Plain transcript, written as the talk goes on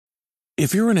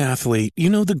If you're an athlete, you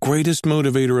know the greatest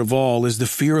motivator of all is the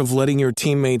fear of letting your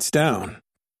teammates down.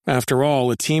 After all,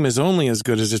 a team is only as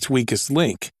good as its weakest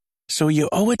link. So you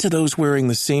owe it to those wearing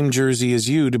the same jersey as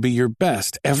you to be your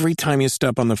best every time you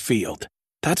step on the field.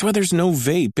 That's why there's no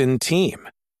vape in team.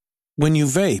 When you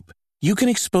vape, you can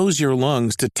expose your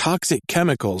lungs to toxic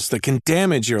chemicals that can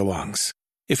damage your lungs.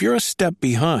 If you're a step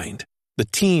behind, the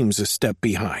team's a step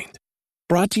behind.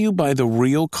 Brought to you by The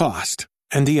Real Cost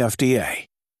and the FDA.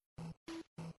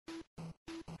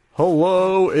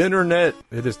 Hello, Internet.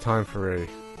 It is time for a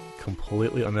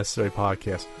completely unnecessary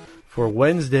podcast for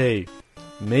Wednesday,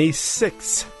 May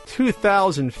 6th,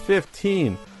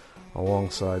 2015,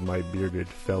 alongside my bearded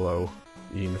fellow,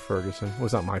 Ian Ferguson. Well,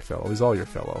 it's not my fellow. He's all your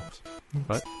fellows.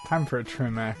 But time for a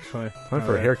trim, actually. Time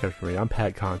for a haircut for me. I'm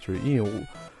Pat Contry. Ian,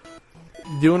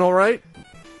 doing all right?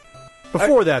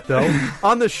 Before that, though,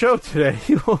 on the show today,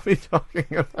 we'll be talking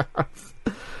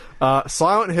about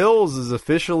Silent Hills is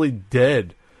officially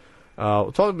dead.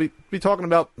 We'll be talking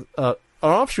about an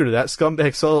offshoot of that,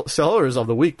 scumbag sellers of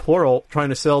the week, plural, trying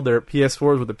to sell their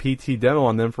PS4s with a PT demo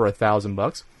on them for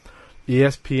 $1,000.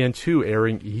 ESPN2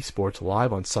 airing esports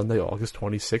live on Sunday, August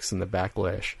 26th in the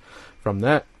backlash from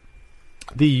that.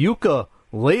 The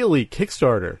Yooka-Laylee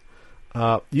Kickstarter.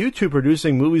 YouTube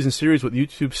producing movies and series with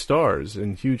YouTube stars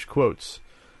in huge quotes.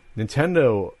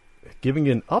 Nintendo giving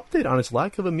an update on its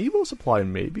lack of amiibo supply,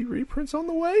 maybe reprints on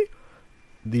the way.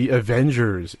 The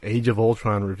Avengers Age of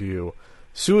Ultron review,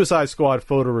 Suicide Squad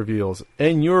photo reveals,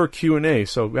 and your Q&A.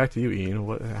 So back to you,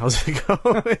 Ian. How's it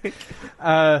going?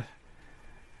 That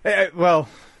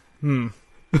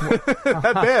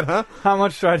bad, huh? How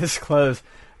much do I disclose?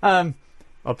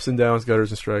 Ups and downs, gutters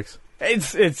and strikes.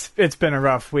 It's been a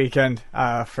rough weekend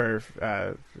for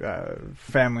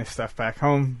family stuff back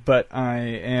home, but I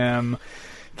am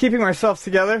keeping myself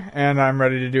together, and I'm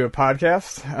ready to do a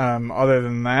podcast. Other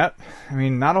than that, I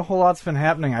mean, not a whole lot's been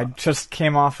happening. I just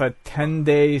came off a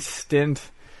 10-day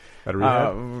stint. At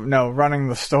rehab? No, running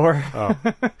the store. Oh.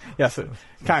 Yes,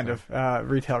 kind of.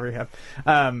 Retail rehab.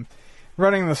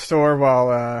 Running the store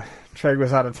while Treg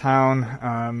was out of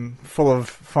town, full of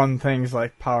fun things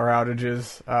like power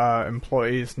outages,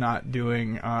 employees not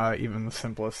doing even the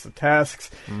simplest of tasks,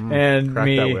 and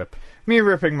me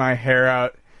ripping my hair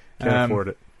out. Can't afford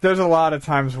it. There's a lot of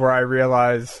times where I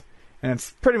realize, and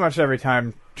it's pretty much every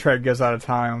time Treg goes out of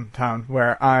town,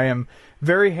 where I am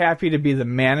very happy to be the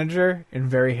manager and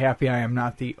very happy I am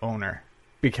not the owner,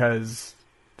 because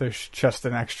there's just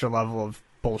an extra level of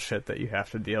bullshit that you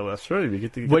have to deal with. Sure,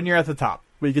 when you're at the top.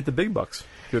 Well, you get the big bucks.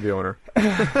 You're the owner.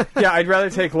 Yeah, I'd rather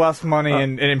take less money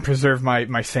and preserve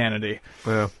my sanity.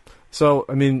 Yeah. So,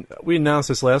 I mean, we announced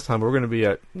this last time. We're going to be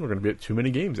at Too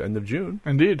Many Games, end of June.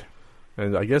 Indeed.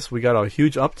 And I guess we got a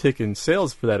huge uptick in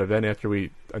sales for that event after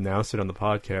we announced it on the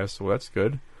podcast, so that's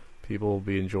good. People will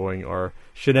be enjoying our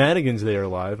shenanigans there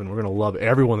live, and we're going to love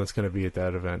everyone that's going to be at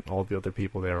that event. All the other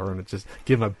people there. We're going to just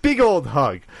give them a big old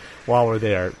hug while we're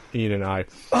there, Ian and I.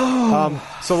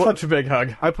 So such a big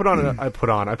hug. I put out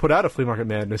a Flea Market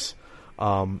Madness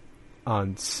on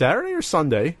Saturday or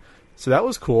Sunday, so that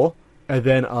was cool. And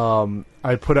then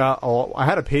I put out I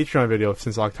had a Patreon video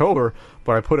since October,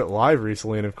 but I put it live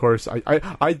recently, and of course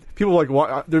people were like,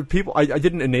 what? There are people I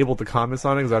didn't enable the comments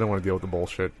on it because I didn't want to deal with the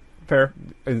bullshit. Fair.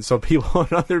 And so people on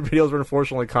other videos were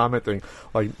unfortunately commenting,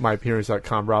 like my appearance at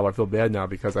Com Bravo. I feel bad now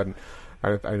because I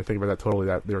didn't think about that totally,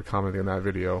 that they were commenting on that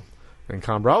video. And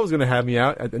Com Bravo was going to have me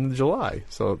out at the end of July,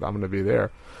 so I'm going to be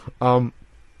there. So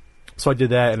I did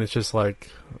that, and it's just like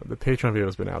the Patreon video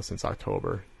has been out since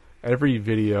October. Every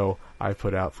video I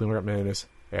put out, Flea Market Madness,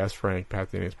 Ask Frank,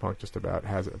 Pat the Indians Punk, just about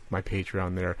has my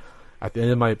Patreon there. At the end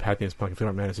of my Pat the Indians Punk and Flea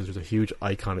Market Madness, there's a huge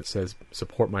icon that says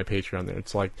support my Patreon there.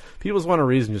 It's like people just want a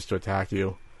reason just to attack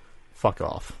you. Fuck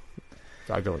off.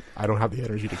 I don't have the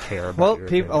energy to care about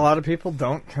a lot of people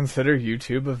don't consider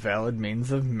YouTube a valid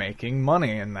means of making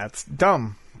money, and that's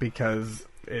dumb because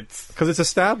it's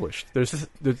established. It's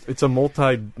a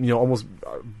almost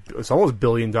 $1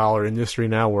 billion industry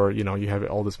now where you have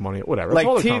all this money, whatever. Like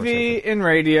TV and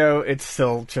radio, it's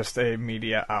still just a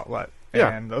media outlet,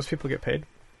 yeah. And those people get paid.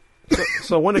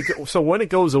 So when it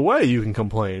goes away, you can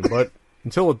complain, but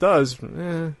until it does,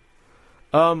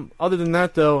 Other than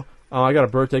that, though, I got a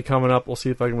birthday coming up. We'll see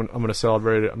if I'm going to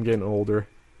celebrate it. I'm getting older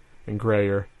and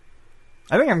grayer.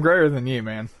 I think I'm grayer than you,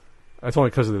 man. That's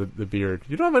only because of the beard.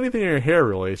 You don't have anything in your hair,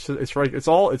 really. It's right. It's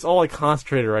all like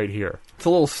concentrated right here. It's a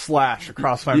little slash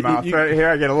across my mouth right here.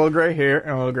 I get a little gray hair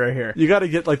and a little gray hair. You got to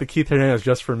get like the Keith Hernandez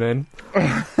Just for Men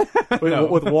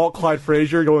with Walt Clyde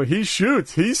Frazier going. He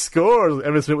shoots. He scores.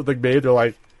 Evan Smith with the babe. They're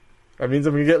like, that means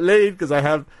I'm gonna get laid because I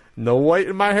have No white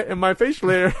in my facial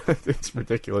hair. It's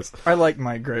ridiculous. I like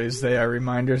my grays. They are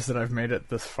reminders that I've made it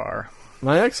this far.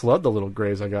 My ex loved the little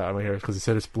grays I got on my hair because he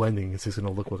said it's blending. It's just going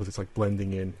to look like it's like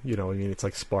blending in. You know what I mean? It's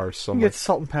like sparse. So You get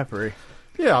salt and peppery.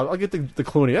 yeah, I'll get the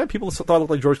Clooney. Yeah, people thought I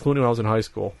looked like George Clooney when I was in high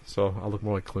school. So I'll look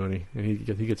more like Clooney. And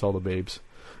he gets all the babes.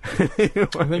 I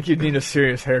think you'd need a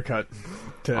serious haircut.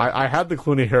 I had the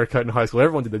Clooney haircut in high school.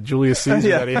 Everyone did the Julius Caesar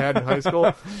Yeah. that he had in high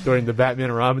school during the Batman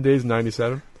and Robin days in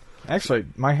 '97. Actually,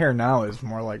 my hair now is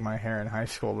more like my hair in high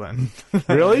school than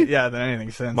Really? yeah, than anything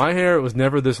since. My hair was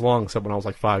never this long except when I was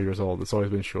like 5 years old. It's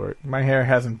always been short. My hair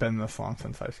hasn't been this long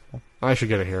since high school. I should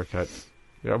get a haircut.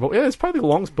 Yeah, but yeah, it's probably the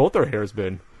longest both our hair's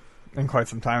been. In quite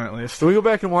some time, at least. So we go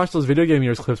back and watch those video game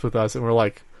years clips with us, and we're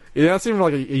like, yeah, that's even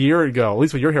like a year ago. At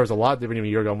least with your hair was a lot different even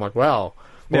a year ago. I'm like, wow.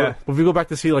 Yeah. But if we go back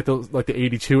to see like the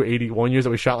 82, 81 years that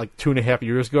we shot like 2.5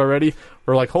 years ago already,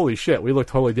 we're like, holy shit, we look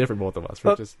totally different, both of us.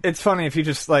 Well, it's funny if you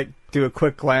just like do a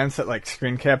quick glance at like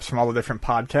screen caps from all the different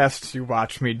podcasts, you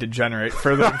watch me degenerate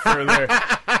further and further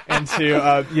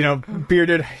into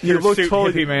bearded you look hirsute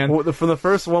totally hippie man. From the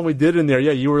first one we did in there,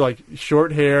 yeah, you were like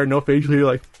short hair, no facial hair,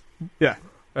 like, Yeah.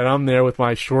 and I'm there with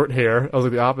my short hair. I was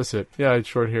like the opposite. Yeah, I had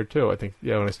short hair too. I think.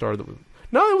 Yeah, when I started.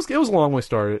 No, it was long when we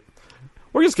started.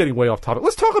 We're just getting way off topic.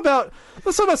 Let's talk about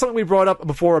something we brought up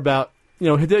before about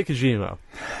Hideo Kojima.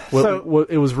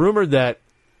 It was rumored that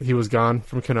he was gone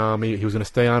from Konami. He was going to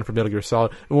stay on for Metal Gear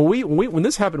Solid. And when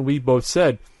this happened, we both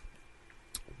said,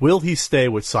 "Will he stay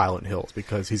with Silent Hills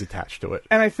because he's attached to it?"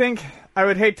 And I think I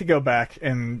would hate to go back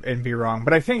and be wrong,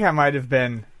 but I think I might have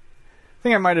been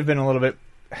a little bit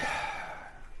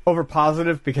over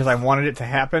positive because I wanted it to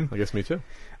happen. I guess me too.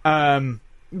 But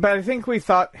I think we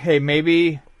thought, hey,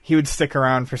 maybe he would stick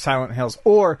around for Silent Hills.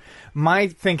 Or my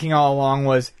thinking all along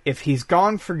was, if he's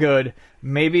gone for good,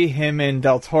 maybe him and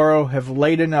Del Toro have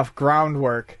laid enough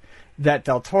groundwork that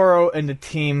Del Toro and the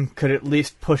team could at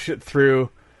least push it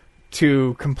through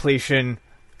to completion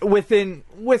within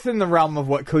the realm of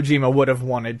what Kojima would have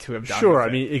wanted to have done. Sure, I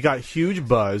mean, it got huge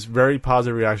buzz, very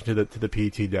positive reaction to the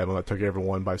PT demo that took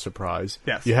everyone by surprise.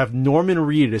 Yes. You have Norman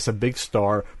Reedus, a big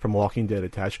star from Walking Dead,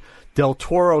 attached. Del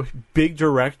Toro, big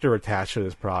director, attached to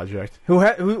this project.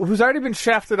 Who's already been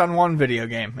shafted on one video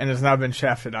game and has now been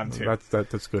shafted on two.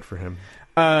 That's good for him.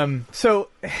 So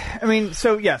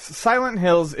yes, Silent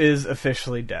Hills is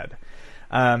officially dead,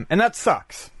 and that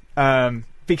sucks.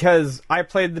 Because I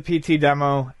played the PT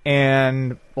demo,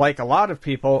 and like a lot of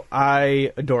people,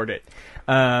 I adored it.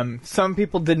 Some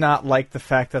people did not like the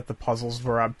fact that the puzzles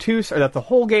were obtuse, or that the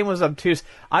whole game was obtuse.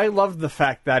 I loved the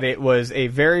fact that it was a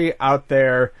very out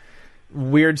there,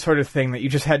 weird sort of thing that you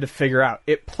just had to figure out.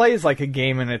 It plays like a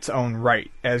game in its own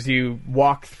right, as you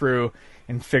walk through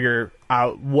and figure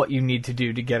out what you need to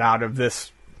do to get out of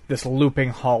this looping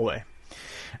hallway.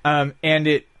 And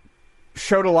it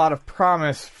showed a lot of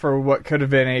promise for what could have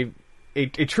been a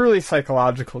truly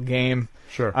psychological game.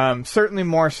 Sure. Certainly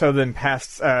more so than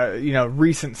past,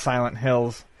 recent Silent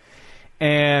Hills.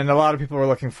 And a lot of people were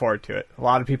looking forward to it. A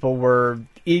lot of people were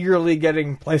eagerly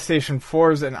getting PlayStation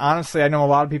 4s, and honestly, I know a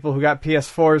lot of people who got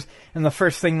PS4s, and the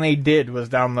first thing they did was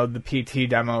download the PT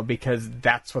demo because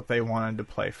that's what they wanted to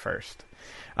play first.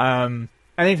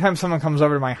 Anytime someone comes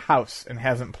over to my house and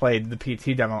hasn't played the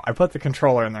PT demo, I put the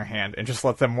controller in their hand and just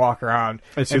let them walk around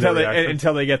until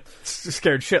they get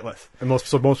scared shitless. And most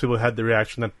people had the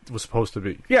reaction that was supposed to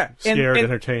be. Yeah, scared,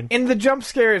 entertained. And the jump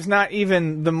scare is not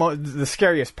even the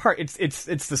scariest part. It's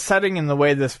the setting and the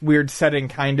way this weird setting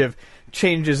kind of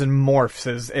changes and morphs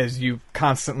as you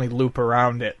constantly loop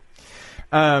around it.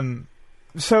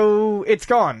 So it's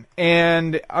gone,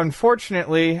 and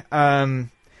unfortunately,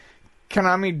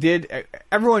 Konami did.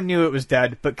 Everyone knew it was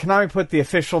dead, but Konami put the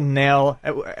official nail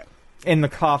in the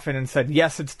coffin and said,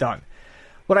 yes, it's done.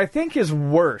 What I think is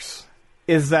worse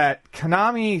is that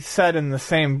Konami said in the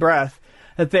same breath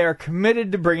that they are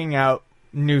committed to bringing out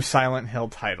new Silent Hill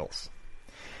titles.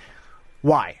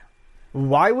 Why?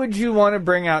 Why would you want to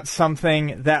bring out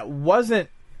something that wasn't...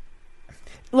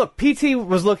 Look, PT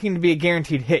was looking to be a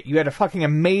guaranteed hit. You had a fucking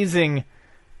amazing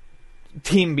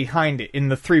team behind it in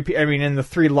the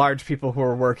three large people who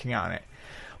are working on it.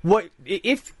 What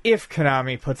if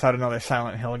Konami puts out another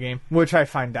Silent Hill game, which I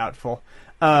find doubtful,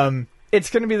 it's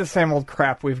going to be the same old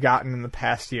crap we've gotten in the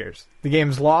past years. The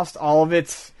game's lost all of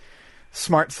its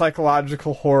smart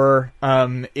psychological horror.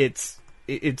 It's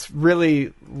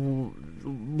really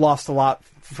lost a lot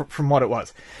from what it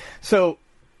was. So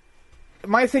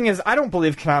my thing is, I don't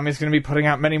believe Konami is going to be putting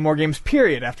out many more games,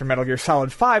 period, after Metal Gear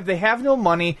Solid 5. They have no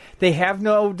money, they have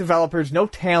no developers, no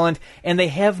talent, and they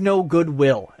have no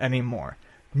goodwill anymore.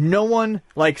 No one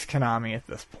likes Konami at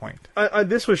this point.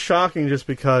 This was shocking just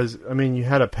because, I mean, you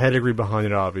had a pedigree behind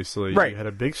it, obviously. Right. You had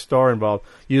a big star involved.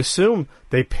 You assume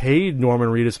they paid Norman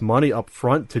Reedus money up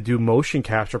front to do motion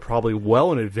capture probably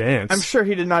well in advance. I'm sure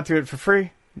he did not do it for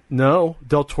free. No,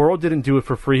 Del Toro didn't do it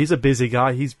for free. He's a busy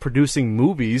guy. He's producing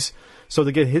movies. So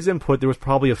to get his input, there was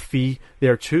probably a fee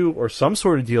there too, or some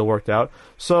sort of deal worked out.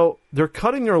 So they're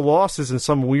cutting their losses in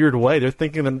some weird way. They're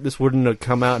thinking that this wouldn't have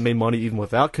come out and made money even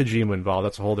without Kojima involved.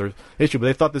 That's a whole other issue. But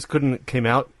they thought this couldn't came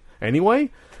out anyway.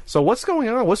 So what's going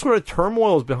on? What sort of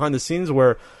turmoil is behind the scenes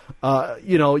where,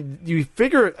 you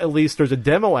figure at least there's a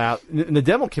demo out, and the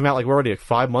demo came out already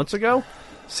 5 months ago?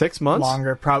 6 months?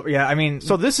 Longer, probably. Yeah, I mean...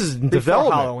 So this is in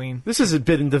development. Halloween. This is a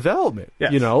bit in development,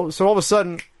 yes. So all of a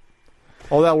sudden,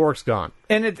 all that work's gone.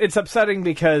 And it's upsetting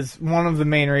because one of the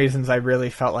main reasons I really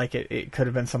felt like it could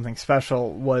have been something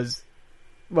special was,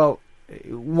 well,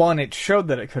 one, it showed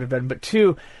that it could have been, but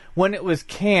two, when it was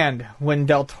canned, when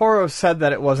Del Toro said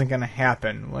that it wasn't going to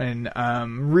happen, when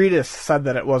Reedus said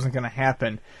that it wasn't going to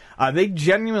happen, they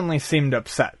genuinely seemed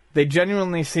upset. They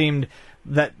genuinely seemed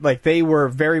that they were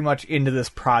very much into this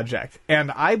project.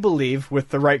 And I believe with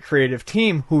the right creative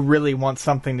team who really wants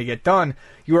something to get done,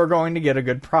 you are going to get a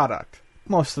good product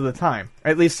most of the time.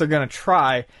 At least they're going to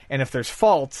try, and if there's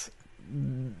faults,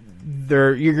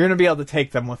 you're going to be able to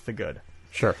take them with the good.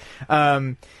 Sure.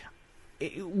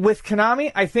 With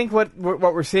Konami, I think what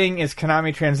we're seeing is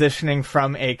Konami transitioning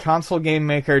from a console game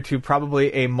maker to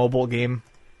probably a mobile game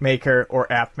maker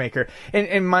or app maker.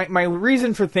 And my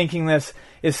reason for thinking this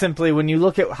is simply when you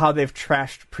look at how they've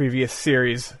trashed previous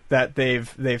series that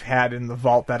they've had in the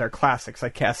vault that are classics,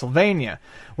 like Castlevania.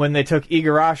 When they took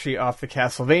Igarashi off the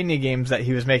Castlevania games that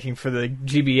he was making for the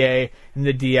GBA and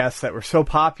the DS that were so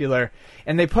popular,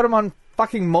 and they put him on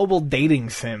fucking mobile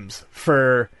dating sims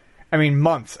for,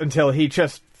 months until he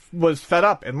just was fed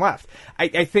up and left.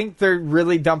 I think they're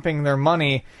really dumping their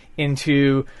money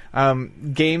into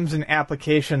games and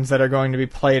applications that are going to be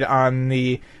played on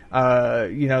the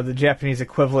Japanese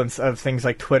equivalents of things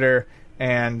like Twitter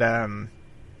and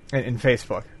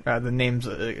Facebook. The names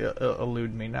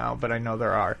elude me now, but I know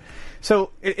there are.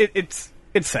 So it's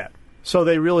sad. So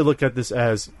they really look at this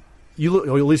as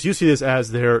or at least you see this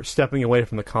as they're stepping away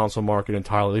from the console market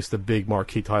entirely. At least the big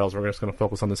marquee titles are just going to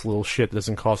focus on this little shit that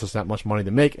doesn't cost us that much money to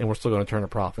make, and we're still going to turn a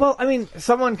profit. Well,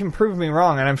 someone can prove me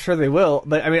wrong, and I'm sure they will,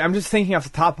 but I'm just thinking off the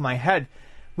top of my head.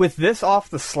 With this off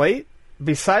the slate,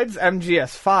 besides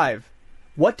MGS5,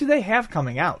 what do they have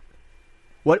coming out?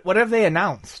 What have they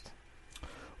announced?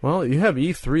 Well, you have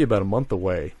E3 about a month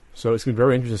away, so it's going to be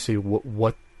very interesting to see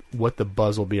what the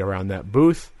buzz will be around that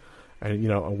booth. And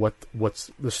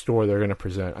what's the store they're going to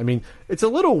present. It's a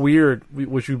little weird,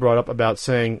 which you brought up about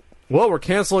saying, well, we're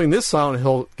canceling this Silent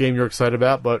Hill game you're excited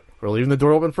about, but we're leaving the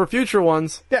door open for future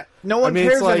ones. Yeah, no one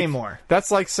cares anymore.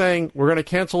 That's like saying we're going to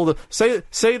cancel the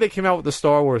say they came out with the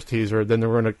Star Wars teaser, then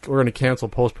we're going to cancel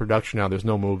post production now. There's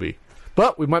no movie,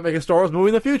 but we might make a Star Wars movie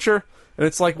in the future. And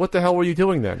it's like, what the hell were you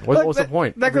doing then? What was the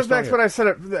point? That goes back to what I said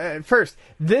at first.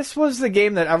 This was the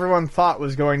game that everyone thought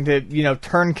was going to,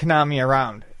 turn Konami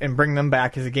around and bring them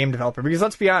back as a game developer. Because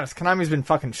let's be honest, Konami's been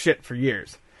fucking shit for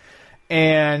years.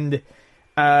 And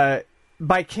by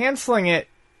canceling it,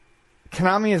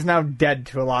 Konami is now dead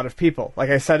to a lot of people. Like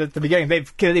I said at the beginning,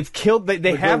 they've killed.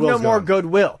 They have no more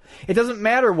goodwill. It doesn't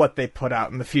matter what they put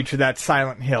out in the future. That's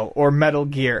Silent Hill or Metal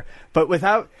Gear. But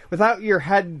without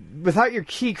your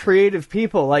key creative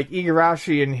people like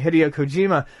Igarashi and Hideo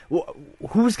Kojima,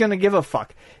 who's going to give a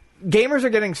fuck? Gamers are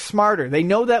getting smarter. They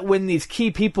know that when these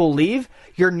key people leave,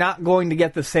 you're not going to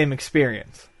get the same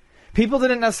experience. People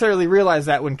didn't necessarily realize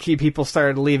that when key people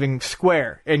started leaving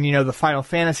Square and, the Final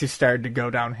Fantasy started to go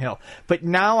downhill. But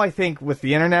now I think with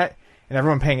the internet and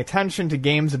everyone paying attention to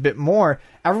games a bit more,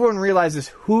 everyone realizes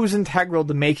who's integral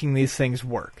to making these things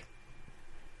work.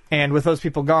 And with those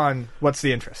people gone, what's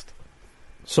the interest?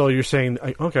 So you're saying,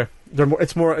 okay,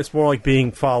 it's more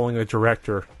like following a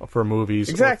director for movies,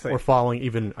 exactly, or following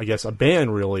even, I guess, a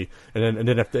band really, and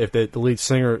then if the lead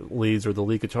singer leads or the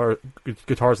lead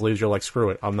guitars leads, you're like,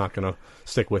 screw it, I'm not going to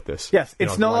stick with this. Yes,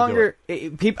 it's no longer.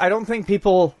 I don't think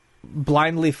people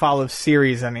blindly follow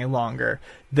series any longer.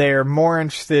 They're more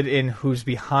interested in who's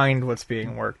behind what's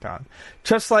being worked on.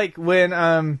 Just like when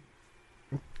Keiji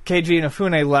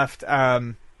Inafune left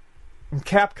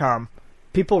Capcom.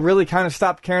 People really kind of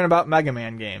stopped caring about Mega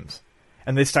Man games.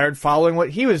 And they started following what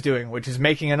he was doing, which is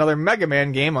making another Mega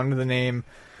Man game under the name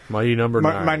Mighty Number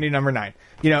 9. Mighty Number 9.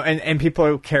 And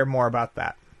people care more about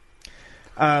that.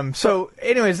 So,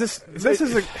 anyways, this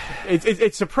is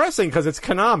it's depressing because it's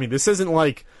Konami. This isn't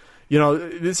like,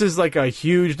 this is like a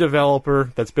huge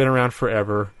developer that's been around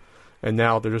forever. and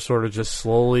now they're just sort of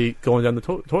slowly going down the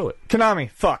toilet.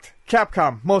 Konami, fucked.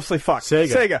 Capcom, mostly fucked.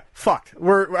 Sega, fucked.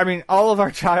 All of our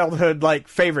childhood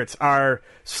favorites are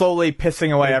slowly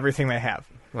pissing away everything they have.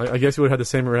 I guess you would have the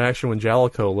same reaction when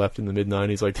Jalico left in the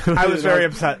mid-90s. I was very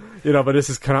upset. But this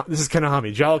is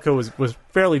Konami. Jalico was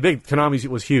fairly big. Konami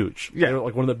was huge. Yeah. They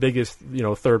were one of the biggest,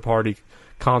 third-party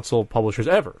console publishers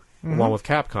ever, along with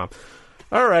Capcom.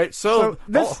 All right, so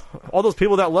all those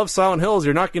people that love Silent Hills,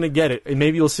 you're not going to get it. And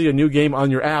maybe you'll see a new game on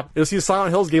your app. You'll see a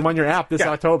Silent Hills game on your app this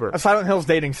October. A Silent Hills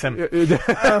dating sim.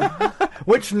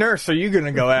 Which nurse are you going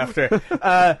to go after?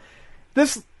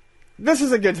 This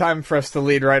is a good time for us to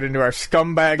lead right into our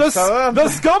scumbag. The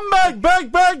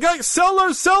scumbag bag seller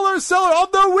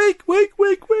of the week.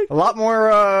 A lot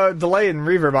more delay and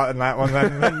reverb on that one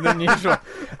than usual.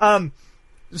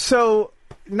 So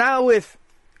now with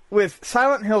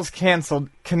Silent Hills canceled,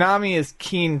 Konami is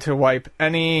keen to wipe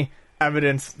any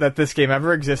evidence that this game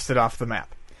ever existed off the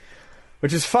map,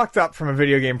 which is fucked up from a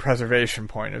video game preservation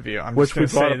point of view. I'm just going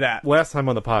to say that. Last time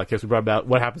on the podcast, we brought about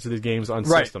what happens to these games on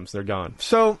systems. They're gone.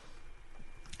 So,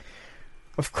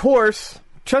 of course,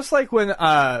 just like when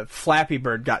Flappy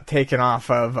Bird got taken off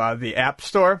of the App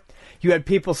Store, you had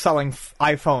people selling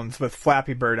iPhones with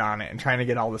Flappy Bird on it and trying to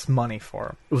get all this money for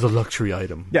them. It was a luxury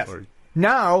item. Yes.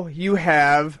 Now you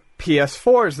have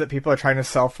PS4s that people are trying to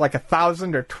sell for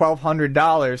 $1,000 or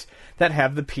 $1,200 that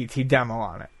have the PT demo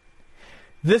on it.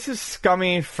 This is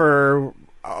scummy for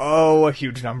a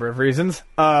huge number of reasons.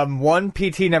 One,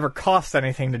 PT never cost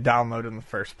anything to download in the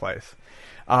first place.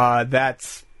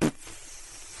 That's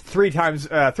three times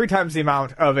the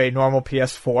amount of a normal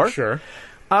PS4. Sure.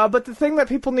 But the thing that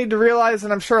people need to realize,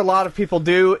 and I'm sure a lot of people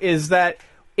do, is that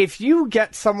if you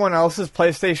get someone else's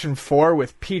PlayStation 4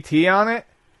 with PT on it,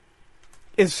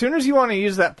 as soon as you want to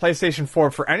use that PlayStation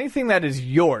 4 for anything that is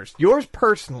yours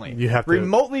personally, you have to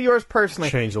remotely yours personally,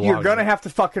 change the you're going to have to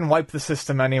fucking wipe the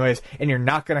system anyways, and you're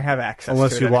not going to have access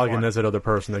unless to it you log anymore. in as that other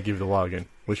person that give you the login.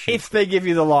 If they give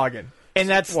you the login. And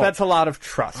that's a lot of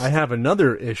trust. I have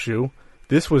another issue.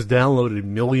 This was downloaded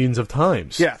millions of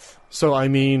times. Yes. So, I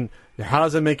mean, how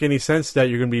does it make any sense that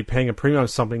you're going to be paying a premium on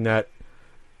something that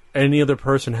any other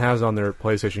person has on their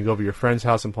PlayStation? You go over to your friend's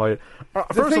house and play it.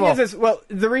 The thing is,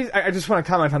 the reason I just want to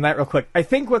comment on that real quick. I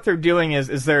think what they're doing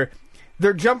is they're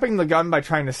jumping the gun by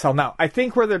trying to sell now. I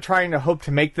think where they're trying to hope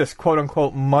to make this quote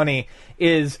unquote money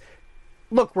is,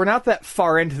 look, we're not that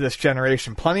far into this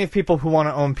generation. Plenty of people who want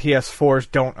to own PS4s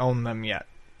don't own them yet.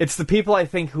 It's the people, I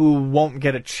think, who won't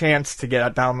get a chance to get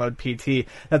a download PT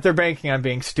that they're banking on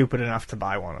being stupid enough to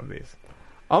buy one of these.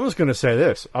 I'm just going to say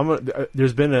this.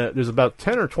 There's about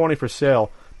 10 or 20 for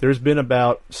sale. There's been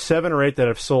about 7 or 8 that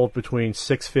have sold between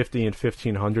 $650 and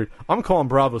 $1,500. I'm calling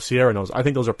Bravo Sierra those. I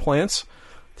think those are plants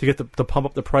to get to pump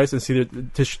up the price and see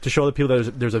to show the people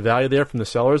that there's a value there from the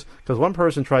sellers. Because one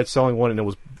person tried selling one and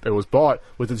it was bought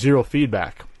with zero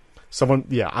feedback. I'm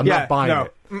not buying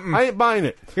it. Mm-mm. I ain't buying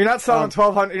it. You're not selling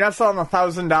 $1,200. You're not selling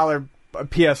 $1,000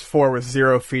 PS4 with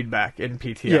zero feedback in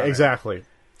PT. Yeah, exactly.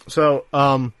 So,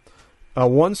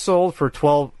 one sold for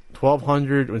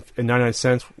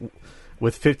 $1,299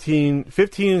 with 15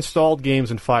 installed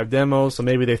games and 5 demos. So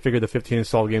maybe they figured the 15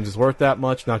 installed games is worth that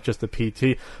much, not just the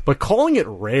PT. But calling it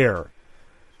rare,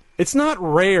 it's not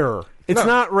rare. It's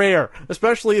not rare,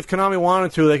 especially if Konami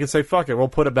wanted to. They could say, "Fuck it, we'll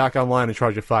put it back online and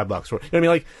charge you $5." You know what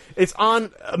I mean? It's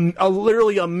on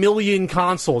literally a million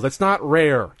consoles. That's not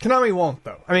rare. Konami won't,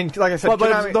 though. I mean, like I said,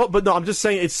 but no, I'm just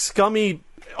saying it's scummy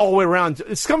all the way around.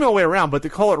 It's scummy all the way around. But to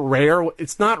call it rare,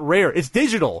 it's not rare. It's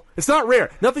digital. It's not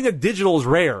rare. Nothing that digital is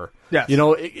rare. Yes.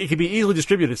 It can be easily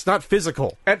distributed. It's not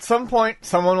physical. At some point,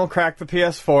 someone will crack the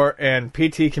PS4, and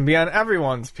PT can be on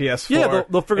everyone's PS4. Yeah,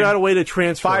 they'll figure out a way to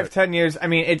transfer 5-10 years. I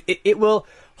mean, it will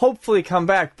hopefully come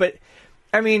back. But,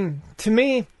 I mean, to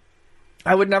me,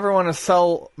 I would never want to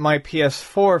sell my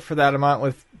PS4 for that amount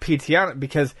with PT on it,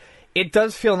 because it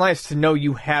does feel nice to know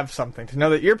you have something, to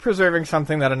know that you're preserving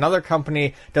something that another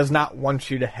company does not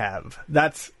want you to have.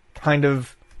 That's kind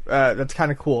of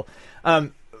cool.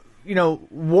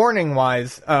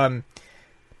 Warning-wise,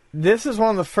 this is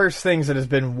one of the first things that has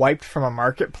been wiped from a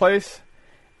marketplace,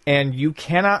 and you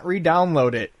cannot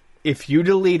re-download it. If you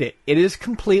delete it, it is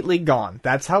completely gone.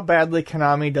 That's how badly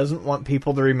Konami doesn't want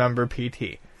people to remember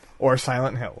PT or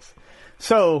Silent Hills.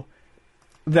 So,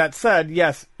 that said,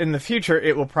 yes, in the future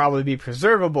it will probably be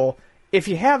preservable. If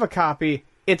you have a copy,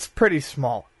 it's pretty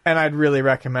small, and I'd really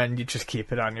recommend you just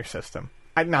keep it on your system.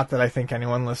 Not that I think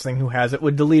anyone listening who has it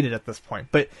would delete it at this point,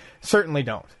 but certainly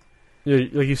don't. Yeah,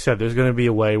 like you said, there's going to be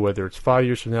a way, whether it's 5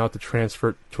 years from now, to transfer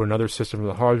it to another system from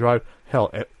the hard drive.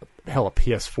 Hell, a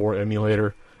PS4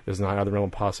 emulator. is not out of the realm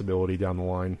of possibility down the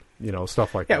line.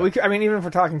 Stuff like that. Yeah, even if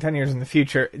we're talking 10 years in the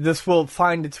future, this will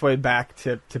find its way back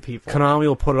to people. Konami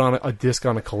will put it on a disc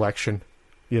on a collection.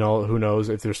 Who knows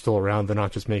if they're still around? They're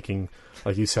not just making,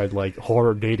 like you said, like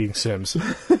horror dating sims.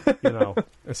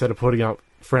 Instead of putting out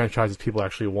franchises people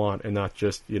actually want, and not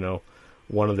just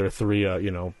one of their three.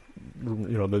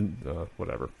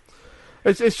 Whatever.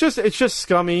 It's just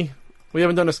scummy. We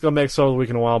haven't done a Scumbag Solo Week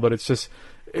in a while, but it's just.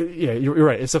 Yeah, you're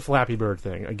right. It's a Flappy Bird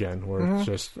thing again, where it's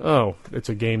just it's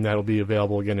a game that'll be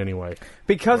available again anyway.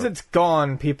 Because it's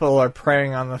gone, people are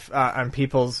preying on on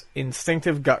people's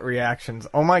instinctive gut reactions.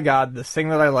 Oh my God, this thing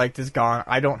that I liked is gone.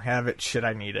 I don't have it. Shit,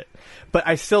 I need it. But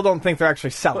I still don't think they're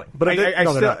actually selling. But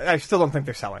I still don't think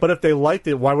they're selling. But if they liked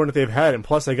it, why wouldn't they have had it? And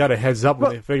plus, they got a heads up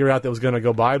when they figured out that it was going to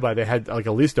go bye-bye. They had like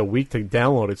at least a week to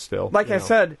download it still. Like I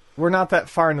said, we're not that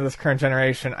far into this current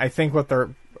generation. I think what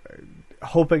they're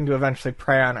hoping to eventually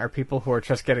prey on are people who are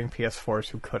just getting PS4s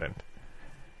who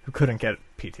couldn't get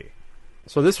PT.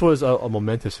 So this was a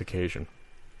momentous occasion,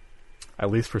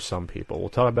 at least for some people. We'll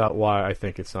talk about why I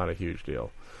think it's not a huge deal.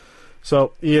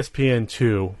 So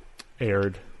ESPN2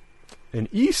 aired an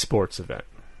esports event.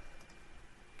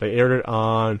 They aired it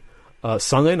on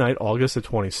Sunday night, August the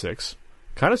 26th.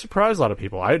 Kind of surprised a lot of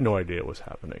people. I had no idea it was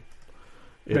happening.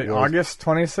 August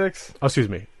 26th? Oh, excuse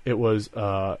me. It was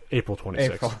April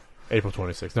 26th. April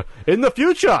 26th. No, in the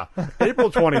future,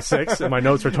 April 26th. And my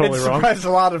notes are totally wrong. Surprised a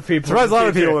lot of people. Surprised a lot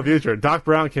of people in the future. Doc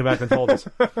Brown came back and told us.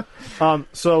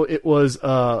 So it was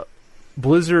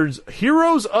Blizzard's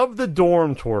Heroes of the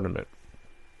Dorm tournament.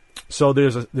 So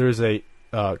there's a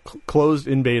closed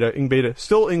in beta,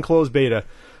 still in closed beta.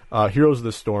 Heroes of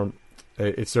the Storm.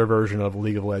 It's their version of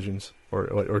League of Legends or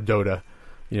Dota.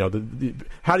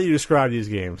 How do you describe these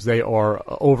games? They are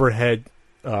overhead.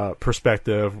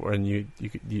 Perspective, and you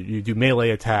do melee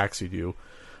attacks, you do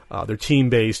they're team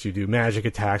based, you do magic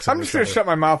attacks. I'm just gonna shut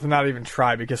my mouth and not even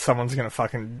try because someone's gonna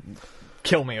fucking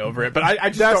kill me over it. But I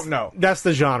just don't know. That's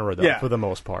the genre though, for the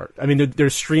most part. I mean,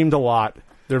 they're streamed a lot.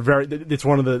 They're very. It's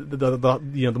one of the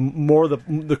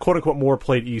quote unquote more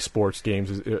played esports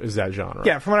games is that genre.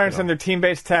 Yeah, from what I understand, they're team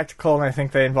based tactical, and I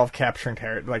think they involve capturing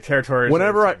territories.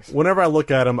 Whenever I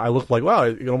look at them, I look like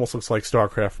it almost looks like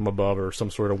StarCraft from above or some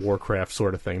sort of Warcraft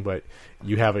sort of thing. But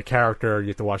you have a character, you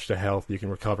have to watch the health, you can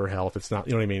recover health. It's not,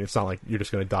 you know what I mean. It's not like you're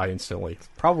just going to die instantly. It's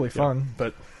probably fun,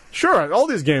 but. Sure, all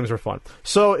these games are fun.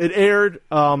 So it aired.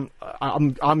 I'm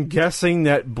guessing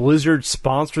that Blizzard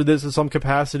sponsored this in some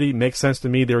capacity. Makes sense to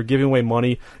me. They were giving away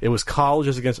money. It was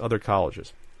colleges against other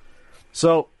colleges.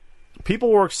 So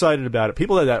people were excited about it.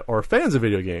 People that are fans of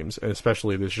video games, and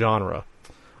especially this genre,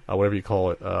 whatever you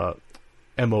call it,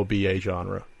 MOBA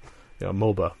genre,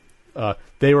 MOBA.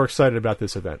 They were excited about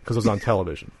this event because it was on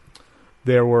television.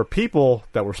 There were people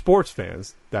that were sports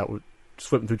fans that would.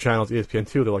 Flipping through channels,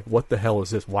 ESPN2, they're like, what the hell is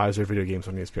this? Why is there video games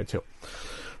on ESPN2?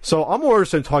 So I'm more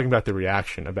interested in talking about the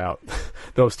reaction about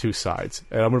those two sides.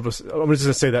 And I'm just going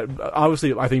to say that,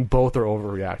 obviously, I think both are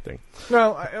overreacting.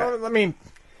 No, I mean,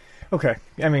 okay.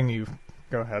 I mean, you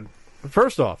go ahead.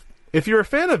 First off, if you're a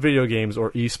fan of video games or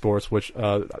esports, which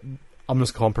I'm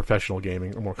just calling professional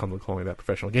gaming, or more commonly calling that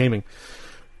professional gaming,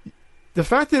 the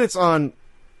fact that it's on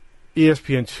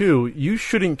ESPN2, you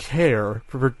shouldn't care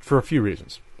for a few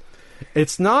reasons.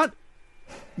 It's not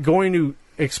going to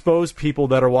expose people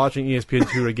that are watching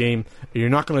ESPN2 to a game, and you're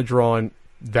not going to draw in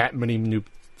that many new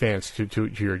fans to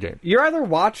your game. You're either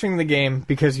watching the game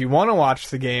because you want to watch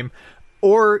the game,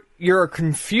 or you're a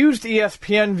confused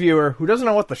ESPN viewer who doesn't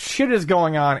know what the shit is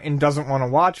going on and doesn't want to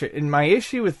watch it. And my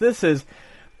issue with this is,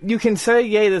 you can say,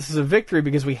 yay, this is a victory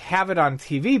because we have it on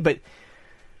TV, but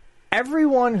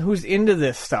everyone who's into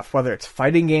this stuff, whether it's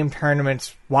fighting game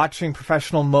tournaments, watching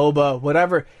professional MOBA,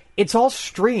 whatever, it's all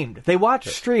streamed. They watch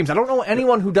streams. I don't know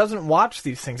anyone who doesn't watch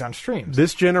these things on streams.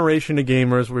 This generation of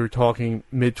gamers, we were talking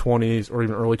mid-20s or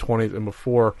even early 20s and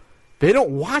before, they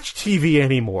don't watch TV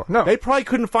anymore. No. They probably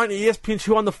couldn't find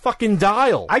ESPN2 on the fucking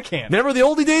dial. I can't. Remember the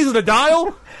oldie days of the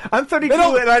dial? I'm 32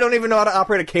 and I don't even know how to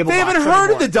operate a cable box. They haven't heard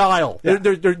anymore. of the dial. Yeah.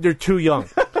 They're too young.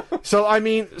 So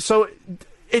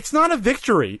it's not a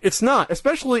victory. It's not.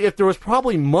 Especially if there was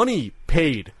probably money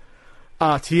paid to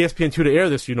ESPN2 to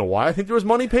air this. You know why I think there was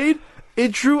money paid?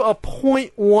 It drew a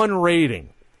 0.1 rating,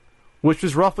 which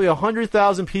was roughly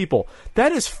 100,000 people.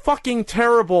 That is fucking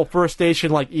terrible for a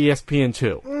station like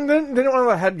ESPN2. Didn't one of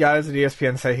the head guys at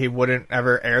ESPN say he wouldn't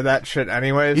ever air that shit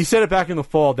anyways? He said it back in the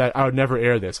fall that I would never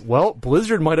air this. Well,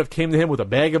 Blizzard might have came to him with a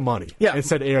bag of money and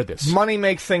said air this. Money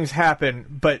makes things happen,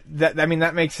 but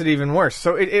that makes it even worse.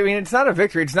 So, it's not a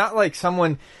victory. It's not like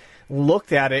someone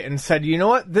looked at it and said, you know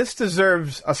what, this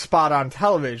deserves a spot on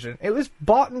television. It was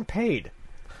bought and paid.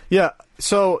 Yeah,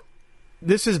 so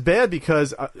this is bad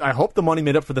because I hope the money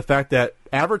made up for the fact that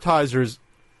advertisers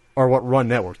are what run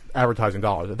networks, advertising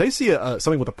dollars. If they see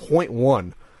something with a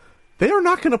 0.1, they are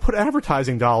not going to put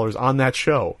advertising dollars on that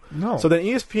show. No. So then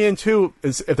ESPN2,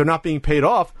 if they're not being paid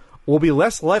off, will be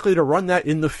less likely to run that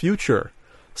in the future.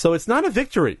 So it's not a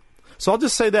victory. So I'll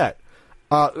just say that.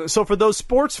 So for those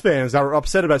sports fans that are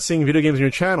upset about seeing video games on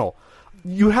your channel,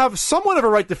 you have somewhat of a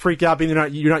right to freak out, being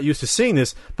you're not used to seeing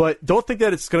this, but don't think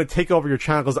that it's going to take over your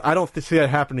channel, because I don't see that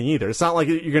happening either. It's not like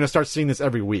you're going to start seeing this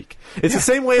every week. It's the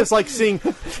same way as like seeing,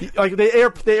 like they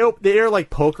air like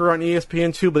poker on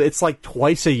ESPN2, but it's like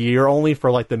twice a year only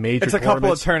for like the major. It's a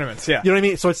couple of tournaments, yeah. You know what I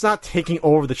mean? So it's not taking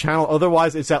over the channel.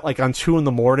 Otherwise, it's at like on 2 in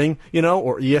the morning,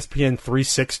 or ESPN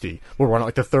 360. We'll run it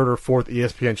like the third or fourth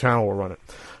ESPN channel. Will run it.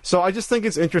 So I just think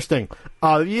it's interesting.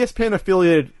 The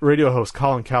ESPN-affiliated radio host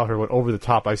Colin Cowherd went over the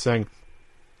top by saying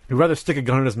he'd rather stick a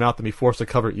gun in his mouth than be forced to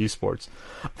cover esports.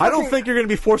 I don't think you're going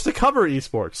to be forced to cover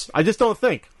esports. I just don't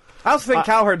think. I also think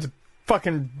Cowherd's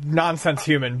fucking nonsense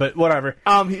human, but whatever.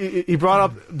 He brought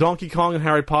up Donkey Kong and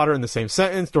Harry Potter in the same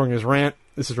sentence during his rant.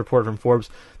 This is reported from Forbes,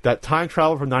 that time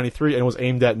traveled from 93 and was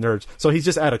aimed at nerds. So he's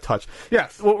just out of touch.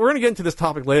 Yes. What we're going to get into this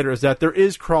topic later is that there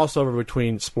is crossover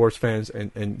between sports fans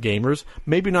and gamers.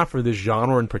 Maybe not for this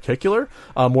genre in particular,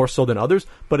 more so than others.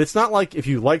 But it's not like if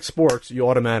you like sports, you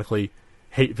automatically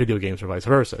hate video games or vice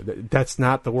versa. That's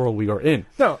not the world we are in.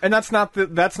 No, and that's not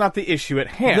the issue at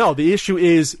hand. No, the issue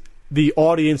is the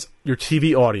audience, your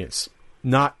TV audience,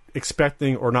 not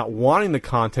expecting or not wanting the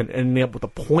content and ending up with a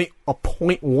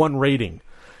 0.1 rating.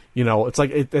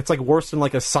 It's like worse than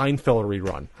like a Seinfeld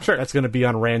rerun. Sure. That's going to be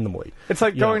on randomly. It's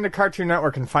like going to Cartoon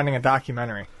Network and finding a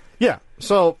documentary. Yeah.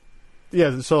 So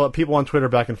people on Twitter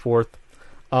back and forth.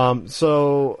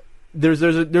 So there's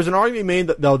an argument made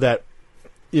though that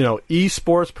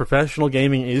esports, professional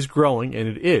gaming is growing, and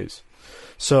it is.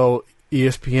 So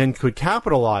ESPN could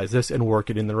capitalize this and work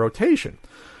it in the rotation.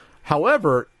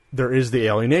 However, there is the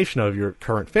alienation of your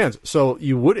current fans. So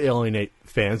you would alienate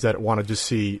fans that want to just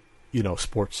see,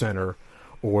 Sports Center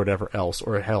or whatever else,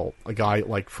 or hell, a guy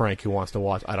like Frank who wants to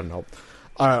watch, I don't know,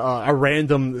 a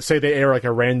random, say they air like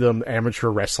a random amateur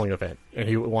wrestling event, and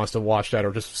he wants to watch that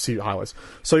or just see highlights.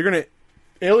 So you're going to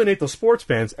alienate those sports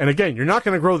fans, and again, you're not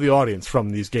going to grow the audience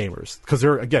from these gamers, because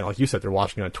they're, again, like you said, they're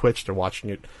watching it on Twitch, they're watching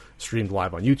it streamed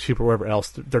live on YouTube or wherever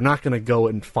else. They're not going to go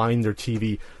and find their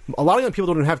TV. A lot of young people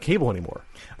don't even have cable anymore.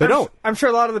 They don't. I'm sure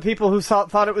a lot of the people who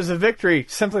thought it was a victory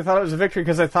simply thought it was a victory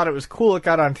because they thought it was cool it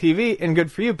got on TV, and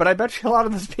good for you, but I bet you a lot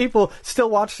of those people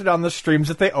still watched it on the streams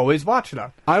that they always watch it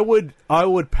on. I would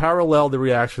parallel the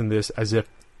reaction to this as if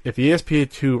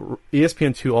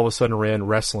ESPN2 all of a sudden ran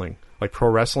wrestling, like pro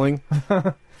wrestling,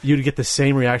 you'd get the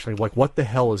same reaction, like, what the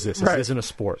hell is this? This isn't a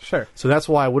sport. Sure. So that's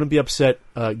why I wouldn't be upset,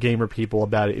 gamer people,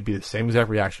 about it. It'd be the same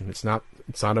exact reaction. It's not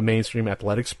a mainstream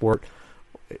athletic sport,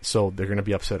 so they're going to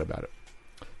be upset about it.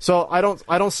 So I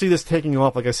don't see this taking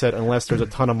off, like I said, unless there's a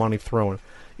ton of money thrown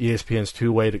ESPN's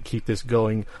way to keep this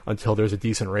going until there's a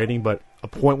decent rating. But a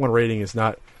 0.1 rating is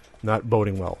not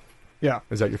boding well. Yeah.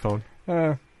 Is that your phone?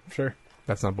 Sure.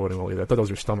 That's not boding well either. I thought that was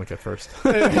your stomach at first.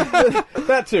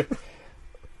 That too.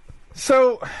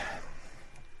 So,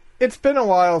 it's been a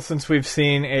while since we've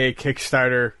seen a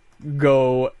Kickstarter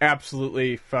go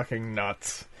absolutely fucking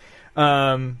nuts.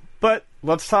 But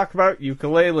let's talk about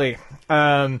Yooka-Laylee.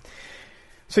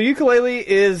 So Yooka-Laylee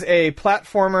is a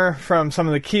platformer from some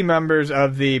of the key members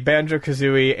of the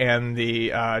Banjo-Kazooie and the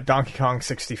Donkey Kong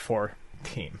 64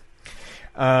 team.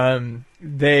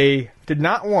 They did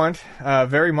not want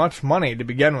very much money to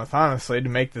begin with, honestly, to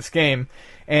make this game.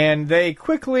 And they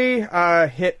quickly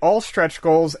hit all stretch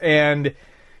goals, and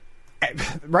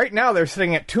right now they're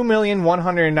sitting at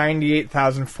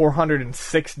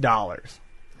 $2,198,406.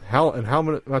 How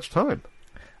much time?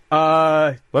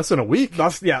 Less than a week.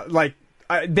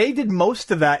 They did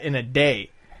most of that in a day.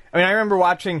 I mean, I remember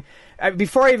watching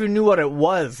before I even knew what it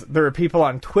was. There were people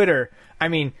on Twitter,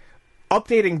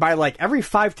 updating by like every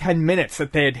 5-10 minutes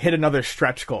that they had hit another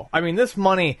stretch goal. I mean, this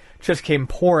money just came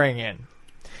pouring in.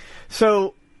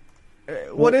 So,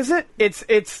 what is it? It's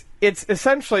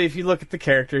essentially, if you look at the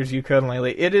characters, Yooka and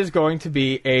Laylee, it is going to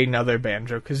be another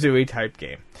Banjo-Kazooie type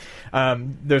game.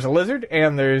 There's a lizard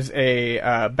and there's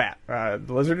a bat. The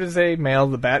lizard is a male,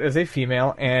 the bat is a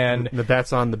female, and the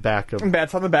bat's on the back of.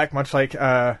 Bat's on the back, much like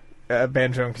Banjo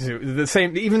and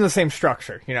Kazooie. Even the same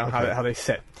structure. How they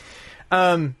sit.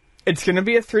 It's going to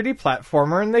be a 3D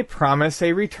platformer, and they promise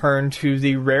a return to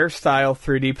the rare-style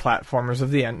 3D platformers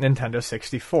of the Nintendo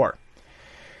 64.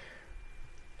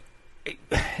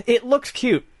 it looks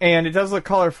cute, and it does look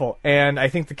colorful, and I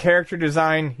think the character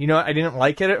design, you know what, I didn't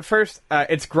like it at first.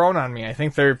 It's grown on me. I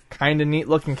think they're kind of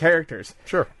neat-looking characters.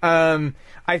 Sure.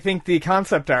 I think the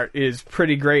concept art is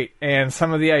pretty great, and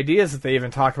some of the ideas that they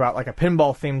even talk about, like a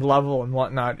pinball-themed level and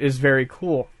whatnot, is very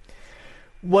cool.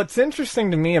 What's interesting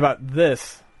to me about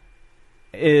this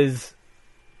is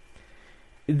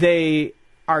they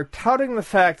are touting the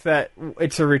fact that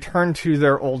it's a return to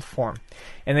their old form.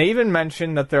 And they even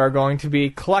mention that there are going to be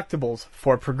collectibles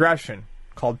for progression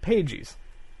called pages.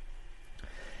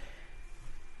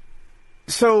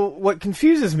 So what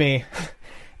confuses me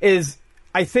is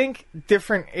I think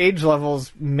different age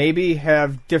levels maybe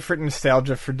have different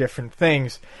nostalgia for different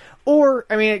things. Or,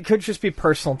 I mean, it could just be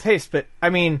personal taste. But, I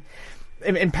mean,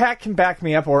 and Pat can back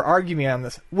me up or argue me on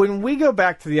this. When we go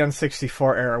back to the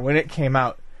N64 era, when it came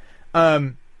out,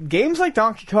 games like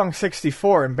Donkey Kong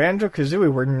 64 and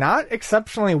Banjo-Kazooie were not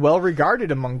exceptionally well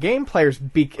regarded among game players,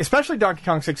 especially Donkey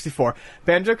Kong 64.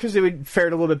 Banjo-Kazooie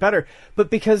fared a little bit better, but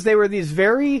because they were these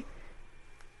very...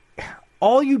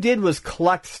 All you did was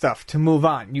collect stuff to move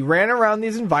on. You ran around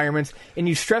these environments, and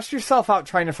you stressed yourself out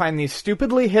trying to find these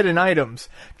stupidly hidden items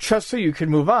just so you could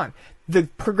move on. The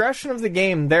progression of the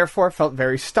game, therefore, felt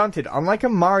very stunted, unlike a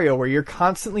Mario where you're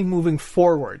constantly moving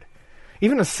forward.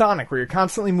 Even a Sonic, where you're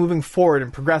constantly moving forward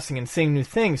and progressing and seeing new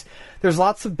things, there's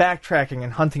lots of backtracking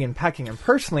and hunting and pecking. And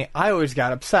personally, I always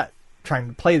got upset trying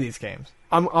to play these games.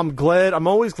 I'm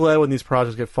always glad when these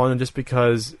projects get funded, just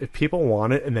because if people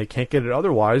want it and they can't get it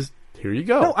otherwise, here you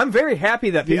go. No, I'm very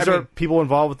happy that these are people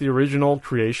involved with the original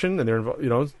creation, and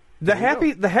they're the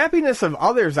happiness of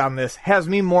others on this has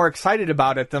me more excited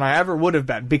about it than I ever would have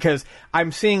been, because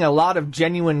I'm seeing a lot of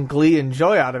genuine glee and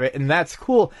joy out of it, and that's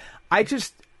cool.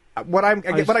 What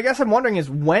I guess I'm wondering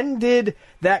is, when did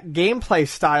that gameplay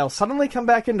style suddenly come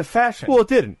back into fashion? Well, it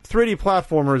didn't. 3D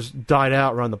platformers died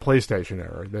out around the PlayStation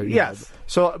era. Yes.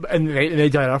 And they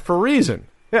died out for a reason.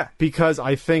 Yeah. Because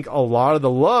I think a lot of the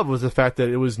love was the fact that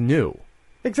it was new.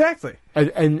 Exactly.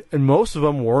 And most of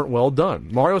them weren't well done.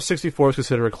 Mario 64 is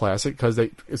considered a classic because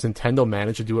Nintendo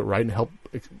managed to do it right and help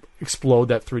explode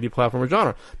that 3D platformer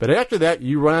genre. But after that,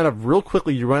 you run out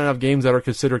of games that are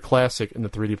considered classic in the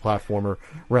 3D platformer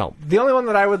realm. The only one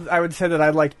that I would say that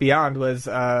I liked beyond was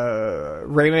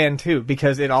Rayman 2,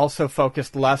 because it also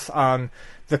focused less on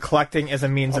the collecting as a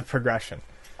means of progression.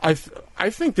 I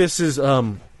think this is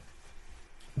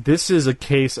a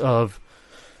case of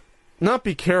not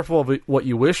be careful of what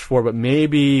you wish for, but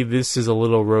maybe this is a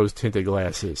little rose-tinted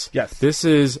glasses. Yes.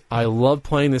 I loved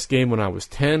playing this game when I was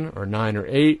 10 or 9 or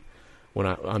 8,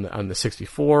 on the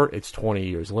 64. It's 20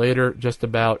 years later, just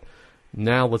about.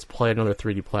 Now let's play another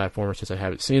 3D platformer since I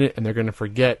haven't seen it, and they're going to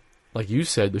forget, like you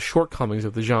said, the shortcomings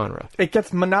of the genre. It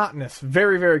gets monotonous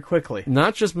very, very quickly.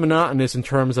 Not just monotonous in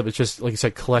terms of it's just, like you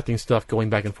said, collecting stuff,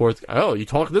 going back and forth. Oh, you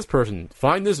talk to this person,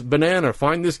 find this banana,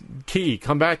 find this key,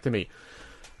 come back to me.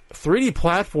 3D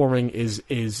platforming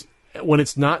is when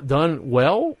it's not done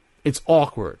well, it's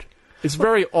awkward. It's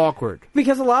very awkward.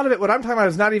 Because a lot of it, what I'm talking about,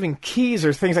 is not even keys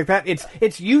or things like that.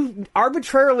 It's you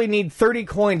arbitrarily need 30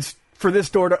 coins for this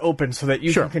door to open so that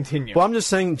you can continue. Well, I'm just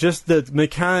saying, just the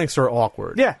mechanics are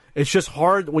awkward. Yeah. It's just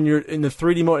hard when you're in the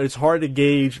 3D mode. It's hard to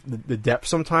gauge the depth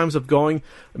sometimes of going.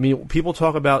 I mean, people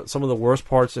talk about some of the worst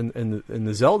parts in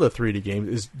the Zelda 3D games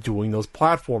is doing those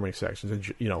platforming sections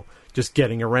and, just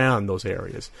getting around those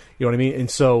areas. You know what I mean? And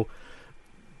so,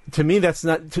 to me, that's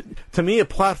not... To me, a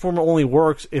platformer only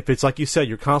works if it's, like you said,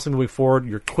 you're constantly moving forward,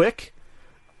 you're quick,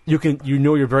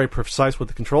 you're very precise with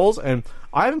the controls, and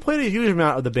I haven't played a huge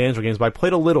amount of the Banjo games, but I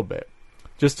played a little bit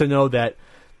just to know that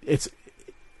it's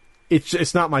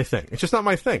not my thing. It's just not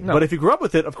my thing. No. But if you grew up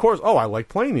with it, of course, I like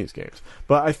playing these games.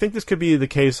 But I think this could be the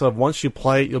case of once you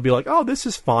play it, you'll be like, oh, this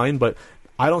is fine, but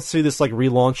I don't see this like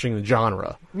relaunching the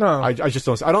genre. No, I just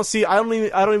don't. I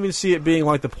don't even see it being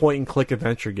like the point and click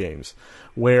adventure games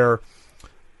where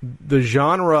the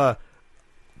genre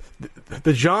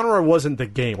wasn't the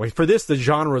game. Like for this, the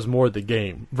genre is more the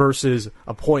game versus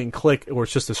a point and click, or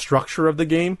it's just the structure of the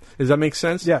game. Does that make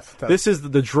sense? Yes. This is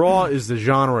the draw is the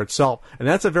genre itself, and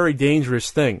that's a very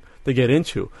dangerous thing to get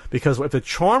into, because if the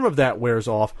charm of that wears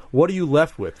off, what are you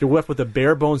left with? You're left with a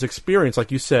bare bones experience,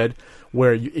 like you said,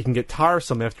 where it can get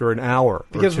tiresome after an hour.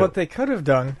 Because what they could have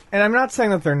done, and I'm not saying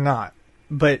that they're not,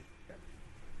 but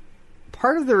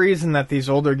part of the reason that these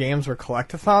older games were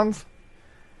collectathons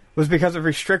was because of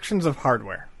restrictions of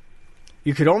hardware.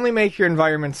 You could only make your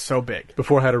environments so big.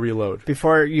 Before I had to reload.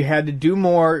 Before you had to do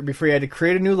more, before you had to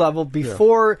create a new level,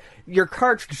 before your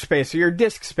cartridge space or your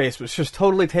disk space was just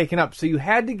totally taken up. So you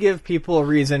had to give people a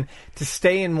reason to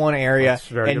stay in one area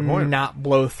and not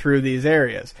blow through these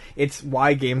areas. It's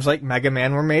why games like Mega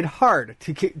Man were made hard,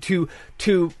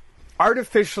 to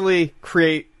artificially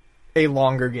create a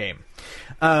longer game.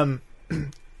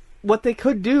 What they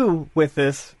could do with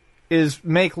this is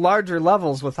make larger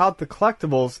levels without the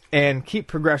collectibles and keep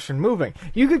progression moving.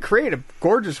 You could create a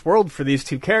gorgeous world for these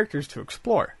two characters to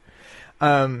explore.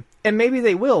 And maybe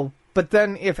they will, but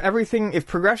then if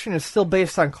progression is still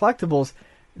based on collectibles,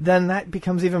 then that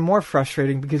becomes even more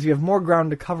frustrating because you have more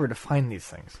ground to cover to find these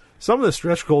things. Some of the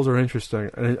stretch goals are interesting.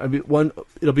 And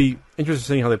it'll be interesting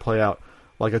seeing how they play out.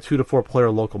 Like a 2 to 4 player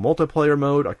local multiplayer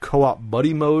mode, a co-op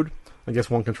buddy mode. I guess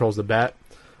one controls the bat.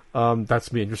 That's going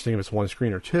to be interesting if it's one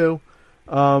screen or two.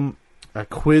 A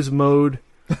quiz mode.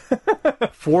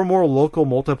 4 more local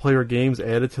multiplayer games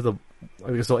added to the...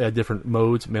 I guess they'll add different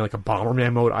modes. Maybe like a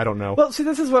Bomberman mode. I don't know. Well, see,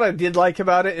 this is what I did like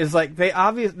about it. Is like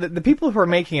the people who are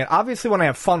making it obviously want to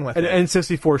have fun with it. An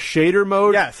N64 shader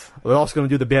mode. Yes. They're also going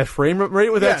to do the bad frame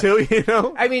rate with that too. You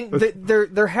know. I mean,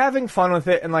 they're having fun with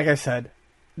it, and like I said,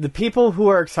 the people who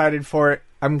are excited for it,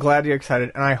 I'm glad you're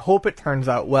excited, and I hope it turns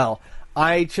out well.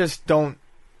 I just don't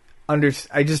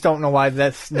know why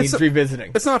this needs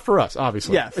revisiting. It's not for us,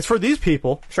 obviously. Yes. It's for these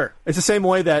people. Sure. It's the same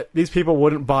way that these people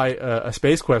wouldn't buy a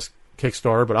Space Quest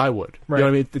Kickstarter, but I would. Right. You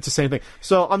know what I mean? It's the same thing.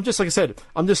 So I'm just, like I said,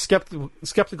 I'm just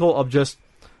skeptical of just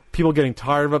people getting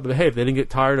tired of it. But hey, if they didn't get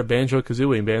tired of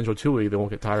Banjo-Kazooie and Banjo-Tooie, they won't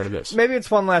get tired of this. Maybe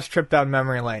it's one last trip down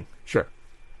memory lane. Sure.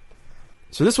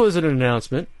 So this was an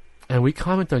announcement, and we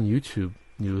comment on YouTube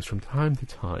news from time to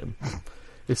time.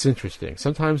 It's interesting.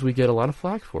 Sometimes we get a lot of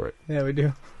flack for it. Yeah, we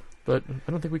do. But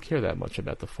I don't think we care that much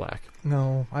about the flack.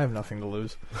 No, I have nothing to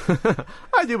lose.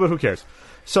 I do, but who cares?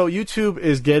 So YouTube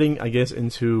is getting, I guess,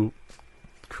 into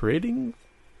creating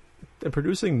and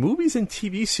producing movies and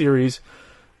TV series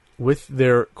with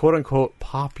their quote-unquote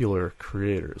popular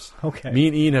creators. Okay. Me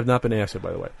and Ian have not been asked it,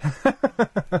 by the way.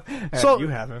 So you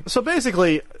haven't. So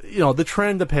basically, the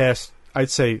trend the past, I'd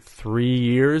say, 3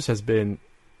 years has been,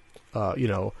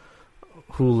 Hulu,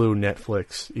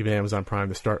 Netflix, even Amazon Prime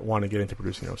to start wanting to get into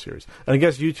producing those series. And I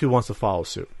guess YouTube wants to follow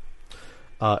suit.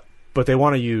 But they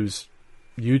want to use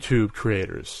YouTube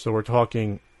creators. So we're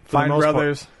talking... Fine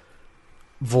Brothers.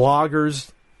 Vloggers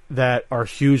that are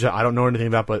huge. I don't know anything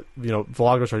about, but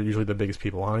vloggers are usually the biggest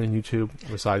people on YouTube.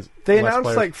 Besides, they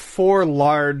announced like 4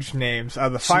 large names: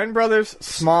 the Fine Brothers,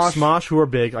 Smosh, who are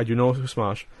big. I do know who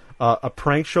Smosh. A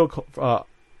prank show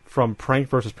from Prank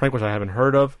vs. Prank, which I haven't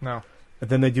heard of. No. And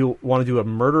then they want to do a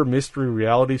murder mystery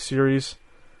reality series.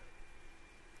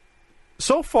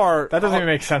 So far, that doesn't even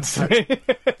make sense to me.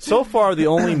 So far, the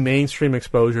only mainstream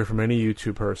exposure from any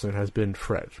YouTube person has been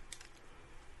Fred.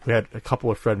 We had a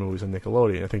couple of Fred movies on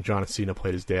Nickelodeon. I think John Cena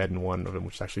played his dad in one of them,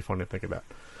 which is actually fun to think about.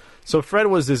 So Fred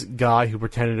was this guy who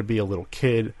pretended to be a little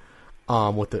kid,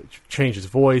 changed his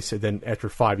voice, and then after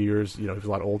 5 years, he was a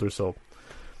lot older. So,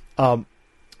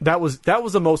 that was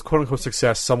the most quote unquote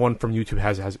success someone from YouTube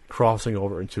has crossing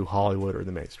over into Hollywood or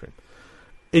the mainstream.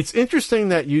 It's interesting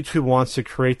that YouTube wants to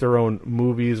create their own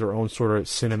movies or own sort of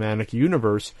cinematic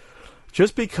universe,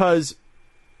 just because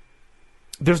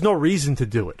there's no reason to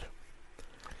do it.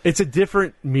 It's a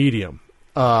different medium,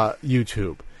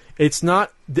 YouTube.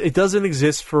 It doesn't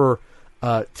exist for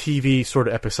TV sort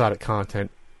of episodic content.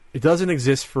 It doesn't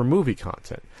exist for movie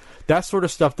content. That sort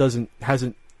of stuff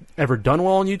hasn't ever done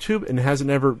well on YouTube and hasn't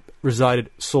ever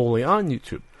resided solely on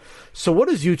YouTube. So what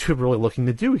is YouTube really looking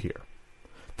to do here?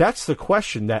 That's the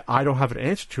question that I don't have an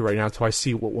answer to right now until I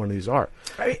see what one of these are.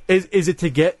 Is it to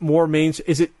get more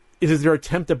Is it their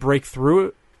attempt to break through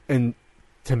it and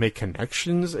to make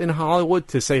connections in Hollywood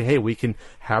to say, hey, we can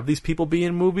have these people be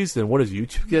in movies? Then what does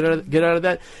YouTube get out of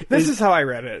that? This is how I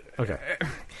read it. Okay.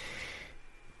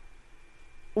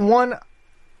 One,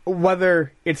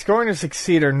 whether it's going to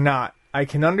succeed or not, I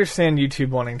can understand YouTube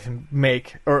wanting to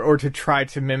make or to try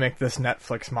to mimic this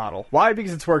Netflix model. Why?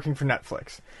 Because it's working for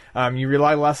Netflix. You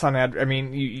rely less on ad. I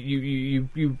mean,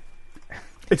 you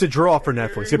It's a draw for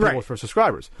Netflix. You have people for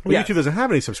subscribers. But yes. YouTube doesn't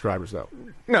have any subscribers, though.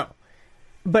 No.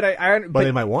 But but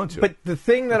they might want to. But the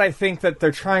thing that I think that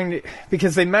they're trying to,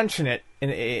 because they mention it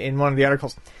in one of the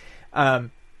articles,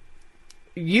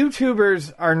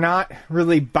 YouTubers are not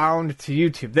really bound to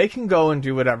YouTube. They can go and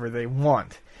do whatever they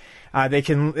want. They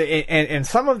can, and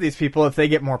some of these people, if they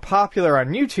get more popular on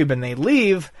YouTube and they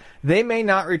leave, they may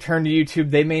not return to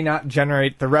YouTube. They may not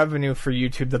generate the revenue for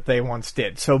YouTube that they once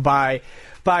did. So by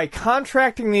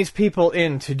contracting these people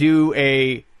in to do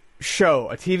a show,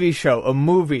 a TV show, a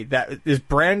movie that is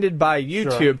branded by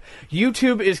YouTube,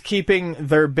 YouTube is keeping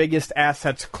their biggest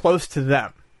assets close to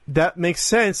them. That makes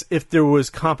sense if there was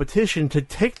competition to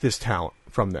take this talent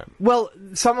from them. Well,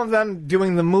 some of them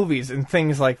doing the movies and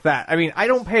things like that. I mean, I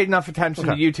don't pay enough attention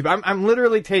to YouTube. I'm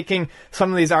literally taking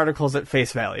some of these articles at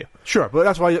face value. Sure, but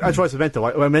that's why it's meant to.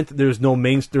 I meant there's no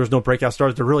breakout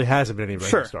stars. There really hasn't been any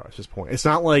breakout stars at this point. It's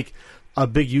not like a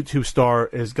big YouTube star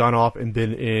has gone off and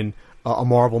been in a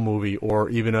Marvel movie or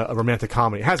even a romantic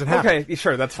comedy. It hasn't happened. Okay,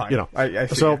 sure, that's fine. You know, I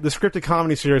see so that. the scripted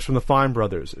comedy series from the Fine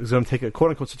Brothers is going to take a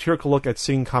quote-unquote satirical look at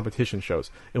singing competition shows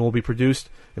and will be produced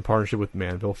in partnership with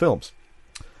Manville Films.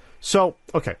 So,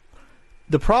 okay,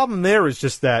 the problem there is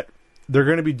just that they're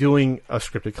going to be doing a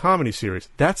scripted comedy series.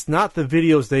 That's not the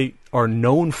videos they are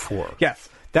known for. Yes.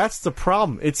 That's the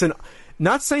problem.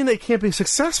 Not saying they can't be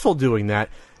successful doing that.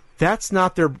 That's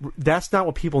not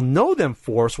what people know them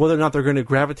for. So whether or not they're going to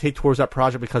gravitate towards that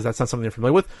project because that's not something they're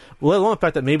familiar with, let alone the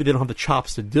fact that maybe they don't have the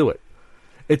chops to do it.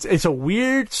 It's a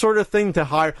weird sort of thing to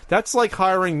hire. That's like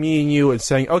hiring me and you and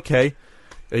saying, okay,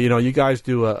 you guys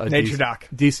do a nature doc.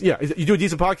 You do a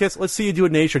decent podcast. Let's see you do a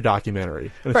nature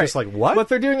documentary. And it's just like, what? What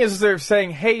they're doing is they're saying,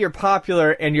 hey, you're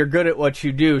popular and you're good at what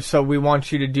you do, so we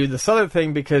want you to do this other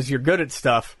thing because you're good at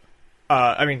stuff.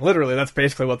 I mean, literally, that's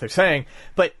basically what they're saying.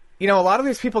 But a lot of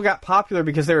these people got popular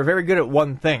because they were very good at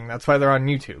one thing. That's why they're on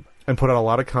YouTube. And put out a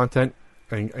lot of content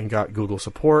and got Google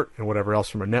support and whatever else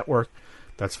from a network.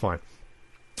 That's fine.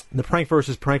 The Prank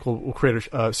versus Prank will create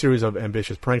a series of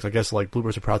ambitious pranks, I guess, like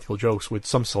bloopers or practical jokes with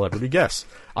some celebrity guests.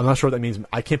 I'm not sure what that means.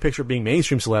 I can't picture it being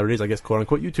mainstream celebrities, I guess,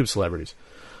 quote-unquote YouTube celebrities.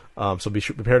 So be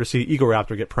prepared to see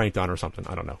Egoraptor get pranked on or something.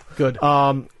 I don't know. Good.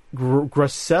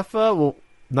 Graceffa,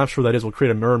 not sure what that is, will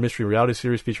create a murder mystery reality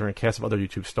series featuring a cast of other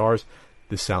YouTube stars.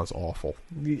 This sounds awful.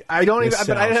 Horrific. I don't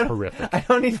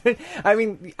even. I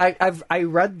mean, I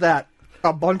read that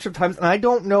a bunch of times, and I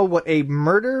don't know what a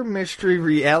murder mystery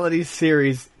reality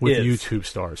series with is. YouTube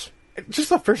stars. Just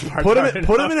the first part. Put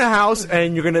them in a house,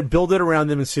 and you're going to build it around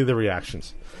them and see the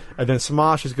reactions. And then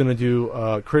Smosh is going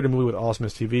to create a movie with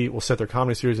Awesomeness TV. Will set their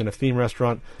comedy series in a theme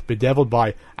restaurant bedeviled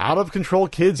by out-of-control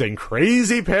kids and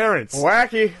crazy parents.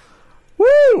 Wacky.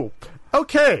 Woo!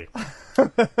 Okay.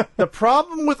 The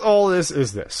problem with all this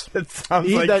is this. It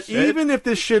sounds like that shit. Even if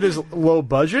this shit is low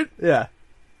budget, yeah,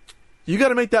 you got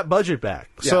to make that budget back.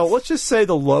 Yes. So let's just say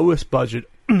the lowest budget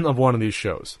of one of these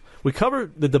shows. We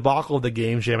covered the debacle of the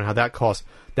Game Jam and how that cost.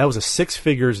 That was a 6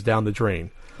 figures down the drain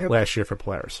last year for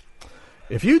players.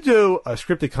 If you do a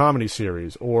scripted comedy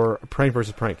series or a Prank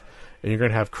versus Prank, and you're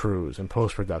going to have crews and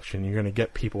post-production, you're going to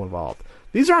get people involved,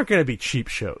 these aren't going to be cheap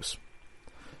shows.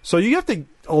 So you have to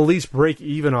at least break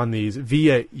even on these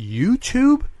via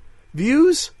YouTube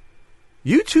views.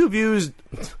 YouTube views,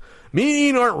 me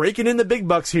and Ian aren't raking in the big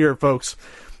bucks here, folks.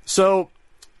 So,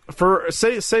 for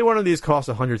say one of these costs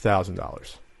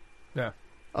 $100,000. Yeah.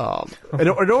 In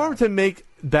order to make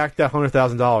back that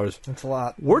 $100,000, that's a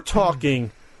lot. We're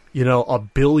talking,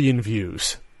 1 billion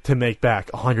views to make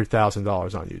back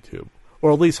 $100,000 on YouTube,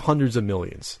 or at least hundreds of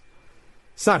millions.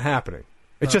 It's not happening.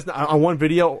 It's just on one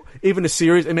video, even a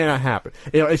series, it may not happen.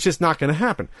 It's just not going to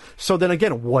happen. So then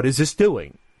again, what is this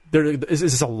doing? Is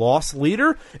this a loss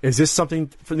leader? Is this something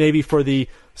maybe for the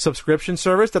subscription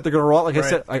service that they're going to roll out? Like I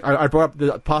said, I brought up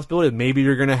the possibility that maybe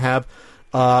you're going to have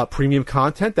premium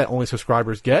content that only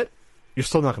subscribers get. You're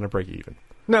still not going to break even.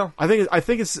 No, I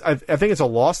think it's a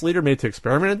loss leader made to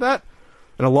experiment at that.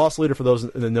 And a loss leader, for those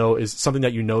in the know, is something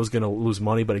that is going to lose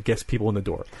money, but it gets people in the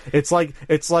door. It's like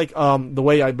the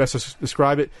way I best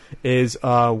describe it is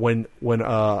when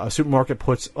a supermarket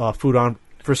puts food on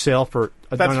for sale for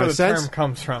 99 that's where the cents. term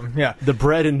comes from. Yeah, the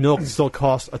bread and milk still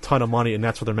cost a ton of money, and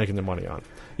that's what they're making their money on.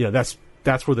 That's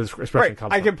where this expression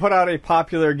comes from. I could put out a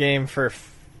popular game for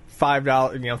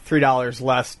 $5, $3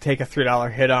 less, take a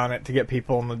 $3 hit on it to get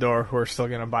people in the door who are still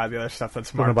going to buy the other stuff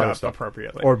that's marked up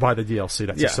appropriately, or buy the DLC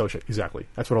that's associated. Exactly,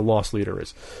 that's what a loss leader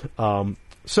is.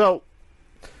 So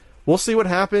we'll see what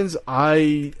happens.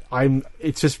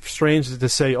 It's just strange to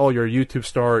say, oh, you're a YouTube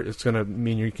star. It's going to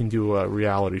mean you can do a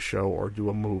reality show or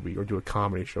do a movie or do a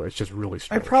comedy show. It's just really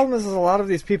strange. My problem is a lot of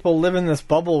these people live in this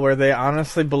bubble where they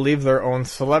honestly believe their own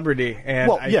celebrity,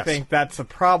 and I think that's a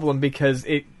problem because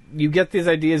you get these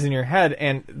ideas in your head,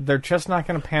 and they're just not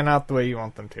going to pan out the way you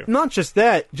want them to. Not just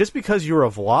that. Just because you're a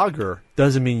vlogger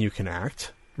doesn't mean you can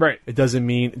act. Right. It doesn't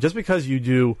mean... Just because you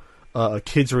do a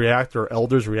Kids React or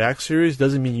Elders React series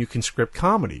doesn't mean you can script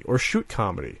comedy or shoot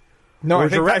comedy. No, or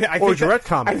direct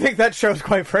comedy. I think that shows,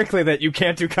 quite frankly, that you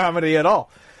can't do comedy at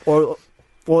all. Well,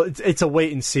 it's a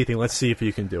wait-and-see thing. Let's see if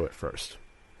you can do it first.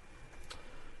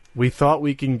 We thought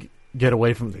we can get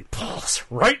away from the pulse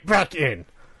right back in.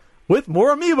 with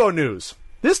more Amiibo news.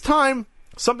 This time,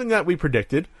 something that we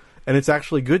predicted, and it's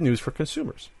actually good news for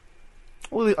consumers.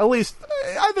 Well, at least,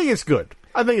 I think it's good.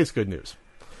 I think it's good news.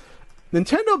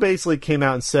 Nintendo basically came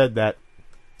out and said that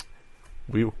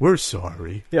we're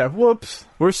sorry. Yeah, whoops.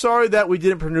 We're sorry that we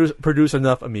didn't produce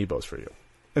enough Amiibos for you.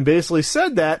 And basically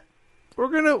said that we're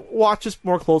going to watch this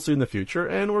more closely in the future,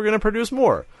 and we're going to produce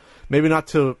more. Maybe not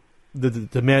to the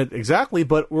demand exactly,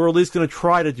 but we're at least going to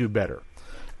try to do better.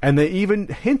 And they even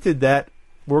hinted that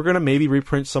we're going to maybe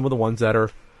reprint some of the ones that are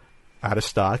out of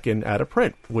stock and out of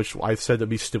print, which I said would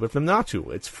be stupid for them not to.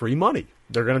 It's free money.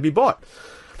 They're going to be bought.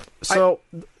 So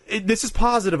this is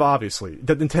positive, obviously,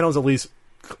 that Nintendo's at least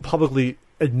publicly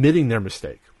admitting their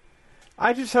mistake.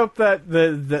 I just hope that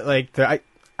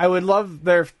I would love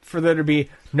for there to be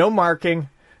no marking,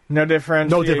 no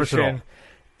differentiation. No difference at all.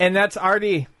 And that's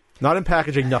already... Not in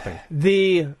packaging, nothing.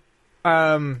 The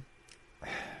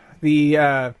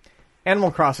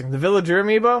Animal Crossing, the Villager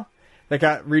Amiibo that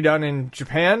got redone in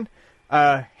Japan,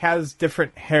 has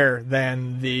different hair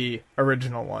than the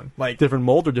original one. Like different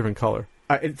mold or different color?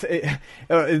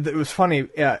 It was funny.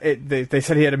 They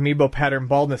said he had amiibo pattern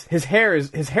baldness. His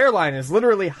hairline is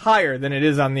literally higher than it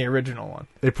is on the original one.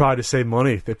 They probably to save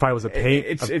money. They probably was a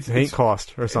paint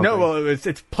cost or something. No, well,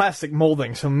 it's plastic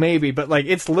molding, so maybe, but like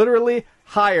it's literally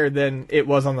higher than it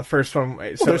was on the first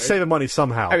one. So they're saving money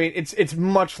somehow. I mean, it's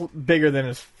much bigger than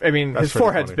his. I mean, That's his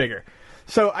forehead's funny. bigger.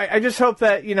 So I just hope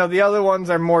that, the other ones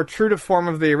are more true to form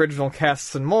of the original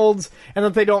casts and molds, and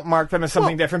that they don't mark them as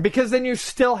something different, because then you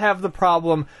still have the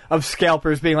problem of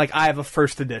scalpers being like, I have a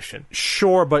first edition.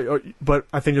 Sure, but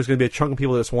I think there's going to be a chunk of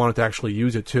people that just want to actually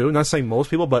use it too. Not saying most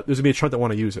people, but there's going to be a chunk that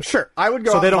want to use it. Sure, I would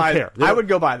go. So they don't care. I would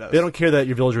go buy those. They don't care that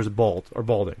your villager is bald or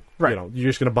balding. Right. You're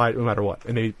just going to buy it no matter what,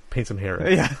 and maybe paint some hair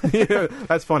in it. Yeah.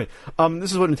 That's funny.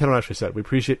 This is what Nintendo actually said. We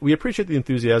appreciate the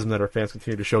enthusiasm that our fans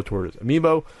continue to show towards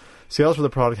Amiibo. Sales for the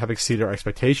product have exceeded our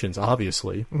expectations,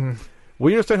 obviously.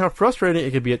 We understand how frustrating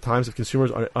it can be at times if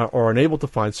consumers are unable to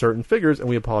find certain figures, and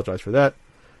we apologize for that.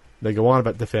 They go on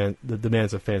about the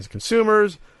demands of fans and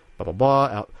consumers, blah, blah,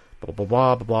 blah, blah, blah,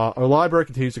 blah, blah, blah. Our library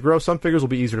continues to grow. Some figures will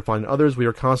be easier to find than others. We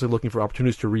are constantly looking for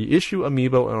opportunities to reissue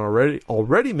Amiibo and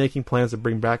already making plans to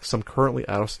bring back some currently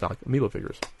out-of-stock Amiibo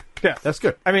figures. Yeah. That's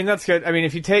good. I mean, that's good. I mean,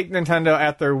 if you take Nintendo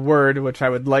at their word, which I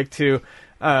would like to...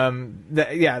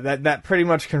 that pretty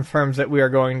much confirms that we are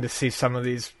going to see some of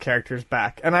these characters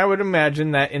back. And I would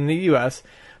imagine that in the U.S.,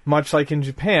 much like in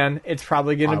Japan, it's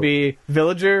probably going to be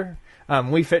Villager,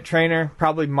 Wii Fit Trainer,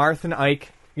 probably Marth and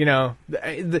Ike.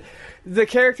 The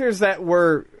characters that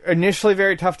were initially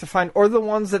very tough to find, or the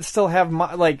ones that still have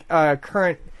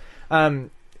current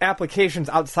applications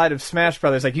outside of Smash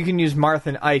Brothers. Like you can use Marth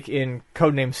and Ike in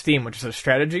Codename Steam, which is a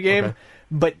strategy game,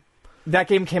 but that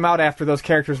game came out after those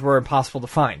characters were impossible to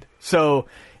find. So,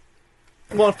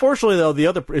 well, unfortunately, though, the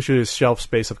other issue is shelf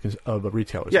space of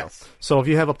retailers. Yes. So if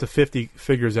you have up to 50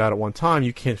 figures out at one time,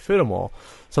 you can't fit them all.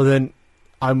 So then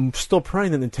I'm still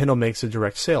praying that Nintendo makes a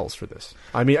direct sales for this.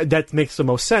 I mean, that makes the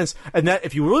most sense. And that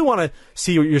if you really want to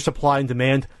see your supply and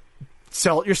demand,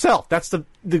 sell it yourself. That's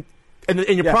and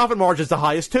your profit margin is the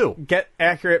highest, too. Get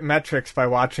accurate metrics by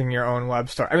watching your own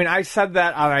web store. I mean, I said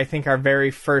that on, I think, our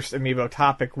very first Amiibo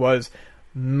topic was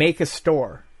make a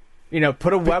store.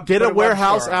 Put a web... Get a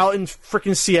warehouse out in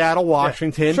freaking Seattle,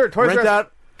 Washington. Yeah. Sure, Toys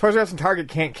R Us and Target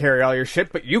can't carry all your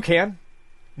shit, but you can.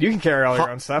 You can carry all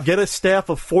your own stuff. Get a staff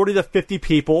of 40 to 50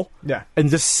 people. Yeah. And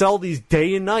just sell these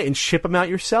day and night and ship them out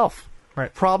yourself.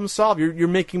 Right. Problem solved. You're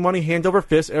making money hand over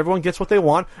fist. Everyone gets what they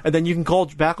want, and then you can call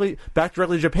back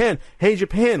directly to Japan. Hey,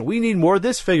 Japan, we need more of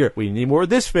this figure. We need more of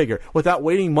this figure. Without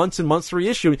waiting months and months to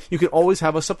reissue, you can always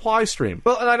have a supply stream.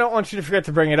 Well, and I don't want you to forget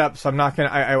to bring it up, so I'm not going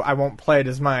to... I won't play it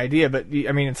as my idea, but,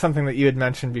 I mean, it's something that you had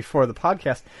mentioned before the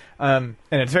podcast, and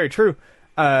it's very true.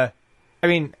 I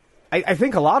mean, I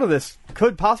think a lot of this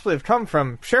could possibly have come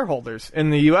from shareholders in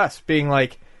the U.S. being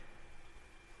like,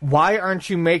 why aren't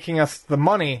you making us the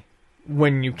money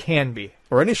when you can be?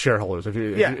 Or any shareholders. If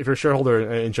you're a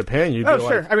shareholder in Japan, you'd be like...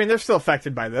 sure. I mean, they're still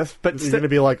affected by this, but... You're going to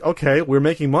be like, okay, we're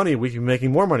making money. We can be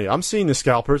making more money. I'm seeing the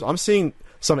scalpers. I'm seeing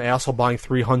some asshole buying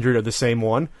 300 of the same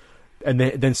one and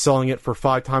then selling it for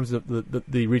 5 times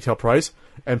the retail price,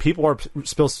 and people are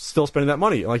still spending that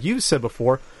money. Like you said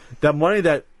before, that money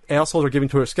that assholes are giving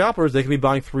to their scalpers, they can be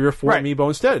buying 3 or 4 Amiibo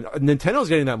instead. Nintendo's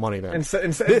getting that money then. Instead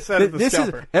of the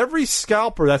scalper. Every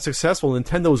scalper that's successful,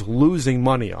 Nintendo's losing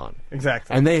money on.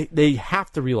 Exactly. And they have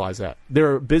to realize that.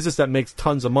 They're a business that makes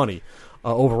tons of money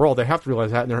overall. They have to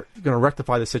realize that, and they're going to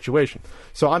rectify the situation.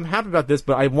 So I'm happy about this,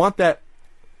 but I want that...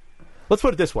 Let's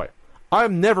put it this way.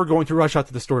 I'm never going to rush out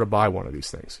to the store to buy one of these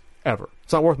things. Ever.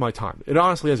 It's not worth my time. It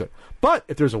honestly isn't. But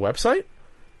if there's a website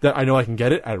that I know I can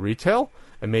get it at retail,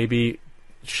 and maybe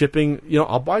shipping,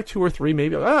 I'll buy 2 or 3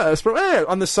 maybe.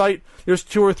 On the site, there's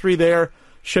 2 or 3 there.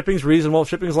 Shipping's reasonable.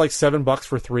 Shipping's like $7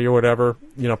 for 3 or whatever.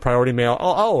 Priority mail.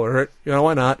 I'll order it.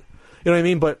 Why not? You know what I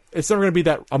mean? But it's never going to be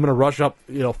that I'm going to rush up,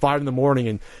 5 in the morning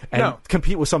and No.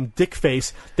 compete with some dick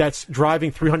face that's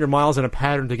driving 300 miles in a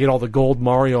pattern to get all the gold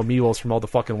Mario amiibos from all the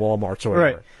fucking Walmarts or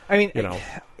whatever. Right. I mean,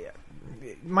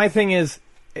 my thing is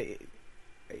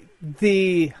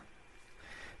the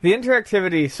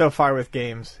interactivity so far with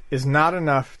games is not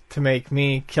enough to make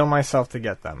me kill myself to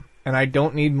get them. And I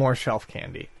don't need more shelf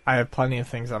candy. I have plenty of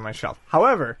things on my shelf.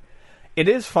 However, it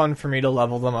is fun for me to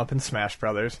level them up in Smash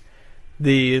Brothers.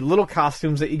 The little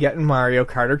costumes that you get in Mario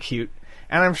Kart are cute,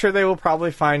 and I'm sure they will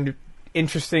probably find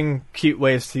interesting, cute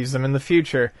ways to use them in the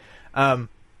future. And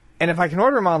if I can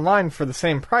order them online for the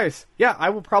same price, yeah,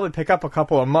 I will probably pick up a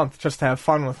couple a month just to have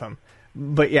fun with them.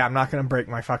 But yeah, I'm not going to break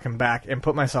my fucking back and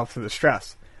put myself through the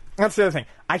stress. That's the other thing.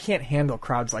 I can't handle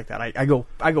crowds like that. I go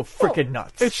freaking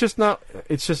nuts. It gets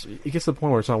to the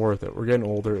point where it's not worth it. We're getting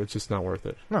older. It's just not worth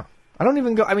it. No. I don't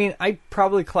even go. I mean, I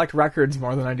probably collect records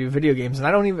more than I do video games, and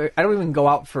I don't even go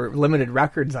out for limited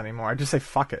records anymore. I just say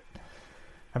fuck it.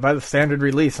 I buy the standard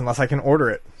release unless I can order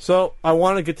it. So I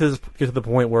want to get to the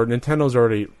point where Nintendo's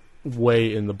already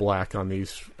way in the black on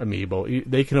these amiibo.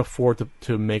 They can afford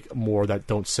to make more that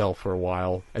don't sell for a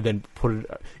while, and then put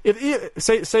it.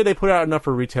 Say they put out enough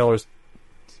for retailers.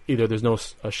 Either there's no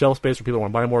shelf space for people who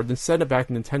want to buy more, then send it back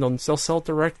to Nintendo and they'll sell it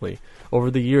directly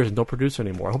over the years and don't produce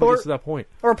anymore. I hope it gets to that point.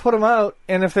 Or put them out,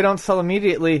 and if they don't sell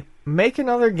immediately, make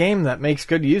another game that makes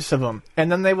good use of them,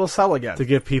 and then they will sell again. To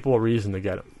give people a reason to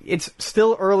get them. It's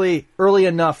still early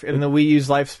enough in the Wii U's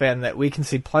lifespan that we can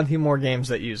see plenty more games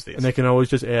that use these. And they can always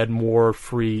just add more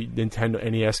free Nintendo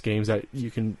NES games that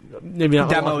you can maybe not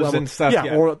demos and stuff.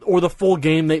 Yeah, or the full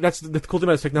game. That's the cool thing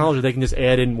about this technology. They can just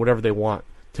add in whatever they want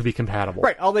to be compatible.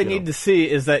 Right. All they need to see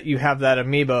is that you have that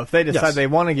amiibo. If they decide they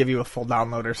want to give you a full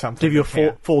download or something, give you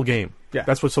a full game. Yeah.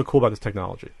 That's what's so cool about this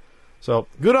technology. So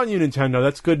good on you, Nintendo.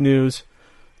 That's good news.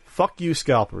 Fuck you,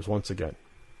 scalpers, once again.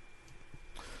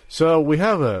 So we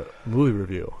have a movie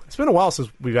review. It's been a while since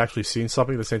we've actually seen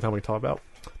something at the same time we talk about,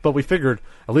 but we figured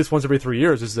at least once every 3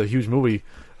 years, this is a huge movie,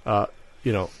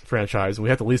 franchise, and we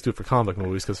have to at least do it for comic book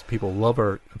movies because people love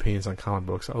our opinions on comic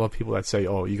books. I love people that say,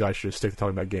 "Oh, you guys should just stick to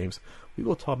talking about games." We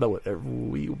will talk about whatever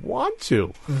we want to.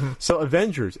 Mm-hmm. So,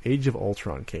 Avengers: Age of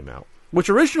Ultron came out, which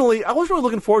originally I was really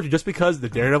looking forward to, just because the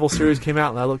Daredevil series came out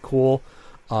and that looked cool.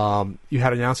 You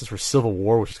had announcements for Civil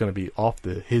War, which is going to be off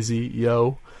the hizzy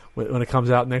when it comes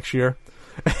out next year.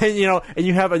 And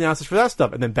you have announcements for that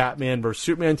stuff, and then Batman vs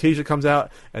Superman t-shirt comes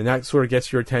out, and that sort of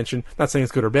gets your attention. Not saying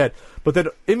it's good or bad, but then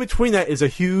in between that is a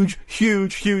huge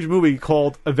movie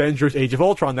called Avengers: Age of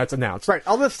Ultron that's announced. Right,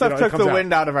 all this stuff took the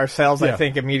wind out of our sails, I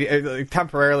think, immediately,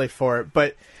 temporarily for it.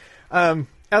 But as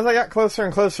I got closer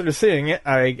and closer to seeing it,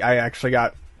 I actually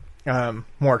got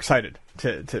more excited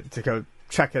to go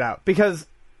check it out, because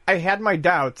I had my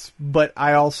doubts, but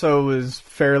I also was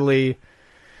fairly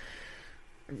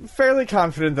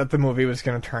confident that the movie was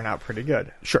going to turn out pretty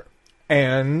good. Sure.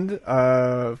 And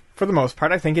for the most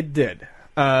part, I think it did.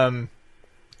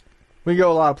 We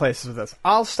go a lot of places with this.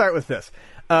 I'll start with this.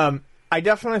 I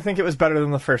definitely think it was better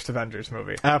than the first Avengers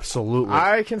movie. Absolutely.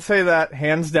 I can say that,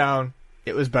 hands down,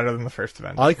 it was better than the first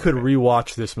Avengers I could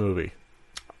rewatch this movie.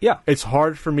 Yeah. It's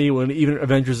hard for me when even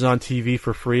Avengers is on TV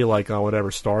for free, like on whatever,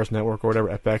 Stars Network or whatever,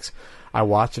 FX. I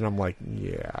watch it and I'm like,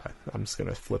 yeah, I'm just going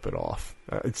to flip it off.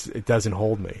 It doesn't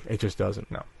hold me. It just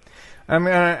doesn't. No. I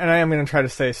mean, and I am going to try to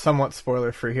stay somewhat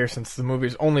spoiler-free here, since the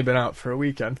movie's only been out for a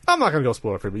weekend. I'm not going to go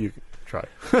spoiler-free, but you can try.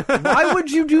 Why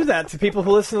would you do that to people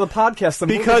who listen to the podcast? The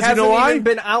movie hasn't even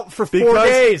been out for 4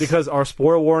 days. Because our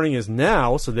spoiler warning is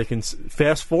now, so they can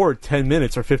fast forward 10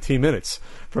 minutes or 15 minutes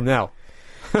from now.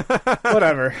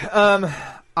 Whatever.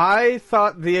 I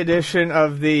thought the addition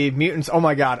of the mutants... Oh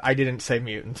my god, I didn't say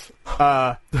mutants.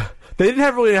 They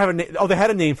didn't really have a name. Oh, they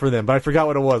had a name for them, but I forgot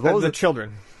what it was. What was the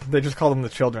children. They just called them the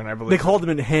children, I believe. They called them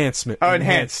enhancement. Oh,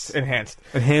 enhanced.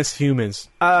 Enhanced humans.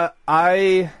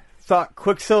 I thought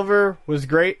Quicksilver was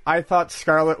great. I thought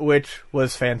Scarlet Witch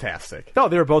was fantastic. No,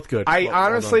 they were both good. I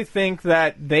honestly think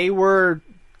that they were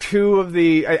two of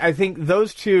the... I think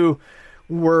those two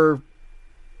were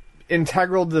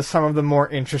integral to some of the more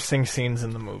interesting scenes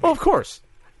in the movie. Well, of course.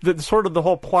 The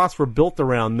whole plots were built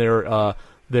around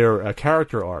their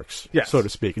character arcs, so to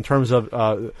speak, in terms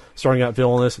of starting out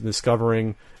villainous and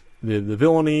discovering the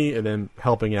villainy, and then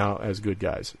helping out as good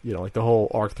guys. Like the whole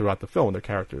arc throughout the film, their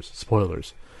characters.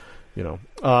 Spoilers.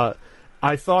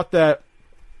 I thought that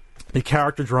the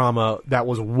character drama that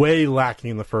was way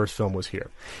lacking in the first film was here.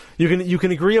 You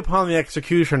can agree upon the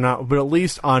execution, not, but at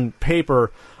least on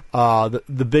paper,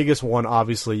 the biggest one,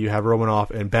 obviously, you have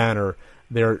Romanoff and Banner,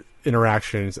 their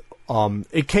interactions.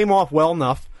 It came off well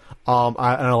enough, and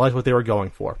I liked what they were going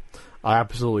for. I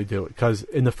absolutely do. Because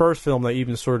in the first film, they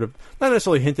even sort of, not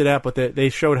necessarily hinted at, but they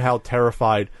showed how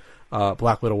terrified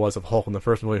Black Widow was of Hulk in the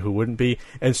first movie, who wouldn't be.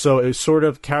 And so it sort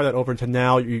of carried that over into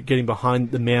now you're getting behind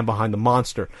the man behind the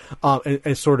monster.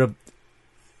 And sort of,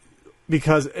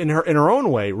 because in her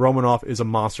own way, Romanoff is a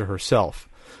monster herself.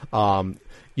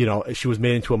 You know, she was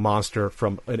made into a monster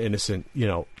from an innocent,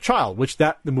 child, which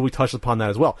the movie touches upon that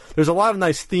as well. There's a lot of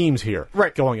nice themes here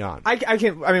going on. I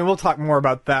mean, we'll talk more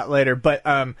about that later, but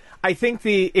I think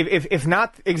if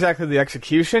not exactly the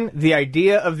execution, the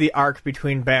idea of the arc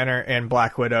between Banner and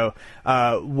Black Widow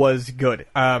was good.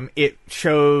 It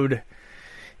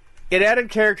added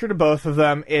character to both of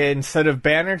them. Instead of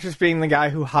Banner just being the guy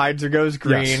who hides or goes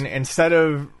green, instead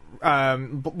of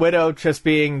Widow just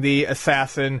being the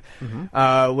assassin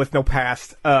with no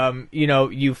past,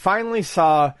 you finally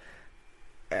saw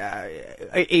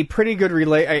a pretty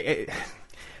good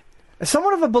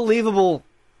somewhat of a believable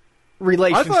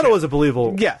relationship. I thought it was a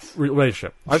believable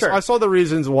relationship. Sure. I saw the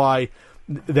reasons why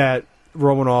that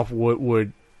Romanoff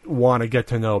would want to get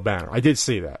to know Banner. I did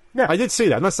see that. Yeah. I did see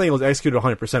that. I'm not saying it was executed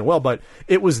 100% well, but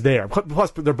it was there.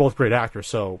 Plus, they're both great actors,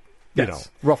 so...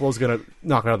 Ruffalo's going to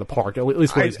knock it out of the park, at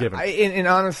least what he's given. And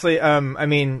honestly, I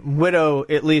mean, Widow,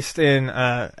 at least in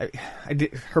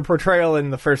her portrayal in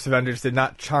the first Avengers did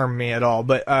not charm me at all,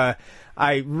 but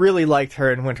I really liked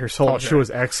her in Winter Soldier. Oh, she was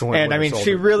excellent. And I mean,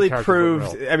 she really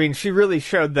proved, she really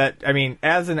showed that,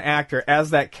 as an actor, as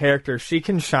that character, she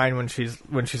can shine when she's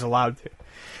allowed to.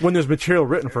 When there's material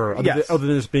written for her, other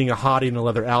than just being a hottie in a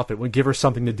leather outfit, would give her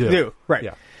something to do. Right.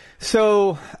 Yeah.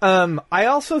 So, I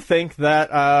also think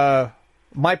that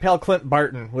my pal Clint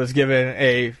Barton was given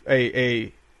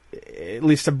at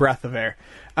least a breath of air.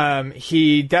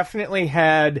 He definitely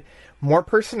had more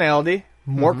personality,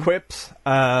 more quips,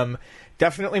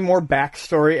 definitely more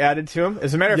backstory added to him.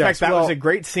 As a matter of fact, that was a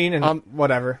great scene and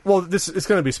whatever. Well, it's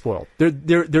going to be spoiled.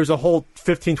 There's a whole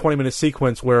 15-20 minute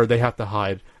sequence where they have to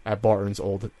hide at Barton's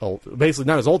old, basically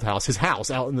not his old house, his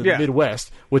house out in the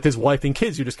Midwest with his wife and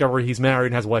kids. You discover he's married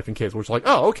and has a wife and kids, which is like,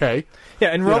 oh, okay. Yeah,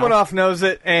 and Romanoff knows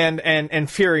it, and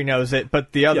Fury knows it,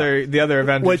 but the other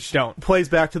Avengers don't. Plays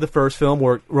back to the first film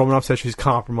where Romanoff says she's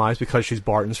compromised because she's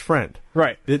Barton's friend.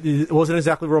 Right. It wasn't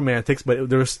exactly romantic,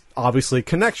 but there's obviously a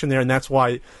connection there, and that's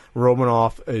why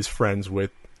Romanoff is friends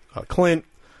with Clint.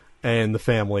 And the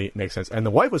family makes sense. And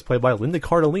the wife was played by Linda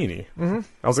Cardellini. Mm-hmm.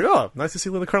 I was like, oh, nice to see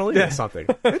Linda Cardellini in something.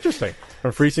 Interesting.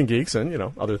 From Freaks and Geeks and,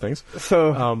 other things.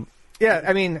 So,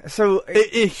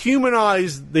 It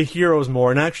humanized the heroes more.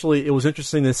 And actually, it was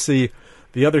interesting to see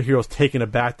the other heroes taken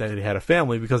aback that he had a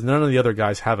family because none of the other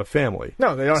guys have a family.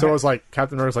 No, they don't. So it was like,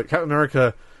 Captain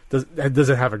America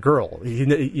doesn't have a girl.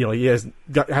 He hasn't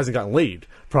gotten laid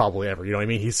probably ever. You know what I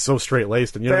mean? He's so straight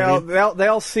laced, and they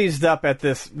all seized up at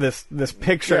this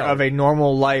picture of a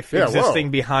normal life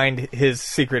existing behind his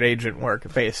secret agent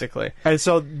work, basically. And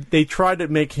so they tried to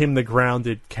make him the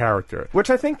grounded character, which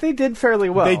I think they did fairly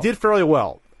well. They did fairly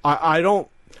well. I don't.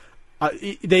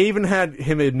 They even had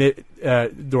him admit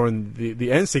during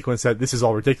the end sequence that this is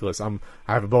all ridiculous. I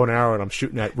have a bow and arrow and I'm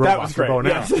shooting at robots for bow and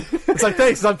arrow. It's like,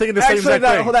 thanks. I'm thinking the same exact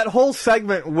thing. That whole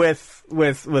segment with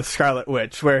Scarlet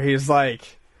Witch where he's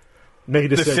like,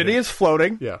 the city is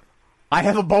floating. Yeah, I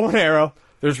have a bow and arrow.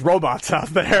 There's robots out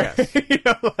there. Yes.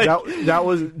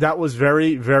 That was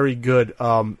very, very good.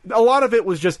 A lot of it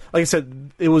was just, like I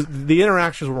said, the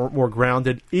interactions were more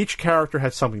grounded. Each character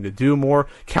had something to do more.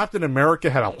 Captain America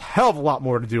had a hell of a lot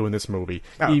more to do in this movie,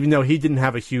 even though he didn't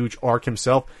have a huge arc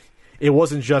himself. It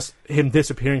wasn't just him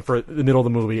disappearing for the middle of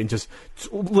the movie and just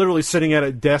literally sitting at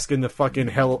a desk in the fucking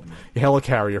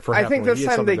helicarrier for half I think this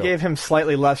time they gave him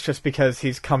slightly less just because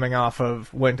he's coming off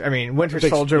of Winter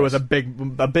Soldier was a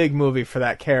big movie for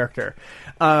that character.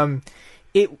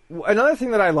 Another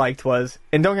thing that I liked was,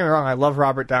 and don't get me wrong, I love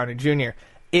Robert Downey Jr.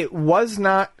 It was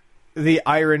not the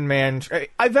Iron Man.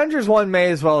 Avengers 1 may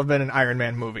as well have been an Iron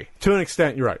Man movie. To an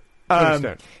extent, you're right.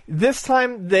 This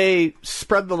time they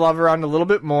spread the love around a little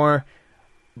bit more,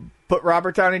 but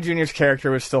Robert Downey Jr.'s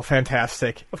character was still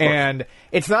fantastic. And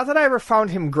it's not that I ever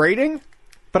found him grating,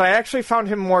 but I actually found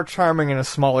him more charming in a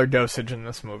smaller dosage in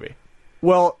this movie.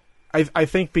 Well, I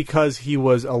think because he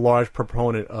was a large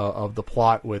proponent of the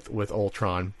plot with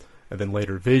Ultron and then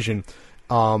later Vision,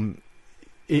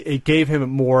 it gave him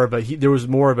more of a there was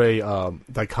more of a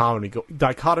dichotomy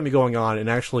going on, and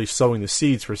actually sowing the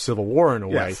seeds for civil war in a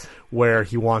way, where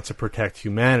he wants to protect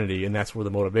humanity, and that's where the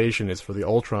motivation is for the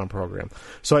Ultron program.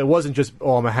 So it wasn't just,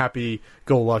 oh, I'm a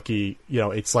happy-go-lucky,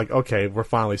 it's like, okay, we're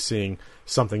finally seeing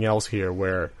something else here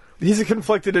where he's a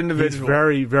conflicted individual. He's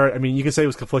very, very, I mean, you can say he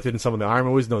was conflicted in some of the Iron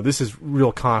Man movies. No, this is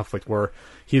real conflict where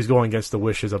he's going against the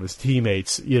wishes of his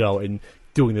teammates, and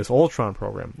doing this Ultron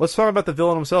program. Let's talk about the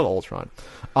villain himself, Ultron.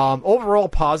 Overall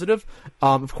positive.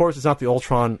 Of course, it's not the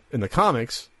Ultron in the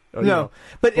comics. No,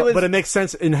 but it makes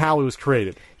sense in how it was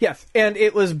created. Yes, and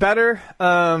it was better.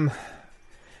 I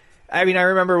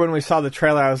remember when we saw the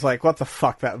trailer, I was like, what the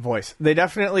fuck, that voice? They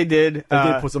definitely did. They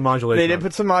did put some modulation They did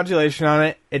put some modulation on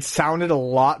it. It sounded a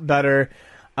lot better.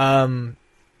 Vani,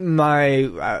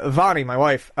 my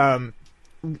wife,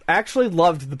 actually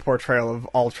loved the portrayal of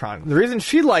Ultron. The reason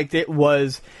she liked it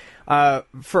was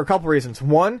for a couple reasons.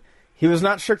 One, he was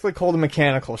not strictly cold and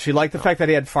mechanical. She liked the fact that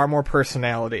he had far more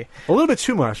personality. A little bit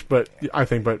too much, I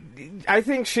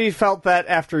think she felt that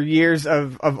after years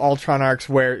of Ultron arcs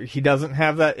where he doesn't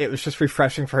have that, it was just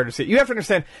refreshing for her to see. You have to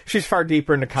understand, she's far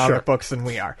deeper into comic books than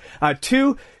we are.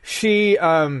 Two, she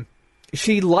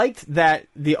liked that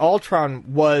the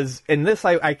Ultron was, and this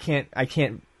I can't.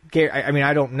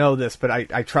 I don't know this, but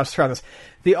I trust her on this.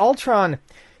 The Ultron,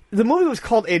 the movie was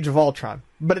called Age of Ultron,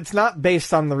 but it's not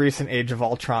based on the recent Age of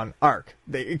Ultron arc.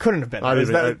 It couldn't have been. I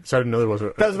didn't know there was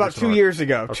a... That was about 2 years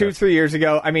ago. Okay. 2-3 years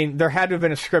ago. I mean, there had to have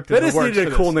been a script. That just needed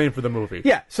a cool name for the movie.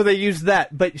 Yeah, so they used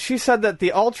that. But she said that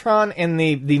the Ultron in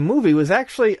the movie was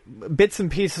actually bits and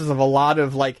pieces of a lot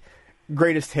of,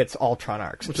 greatest hits Ultron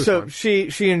arcs. So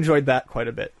she enjoyed that quite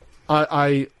a bit.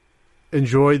 I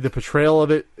enjoyed the portrayal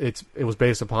of it. It was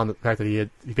based upon the fact that he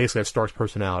basically had Stark's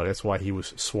personality. That's why he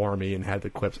was swarmy and had the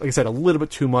quips. Like I said, a little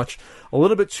bit too much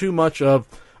of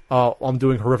I'm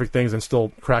doing horrific things and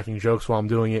still cracking jokes while I'm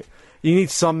doing it. You need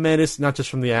some menace, not just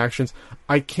from the actions.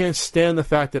 I can't stand the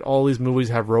fact that all these movies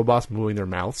have robots moving their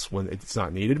mouths when it's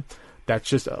not needed. That's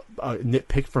just a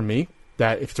nitpick for me.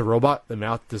 That if it's a robot, the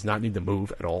mouth does not need to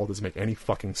move at all. It doesn't make any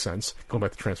fucking sense. Going back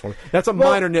to Transformers. That's a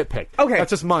minor nitpick. Okay. That's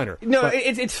just minor. No,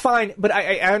 it's fine, but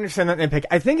I understand that nitpick.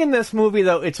 I think in this movie,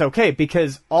 though, it's okay,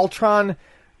 because Ultron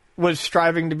was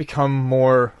striving to become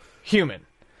more human.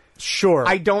 Sure.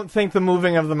 I don't think the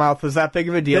moving of the mouth was that big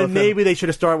of a deal. Then maybe they should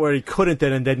have started where he couldn't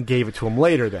then, and then gave it to him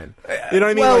later. Then you know what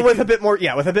I mean? Well, with a bit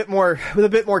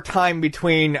more time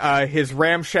between his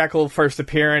ramshackle first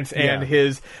appearance and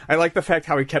his. I like the fact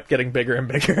how he kept getting bigger and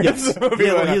bigger. Yes.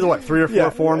 He's what, 3 or 4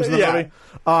 forms in the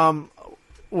movie.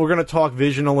 We're gonna talk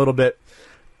Vision a little bit.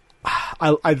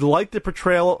 I liked the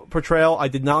portrayal. I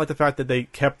did not like the fact that they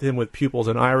kept him with pupils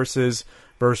and irises.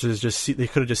 Versus they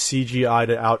could have just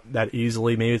CGI'd it out that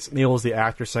easily. Maybe it was the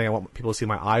actor saying, I want people to see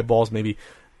my eyeballs. Maybe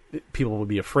people would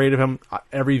be afraid of him.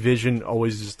 Every Vision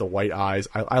always just the white eyes.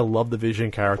 I love the Vision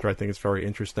character. I think it's very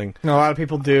interesting. No, a lot of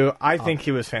people do. I think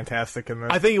he was fantastic in this.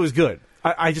 I think it was good.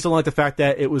 I just don't like the fact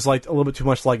that it was like a little bit too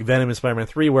much like Venom in Spider-Man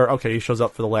 3, where he shows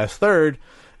up for the last third,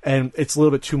 and it's a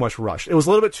little bit too much rushed. It was a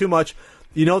little bit too much.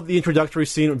 The introductory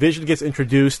scene, when Vision gets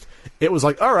introduced, it was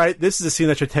like, all right, this is a scene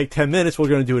that should take 10 minutes, we're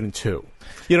going to do it in 2.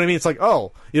 You know what I mean? It's like,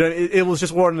 it was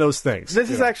just one of those things. This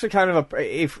is actually kind of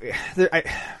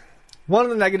one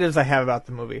of the negatives I have about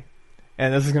the movie,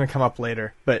 and this is going to come up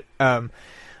later, but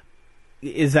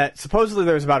is that supposedly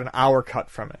there's about an hour cut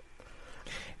from it.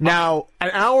 Now,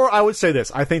 an hour, I would say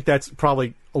this. I think that's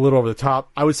probably a little over the top.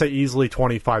 I would say easily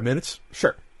 25 minutes.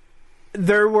 Sure.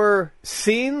 There were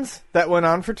scenes that went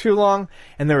on for too long,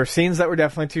 and there were scenes that were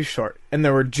definitely too short. And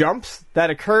there were jumps that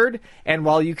occurred, and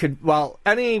while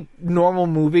any normal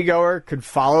moviegoer could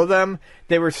follow them,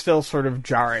 they were still sort of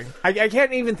jarring. I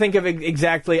can't even think of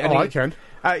exactly any... Oh, I can.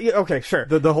 Okay, sure.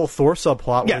 The whole Thor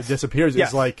subplot when it disappears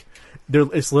is like...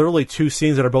 It's literally 2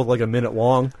 scenes that are both like a minute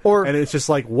long, and it's just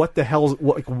like, what the hell?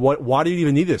 Why do you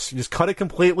even need this? You just cut it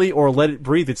completely, or let it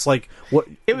breathe. It's like, what?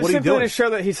 It was simply to show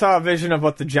that he saw a vision of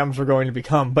what the gems were going to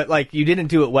become, but you didn't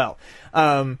do it well.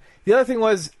 The other thing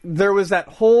was there was that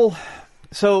whole.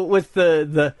 So with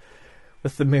the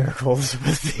miracles,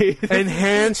 with the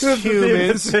enhanced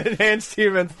humans, enhanced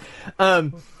humans,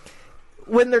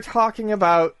 when they're talking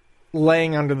about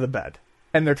laying under the bed,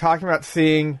 and they're talking about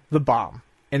seeing the bomb.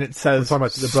 And it says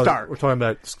Stark. We're talking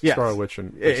about Scarlet Witch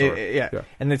and yeah.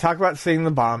 And they talk about seeing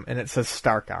the bomb, and it says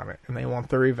Stark on it, and they want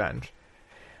the revenge.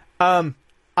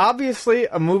 obviously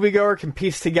a moviegoer can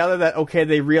piece together that, okay,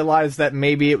 they realized that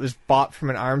maybe it was bought from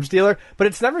an arms dealer, but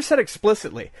it's never said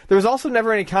explicitly. There was also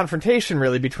never any confrontation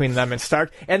really between them and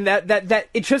Stark, and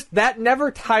that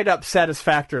never tied up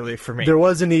satisfactorily for me. There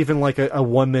wasn't even like a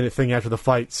 1 minute thing after the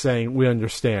fight saying we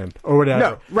understand or whatever.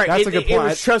 No, right. That's a good point. It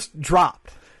was just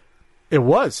dropped. It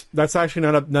was. That's actually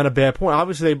not a bad point.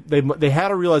 Obviously, they had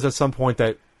to realize at some point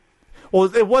that.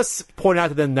 Well, it was pointed out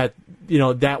to them that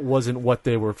that wasn't what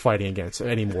they were fighting against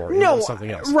anymore. No, it was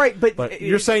something else. Right, but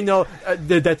you're saying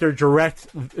that their direct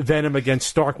venom against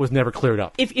Stark was never cleared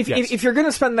up. If you're going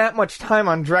to spend that much time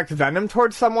on direct venom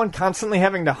towards someone, constantly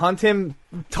having to hunt him,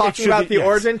 talking about the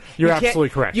origin, you're absolutely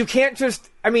correct. You can't just.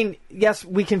 I mean, yes,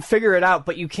 we can figure it out,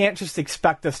 but you can't just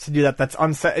expect us to do that. That's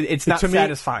it's not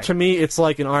satisfying. To me, it's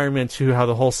like in Iron Man 2, how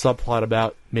the whole subplot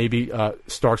about maybe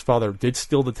Stark's father did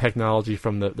steal the technology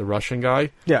from the Russian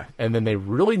guy. Yeah. And then they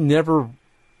really never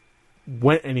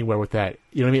went anywhere with that.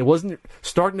 You know what I mean? It wasn't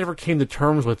Stark never came to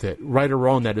terms with it, right or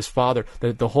wrong, that his father,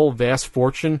 that the whole vast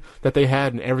fortune that they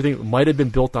had and everything might have been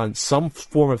built on some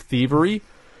form of thievery.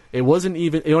 It wasn't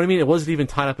even, you know what I mean? It wasn't even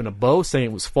tied up in a bow saying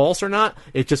it was false or not.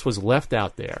 It just was left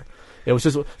out there. It was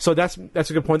just, so that's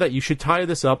a good point, that you should tie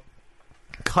this up,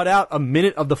 cut out a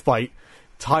minute of the fight,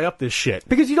 tie up this shit.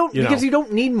 Because you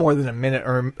don't need more than a minute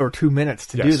or 2 minutes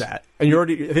to do that. And I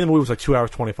think the movie was like 2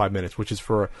 hours, 25 minutes, which is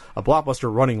for a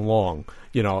blockbuster running long.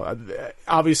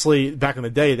 Obviously back in the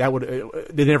day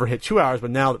they never hit 2 hours, but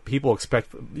now that people expect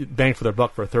bang for their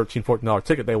buck for a $13, $14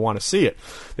 ticket, they want to see it.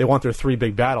 They want their 3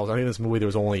 big battles. I think in this movie there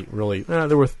was only really,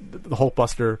 there were the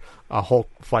Hulkbuster Hulk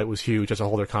fight was huge. That's a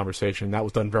whole other conversation. That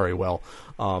was done very well.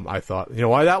 I thought,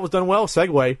 why that was done well?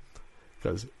 Segue.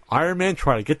 Because Iron Man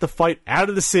tried to get the fight out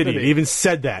of the city. He even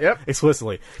said that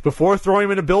explicitly. Before throwing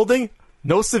him in a building,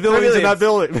 no civilians in that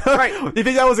building. Right. You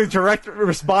think that was a direct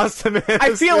response to Man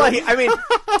I feel like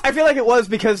it was,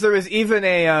 because there was even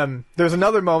there was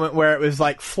another moment where it was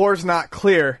like floor's not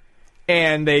clear,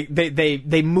 and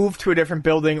they moved to a different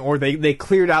building, or they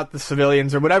cleared out the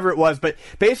civilians or whatever it was. But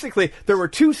basically there were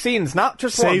 2 scenes, not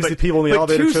just Saves one, the people in the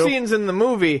elevator 2 too? scenes in the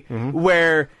movie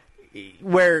where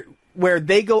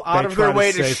they go out of their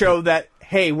way to show that,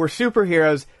 hey, we're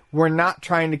superheroes, we're not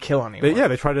trying to kill anyone.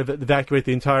 They try to evacuate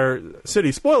the entire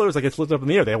city. Spoilers, like it's lit up in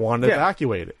the air. They wanted to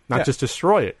evacuate it, not just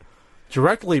destroy it.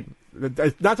 Directly,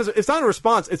 it's not a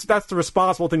response. That's the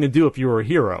responsible thing to do if you were a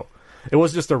hero. It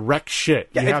was just a wreck shit.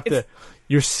 Yeah,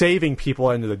 you're saving people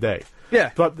at the end of the day.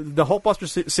 Yeah, but the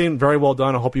Hulkbuster scene, very well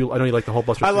done. I know you like the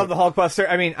Hulkbuster scene. I love the Hulkbuster.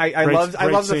 I mean, I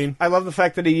love the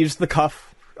fact that he used the cuff.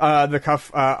 The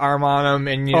cuff arm on him,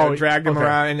 and dragged him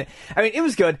around. And I mean, it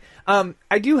was good.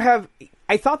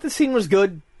 I thought the scene was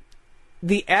good.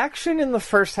 The action in the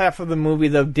first half of the movie,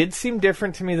 though, did seem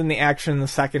different to me than the action in the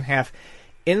second half,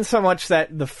 in so much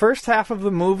that the first half of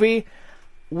the movie,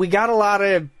 we got a lot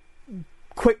of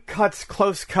quick cuts,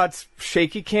 close cuts,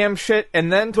 shaky cam shit,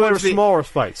 and then towards smaller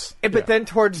fights. But then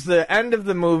towards the end of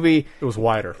the movie, it was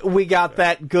wider. We got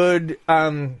that good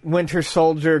Winter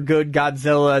Soldier, good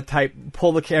Godzilla type,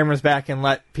 pull the cameras back and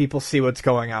let people see what's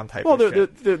going on type. Well,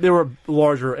 there were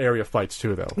larger area fights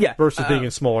too, though. Yeah, versus being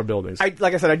in smaller buildings.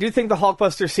 Like I said, I do think the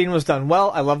Hulkbuster scene was done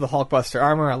well. I love the Hulkbuster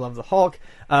armor. I love the Hulk.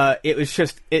 It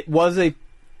was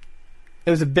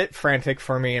a bit frantic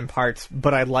for me in parts,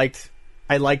 but I liked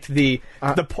the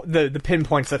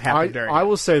pinpoints that happened during. I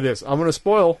will say this. I'm going to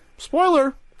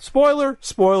spoiler.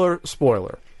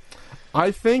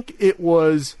 I think it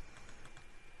was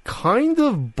kind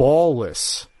of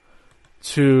ballless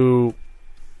to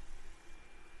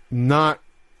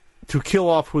kill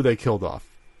off who they killed off.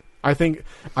 I think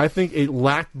it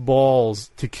lacked balls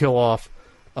to kill off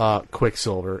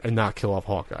Quicksilver and not kill off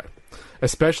Hawkeye.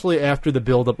 Especially after the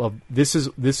buildup of this is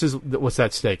what's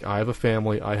at stake. I have a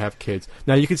family. I have kids.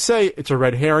 Now you could say it's a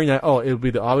red herring that it would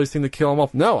be the obvious thing to kill him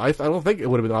off. No, I don't think it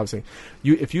would have been the obvious thing.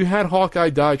 If you had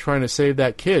Hawkeye die trying to save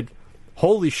that kid,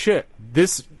 holy shit!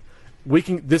 This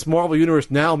Marvel universe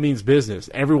now means business.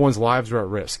 Everyone's lives are at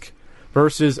risk.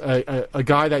 Versus a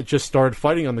guy that just started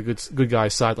fighting on the good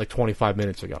guy's side like 25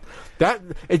 minutes ago.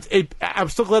 I'm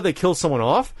still glad they killed someone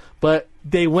off, but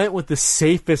they went with the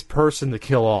safest person to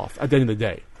kill off at the end of the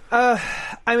day.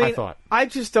 I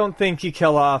just don't think you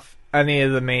kill off any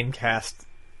of the main cast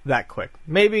that quick.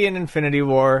 Maybe in Infinity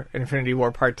War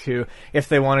Part 2, if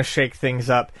they want to shake things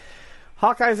up.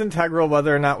 Hawkeye's integral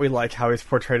whether or not we like how he's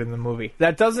portrayed in the movie.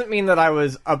 That doesn't mean that I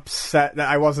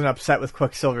wasn't upset with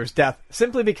Quicksilver's death,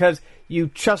 simply because you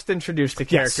just introduced the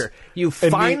character. Yes.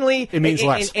 It means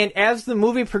less. And as the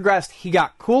movie progressed, he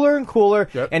got cooler and cooler,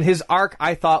 and his arc,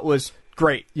 I thought, was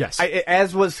great. Yes.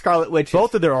 As was Scarlet Witch.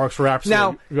 Both of their arcs were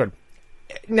absolutely good.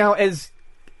 Now, as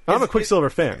I'm a Quicksilver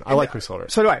fan. I like Quicksilver.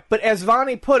 So do I. But as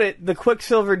Vonnie put it, the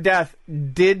Quicksilver death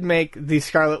did make the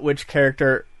Scarlet Witch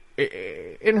character,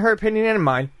 in her opinion and in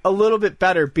mine, a little bit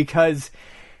better, because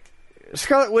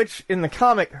Scarlet Witch in the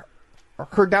comic,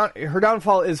 her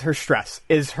downfall is her stress,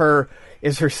 is her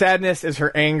sadness, is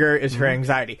her anger, is her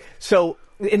anxiety. So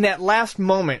in that last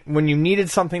moment, when you needed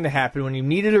something to happen, when you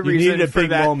needed a reason for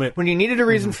that moment, when you needed a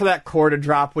reason for that core to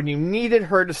drop, when you needed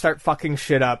her to start fucking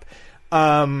shit up,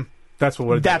 that's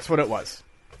what it was.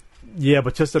 Yeah,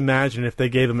 but just imagine if they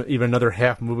gave them even another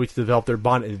half movie to develop their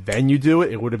bond, and then you do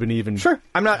it, it would have been even. Sure,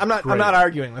 I'm not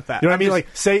arguing with that. You know what I mean? Like,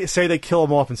 say they kill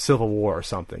him off in Civil War or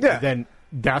something. Yeah. Then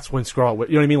that's when Scarlet Witch.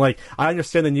 You know what I mean? Like, I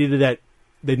understand they needed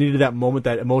that moment,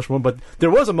 that emotional moment, but there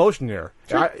was emotion there.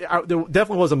 Sure. There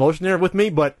definitely was emotion there with me,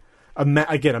 but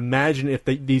again, imagine if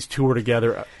these two were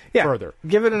together further.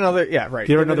 Give it another,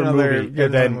 Give it another movie,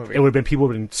 and then it would have been, people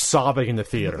would have been sobbing in the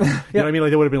theater. You know what I mean?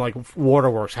 Like, there would have been like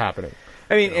waterworks happening.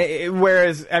 I mean,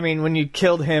 whereas, when you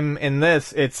killed him in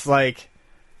this, it's like,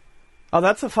 oh,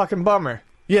 that's a fucking bummer.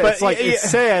 Yeah, but, it's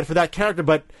sad for that character,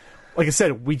 but like I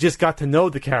said, we just got to know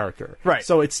the character, right?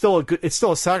 So it's still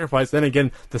a sacrifice. Then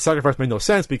again, the sacrifice made no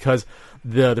sense because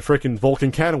the freaking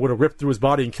Vulcan cannon would have ripped through his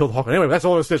body and killed Hawkeye. Anyway, that's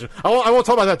all decision. I won't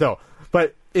talk about that though.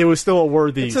 But it was still a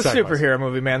worthy. It's a sacrifice. Superhero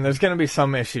movie, man. There's going to be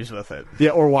some issues with it. Yeah,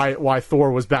 or why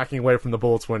Thor was backing away from the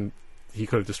bullets when he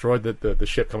could have destroyed the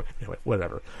ship coming. Anyway,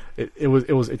 whatever. It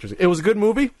was interesting. It was a good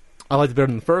movie. I liked it better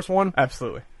than the first one.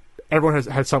 Absolutely. Everyone has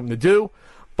had something to do,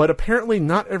 but apparently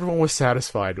not everyone was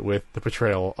satisfied with the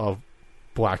portrayal of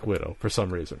Black Widow for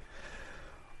some reason.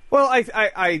 Well,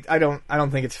 I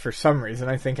don't think it's for some reason.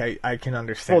 I think I can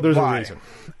understand. Well, there's why. a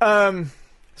reason.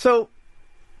 So,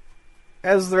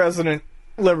 as the resident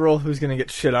liberal who's going to get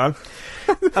shit on,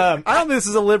 I don't think this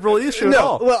is a liberal issue at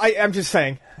all. Well, I'm just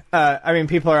saying.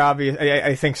 People are obvious.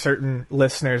 I think certain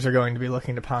listeners are going to be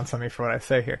looking to pounce on me for what I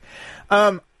say here.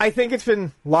 I think it's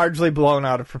been largely blown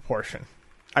out of proportion.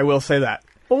 I will say that.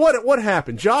 Well, what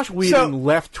happened? Josh Whedon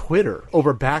left Twitter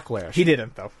over backlash. He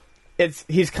didn't, though.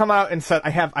 He's come out and said, I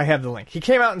have the link. He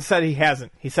came out and said he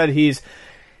hasn't. He said as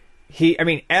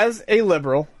a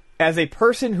liberal, as a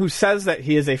person who says that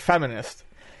he is a feminist,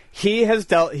 he has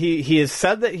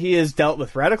said that he has dealt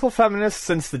with radical feminists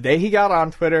since the day he got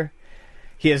on Twitter.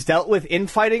 He has dealt with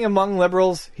infighting among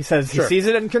liberals. He says he sees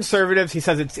it in conservatives. He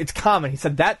says it's common. He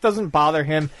said that doesn't bother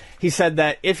him. He said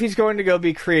that if he's going to go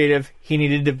be creative, he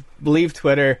needed to leave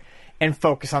Twitter and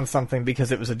focus on something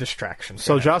because it was a distraction.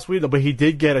 So Joss Whedon, but he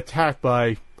did get attacked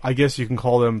by, I guess you can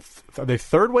call them, are they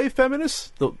third wave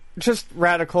feminists? Just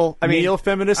radical.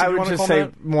 Neo-feminists? I would just say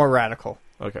more radical.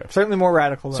 Okay. Certainly more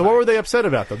radical than So what were they upset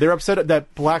about, though? They were upset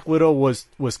that Black Widow was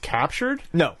captured?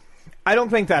 No. I don't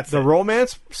think that's the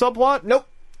romance subplot? Nope.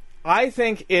 I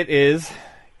think it is,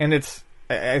 and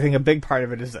I think a big part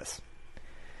of it is this.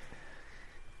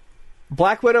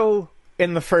 Black Widow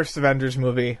in the first Avengers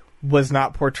movie was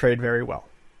not portrayed very well.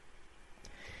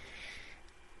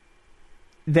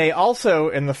 They also,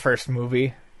 in the first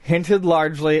movie, hinted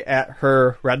largely at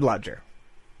her Red Ledger.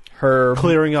 Her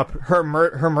clearing up her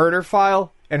murder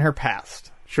file and her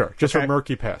past. Sure, just her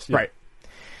murky past. Yeah. Right.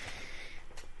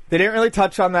 They didn't really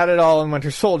touch on that at all in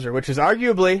Winter Soldier, which is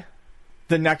arguably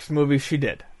the next movie she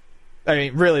did. I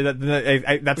mean, really,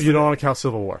 that's... You don't want to count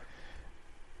Civil War.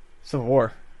 Civil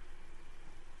War?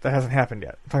 That hasn't happened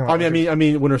yet. I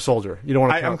mean, Winter Soldier. You don't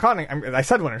want to count... I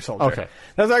said Winter Soldier. Okay.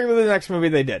 That was arguably the next movie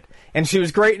they did. And she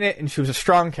was great in it, and she was a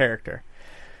strong character.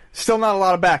 Still not a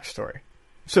lot of backstory.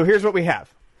 So here's what we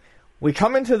have. We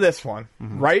come into this one,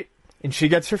 right? And she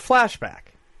gets her flashback.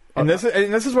 And this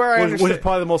is where I understand... Which is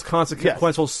probably the most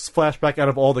consequential flashback out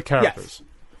of all the characters. Yes.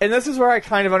 And this is where I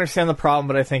kind of understand the problem,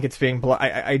 but I think it's being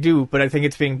I do, but I think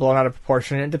it's being blown out of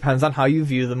proportion, and it depends on how you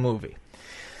view the movie.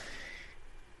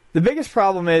 The biggest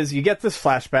problem is you get this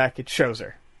flashback, it shows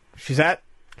her. She's at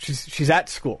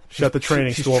school. She's at the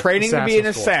training school. She's training to be an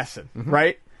assassin,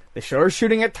 right? They show her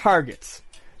shooting at targets.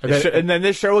 And then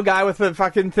they show a guy with a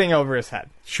fucking thing over his head.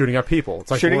 Shooting at people. It's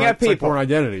like shooting at people. It's like Born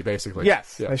Identity, basically.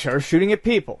 Yes. Yeah. They show her shooting at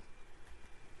people.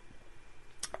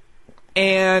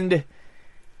 And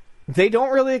they don't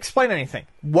really explain anything.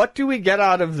 What do we get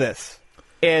out of this?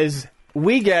 Is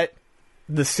we get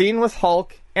the scene with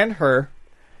Hulk and her,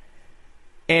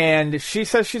 and she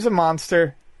says she's a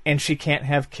monster, and she can't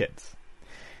have kids.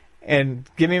 And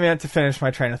give me a minute to finish my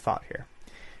train of thought here.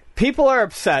 People are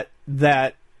upset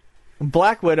that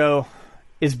Black Widow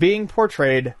is being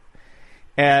portrayed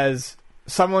as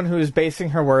someone who is basing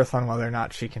her worth on whether or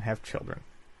not she can have children.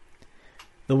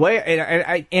 The way,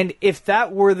 and if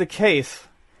that were the case,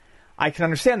 I can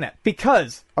understand that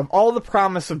because of all the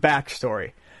promise of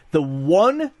backstory. The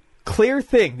one clear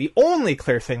thing, the only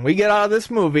clear thing we get out of this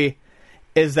movie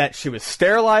is that she was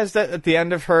sterilized at the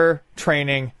end of her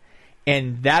training,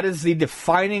 and that is the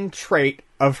defining trait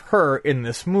of her in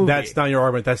this movie. That's not your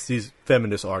argument. That's the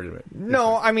feminist argument.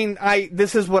 No, I mean,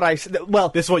 this is what I... Well,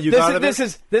 this is what you got out of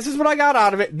it? This is what I got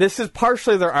out of it. This is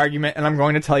partially their argument, and I'm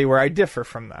going to tell you where I differ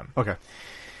from them. Okay.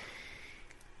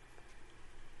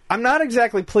 I'm not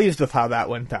exactly pleased with how that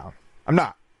went down. I'm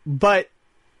not. But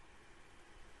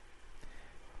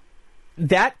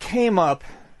that came up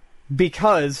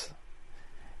because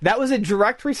that was a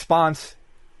direct response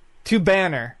to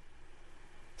Banner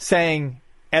saying,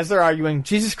 as they're arguing,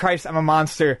 Jesus Christ, I'm a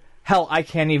monster. Hell, I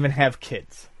can't even have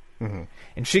kids. Mm-hmm.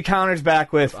 And she counters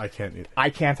back with, I can't either. I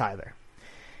can't either.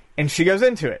 And she goes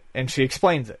into it, and she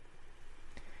explains it.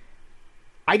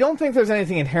 I don't think there's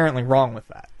anything inherently wrong with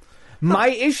that. My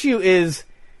issue is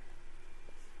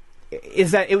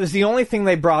that it was the only thing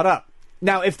they brought up.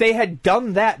 Now, if they had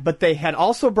done that, but they had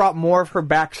also brought more of her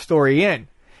backstory in,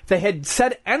 if they had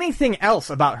said anything else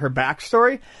about her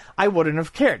backstory, I wouldn't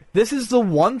have cared. This is the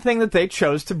one thing that they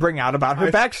chose to bring out about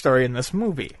her backstory in this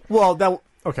movie. Well,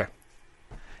 okay.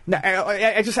 No,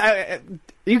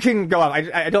 you can go on.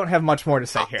 I don't have much more to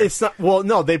say here. It's not. Well,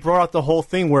 no, they brought out the whole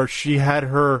thing where she had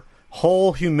her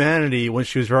whole humanity when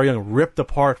she was very young ripped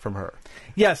apart from her.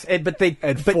 Yes, but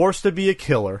forced to be a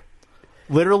killer.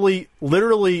 Literally,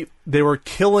 they were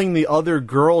killing the other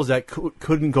girls that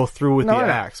couldn't go through with the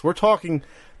acts. We're talking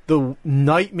the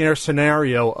nightmare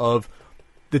scenario of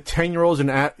the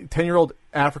 10-year-old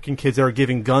African kids that are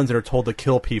giving guns and are told to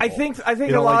kill people. I think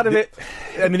a lot of it.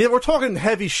 I mean, we're talking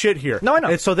heavy shit here. No, I know.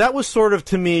 And so that was sort of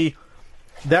to me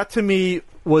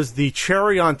was the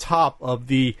cherry on top of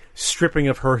the stripping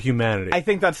of her humanity. I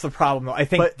think that's the problem, though. I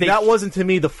think that wasn't to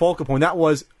me the focal point. That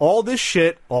was all this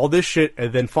shit,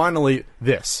 and then finally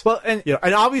this. Well, and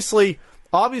obviously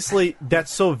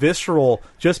that's so visceral.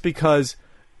 Just because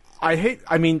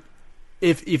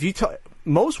if you tell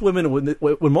most women,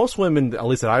 when most women, at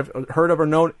least that I've heard of or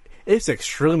known, it's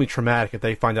extremely traumatic if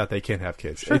they find out they can't have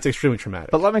kids. Sure. It's extremely traumatic.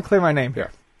 But let me clear my name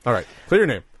here. All right, clear your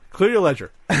name, clear your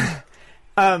ledger.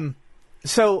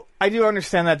 So I do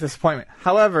understand that disappointment.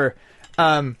 However,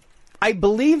 I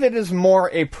believe it is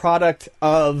more a product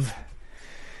of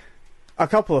a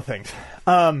couple of things.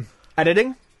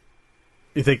 Editing.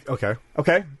 You think, okay.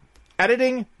 Okay.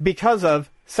 Editing because of,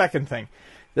 second thing,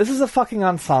 this is a fucking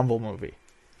ensemble movie.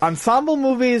 Ensemble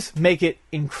movies make it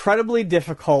incredibly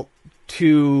difficult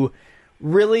to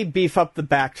really beef up the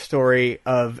backstory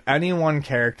of any one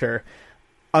character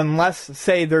unless,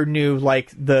 say, they're new, like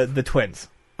the twins.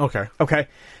 Okay. Okay.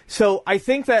 So I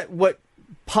think that what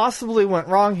possibly went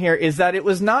wrong here is that it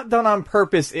was not done on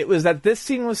purpose. It was that this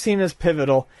scene was seen as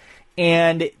pivotal,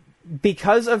 and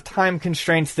because of time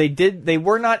constraints, they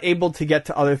were not able to get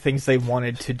to other things they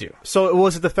wanted to do. So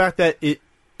was it the fact that it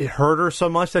hurt her so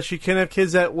much that she can't have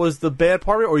kids that was the bad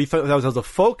part of it, or you thought that was the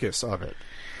focus of it?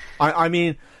 I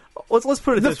mean, let's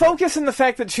put it the this way. focus and the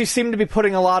fact that she seemed to be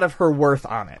putting a lot of her worth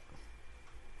on it.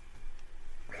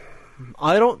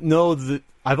 I don't know that.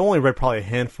 I've only read probably a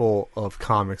handful of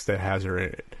comics that has her in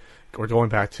it. We're going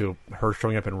back to her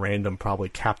showing up in random, probably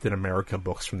Captain America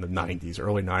books from the 90s,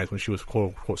 early 90s, when she was,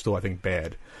 quote unquote, still, I think,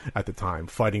 bad at the time,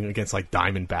 fighting against, like,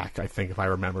 Diamondback, I think, if I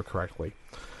remember correctly.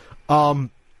 I'll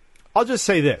just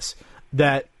say this,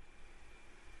 that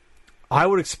I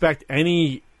would expect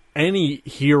any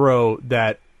hero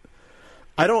that...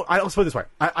 let's put it this way.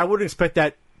 I wouldn't expect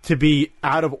that to be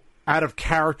out of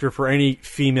character for any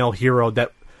female hero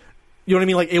that... You know what I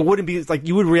mean? Like, it wouldn't be like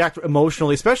you would react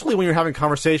emotionally, especially when you're having a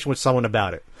conversation with someone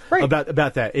about it. Right.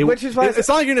 About that. Which is why it's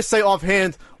not like you're going to say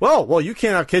offhand, well, you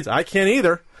can't have kids. I can't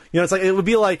either. You know, it's like, it would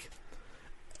be like,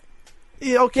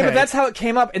 yeah, okay. Yeah, but that's how it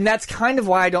came up, and that's kind of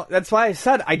why that's why I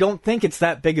said I don't think it's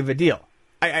that big of a deal.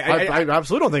 I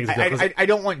absolutely don't think it's a deal. I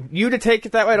don't want you to take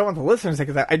it that way. I don't want the listeners to take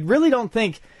it that way. I really don't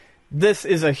think this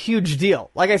is a huge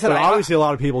deal. Like I said, but obviously a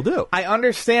lot of people do. I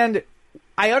understand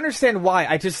why.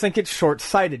 I just think it's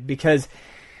short-sighted because,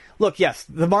 look, yes,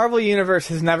 the Marvel Universe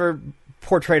has never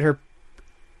portrayed her,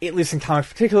 at least in comics,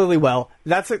 particularly well.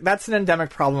 That's an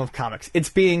endemic problem of comics. It's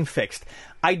being fixed.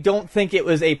 I don't think it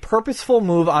was a purposeful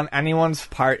move on anyone's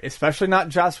part, especially not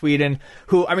Joss Whedon,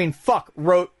 who, I mean,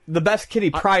 wrote the best Kitty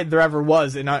Pryde there ever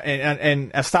was in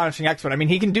Astonishing X-Men. I mean,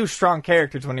 he can do strong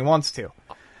characters when he wants to.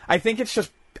 I think it's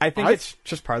just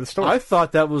part of the story. I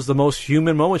thought that was the most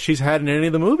human moment she's had in any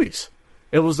of the movies.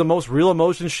 It was the most real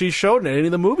emotion she showed in any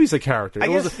of the movies, the character.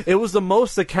 It was the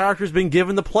most the character's been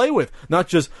given to play with. Not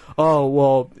just, oh,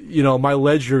 well, you know, my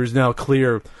ledger is now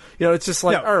clear. You know, it's just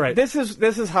like, all right. This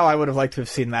is how I would have liked to have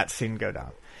seen that scene go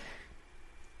down.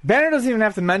 Banner doesn't even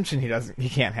have to mention he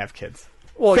can't have kids.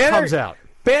 Well, it comes out.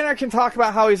 Banner can talk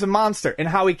about how he's a monster and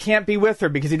how he can't be with her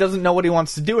because he doesn't know what he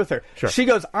wants to do with her. Sure. She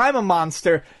goes, I'm a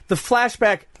monster. The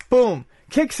flashback, boom,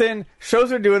 kicks in, shows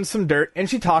her doing some dirt, and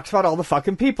she talks about all the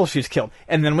fucking people she's killed.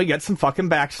 And then we get some fucking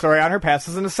backstory on her past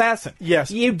as an assassin. Yes.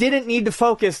 You didn't need to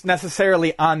focus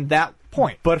necessarily on that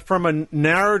point. But from a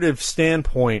narrative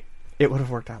standpoint, It would have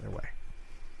worked either way.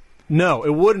 no,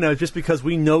 it wouldn't have, just because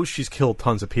we know she's killed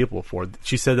tons of people before.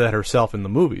 She said that herself in the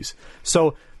movies.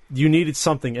 So you needed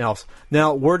something else.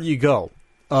 Now, where do you go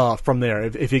from there?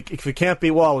 If it can't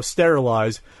be, well, it was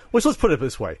sterilized, which, let's put it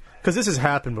this way, because this has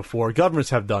happened before. Governments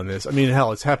have done this. I mean,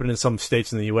 hell, it's happened in some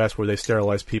states in the U.S. where they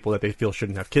sterilize people that they feel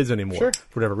shouldn't have kids anymore Sure.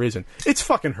 for whatever reason. It's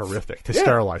fucking horrific to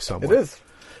sterilize someone. It is.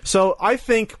 So I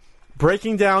think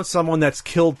breaking down someone that's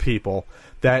killed people,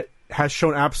 that has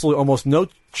shown absolutely almost no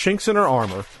chinks in her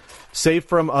armor, save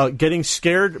from getting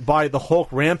scared by the Hulk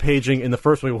rampaging in the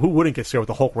first movie. Who wouldn't get scared with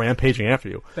the Hulk rampaging after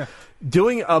you? Yeah.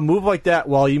 Doing a move like that,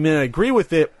 while you may not agree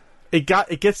with it, it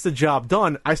gets the job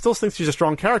done. I still think she's a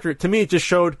strong character. To me, it just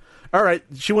showed, all right,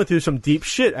 she went through some deep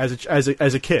shit as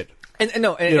a kid. And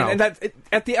that,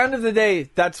 at the end of the day,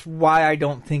 that's why I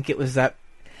don't think it was that.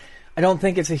 I don't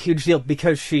think it's a huge deal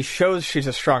because she shows she's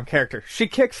a strong character. She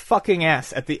kicks fucking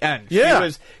ass at the end. Yeah.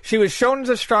 She was shown as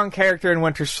a strong character in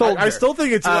Winter Soldier. I still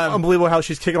think it's unbelievable how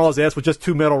she's kicking all his ass with just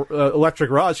two metal electric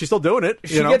rods. She's still doing it.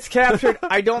 She gets captured.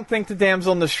 I don't think the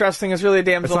damsel in distress thing is really a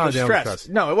damsel in distress.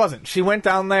 No, it wasn't. She went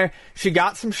down there. She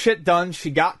got some shit done. She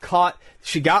got caught.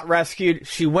 She got rescued.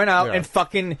 She went out and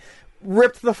fucking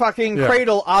ripped the fucking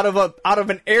cradle out of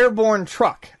an airborne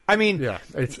truck. I mean,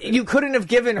 you couldn't have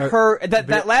given her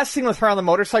that last scene with her on the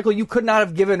motorcycle. You could not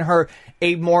have given her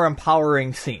a more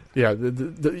empowering scene. Yeah,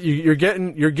 you're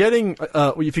getting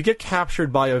if you get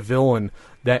captured by a villain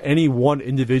that any one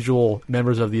individual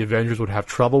members of the Avengers would have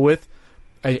trouble with,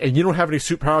 and you don't have any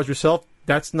superpowers yourself.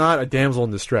 That's not a damsel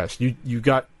in distress. You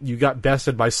got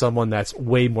bested by someone that's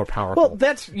way more powerful.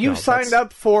 Well, you signed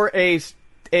up for a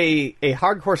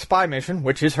hardcore spy mission,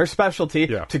 which is her specialty,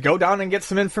 to go down and get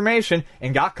some information,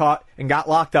 and got caught and got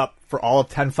locked up for all of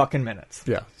 10 fucking minutes.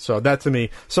 Yeah, so that to me.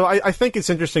 So I think it's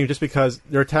interesting just because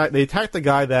they attacked the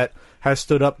guy that has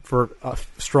stood up for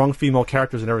strong female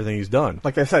characters and everything he's done.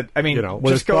 Like I said, I mean,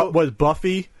 was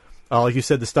Buffy, like you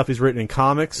said, the stuff he's written in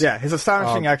comics. Yeah, his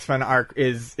Astonishing X-Men arc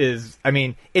is I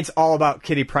mean, it's all about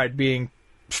Kitty Pryde being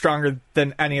stronger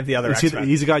than any of the other X-Men.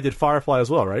 He's the guy who did Firefly as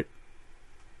well, right?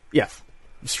 Yes.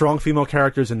 Strong female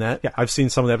characters in that. Yeah. I've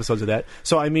seen some of the episodes of that.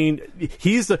 So, I mean,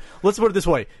 let's put it this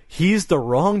way. He's the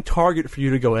wrong target for you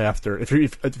to go after. If you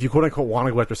quote unquote want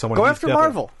to go after someone. Go after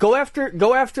Marvel. Go after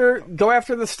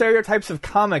the stereotypes of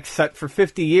comics set for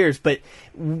 50 years, but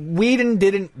Whedon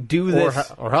didn't do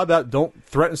this. Or how about don't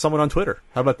threaten someone on Twitter?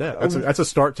 How about that? That's a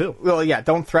start too. Well, yeah,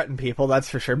 don't threaten people, that's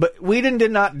for sure. But Whedon did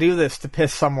not do this to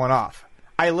piss someone off.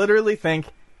 I literally think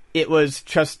it was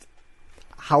just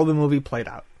how the movie played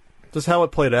out. Just how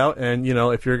it played out, and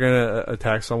if you're gonna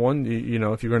attack someone,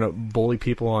 if you're gonna bully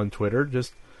people on Twitter,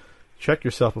 just check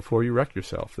yourself before you wreck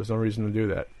yourself. There's no reason to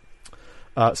do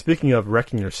that. Speaking of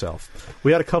wrecking yourself,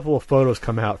 we had a couple of photos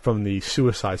come out from the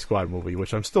Suicide Squad movie,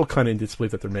 which I'm still kind of in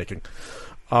disbelief that they're making.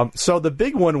 So the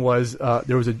big one was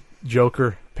there was a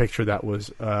Joker picture that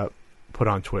was put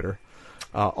on Twitter,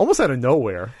 almost out of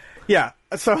nowhere. Yeah.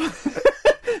 So.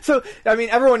 So I mean,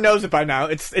 everyone knows it by now.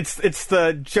 It's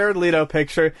the Jared Leto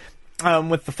picture.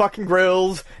 With the fucking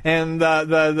grills and the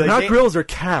not grills or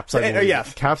caps.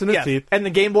 Yes, caps in his teeth, and the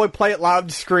Game Boy Play It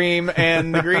Loud scream,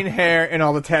 and the green hair, and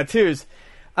all the tattoos.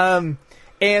 And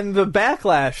the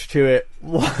backlash to it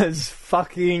was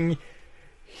fucking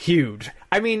huge.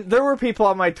 I mean, there were people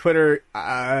on my Twitter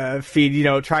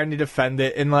feed, trying to defend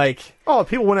it, and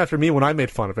people went after me when I made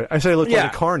fun of it. I said I looked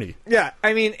like a carny. Yeah,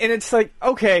 I mean, and it's like,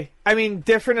 okay, I mean,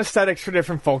 different aesthetics for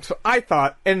different folks. So I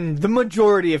thought, and the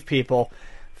majority of people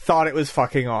thought it was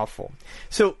fucking awful.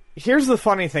 So here's the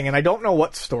funny thing, and I don't know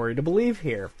what story to believe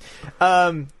here. First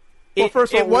of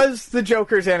all, it was the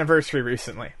Joker's anniversary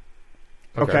recently.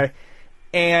 Okay?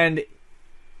 And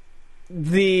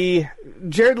the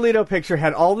Jared Leto picture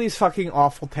had all these fucking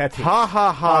awful tattoos. Ha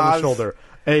ha ha on the shoulder.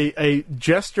 A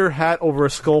jester hat over a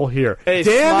skull here.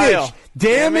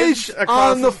 Damage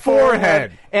on the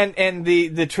forehead. And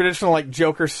the traditional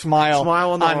Joker smile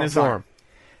on his arm.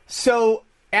 So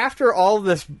after all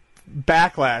this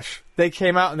backlash, they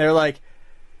came out and they're like,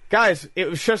 guys, it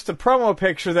was just a promo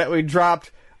picture that we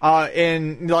dropped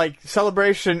in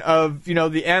celebration of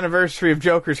the anniversary of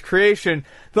Joker's creation.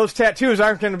 Those tattoos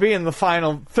aren't going to be in the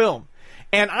final film.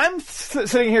 And I'm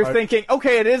sitting here thinking,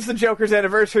 okay, it is the Joker's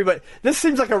anniversary, but this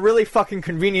seems like a really fucking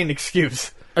convenient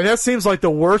excuse. And that seems like the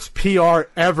worst PR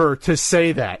ever to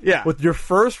say that. Yeah. With your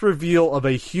first reveal of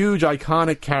a huge,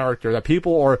 iconic character that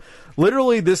people are...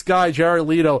 Literally, this guy, Jared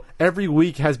Leto, every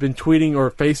week has been tweeting or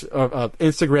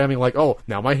Instagramming like, oh,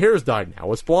 now my hair's dyed,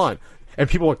 now it's blonde. And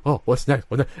people are like, oh, what's next?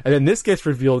 What's next? And then this gets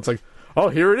revealed, it's like, oh,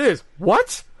 here it is.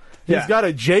 What? He's got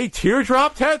a J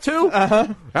teardrop tattoo?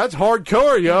 Uh-huh. That's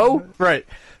hardcore, yo. Right.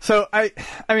 So, I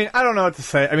mean, I don't know what to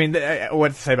say. I mean,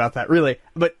 what to say about that, really.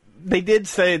 But they did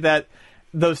say that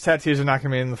those tattoos are not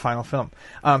going to be in the final film.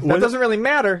 That doesn't really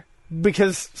matter,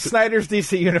 because Snyder's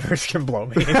DC Universe can blow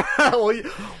me.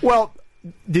 Well,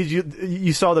 did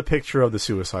you saw the picture of the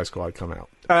Suicide Squad come out?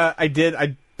 I did.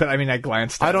 But I mean, I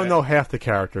glanced at it. I don't know half the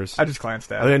characters. I just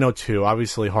glanced at it. I know two.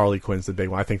 Obviously, Harley Quinn's the big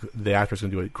one. I think the actor's going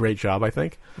to do a great job, I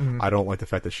think. Mm-hmm. I don't like the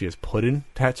fact that she has pudding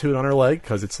tattooed on her leg,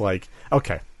 because it's like,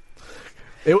 okay.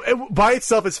 It, by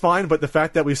itself, it's fine, but the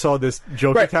fact that we saw this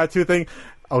Joker tattoo thing...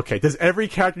 Okay, does every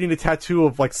character need a tattoo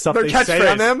of like stuff they say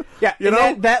on them? Yeah, you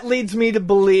know that leads me to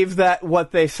believe that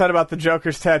what they said about the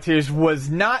Joker's tattoos was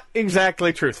not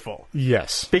exactly truthful.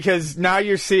 Yes, because now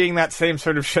you're seeing that same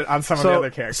sort of shit on some of the other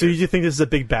characters. So you think this is a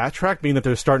big backtrack, meaning that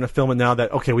they're starting to film it now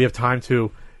that we have time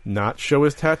to not show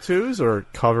his tattoos or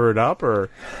cover it up, or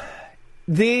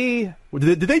did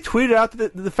they tweet out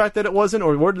the fact that it wasn't,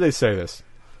 or where did they say this?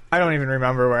 I don't even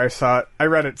remember where I saw it. I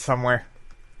read it somewhere.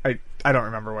 I don't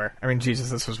remember where. I mean, Jesus,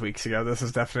 this was weeks ago. This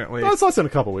is definitely... Well, it's less than a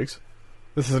couple weeks.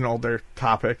 This is an older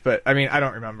topic, but, I mean, I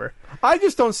don't remember. I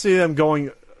just don't see them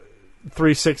going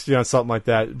 360 on something like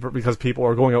that, because people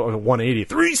are going 180.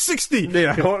 360!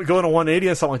 Yeah. Going to 180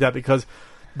 on something like that, because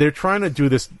they're trying to do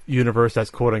this universe that's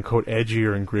quote-unquote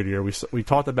edgier and grittier. We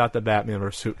talked about the Batman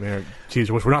vs. Superman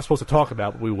teaser, which we're not supposed to talk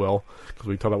about, but we will, because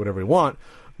we talk about whatever we want.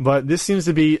 But this seems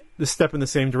to be the step in the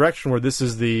same direction, where this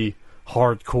is the...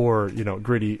 hardcore,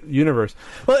 gritty universe.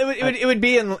 Well, it would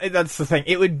be that's the thing.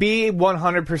 It would be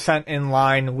 100% in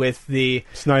line with the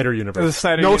Snyder universe. The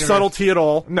Snyder no universe. Subtlety at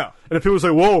all. No. And if people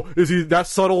say, "Whoa, is he that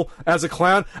subtle as a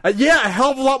clown?" Yeah, a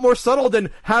hell of a lot more subtle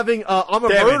than having "I'm a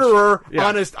Damage. murderer" Yeah.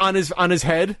 on his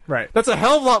head. Right. That's a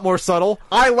hell of a lot more subtle.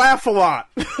 I laugh a lot.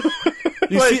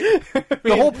 You see,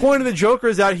 the whole point of the Joker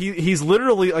is that he's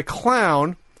literally a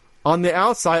clown on the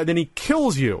outside, and then he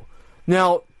kills you.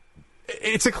 Now.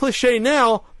 It's a cliche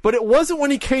now, but it wasn't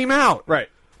when he came out. Right.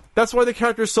 That's why the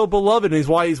character is so beloved, and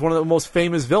why he's one of the most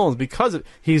famous villains, because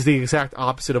he's the exact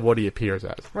opposite of what he appears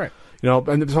as. Right.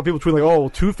 And some people tweet like, "Oh,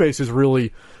 Two-Face is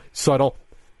really subtle."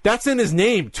 That's in his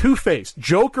name, Two-Face.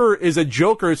 Joker is a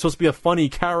Joker. It's supposed to be a funny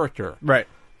character. Right.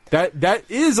 That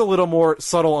is a little more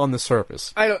subtle on the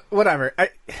surface. Whatever.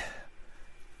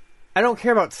 I don't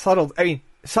care about subtlety. I mean,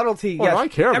 subtlety. Well, yes. I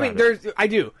care about it. I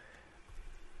do.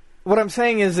 What I'm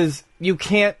saying is you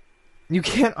can't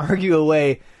argue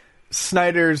away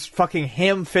Snyder's fucking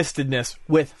ham-fistedness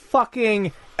with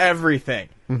fucking everything.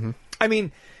 Mm-hmm. I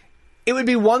mean, it would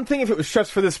be one thing if it was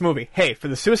just for this movie. Hey, for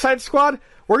the Suicide Squad,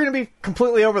 we're going to be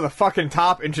completely over the fucking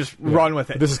top and just run with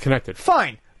it. This is connected.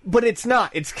 Fine, but it's not.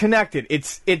 It's connected.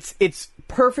 It's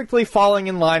perfectly falling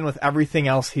in line with everything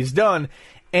else he's done,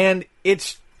 and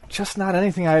it's just not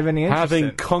anything I have any interest in.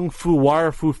 Having kung fu,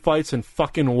 wire fu fights, and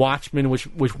fucking Watchmen, which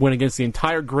went against the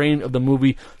entire grain of the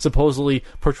movie, supposedly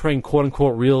portraying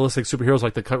quote-unquote realistic superheroes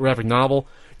like the graphic novel.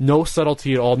 No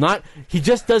subtlety at all. He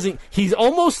just doesn't... He's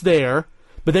almost there,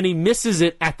 but then he misses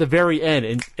it at the very end,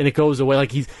 and it goes away.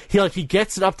 Like he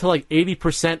gets it up to like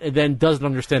 80% and then doesn't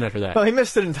understand after that. Well, he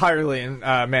missed it entirely in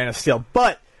Man of Steel,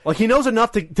 but... Like, he knows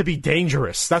enough to be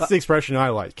dangerous. That's the expression I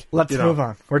like. Let's move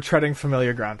on. We're treading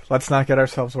familiar ground. Let's not get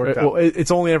ourselves worked up. Well,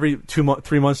 it's only every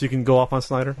 3 months you can go off on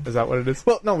Snyder? Is that what it is?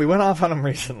 Well, no, we went off on him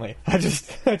recently. I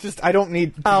don't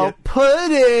need to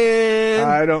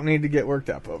I don't need to get worked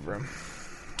up over him.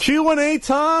 Q&A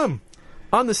time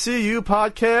on the CU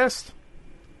podcast.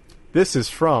 This is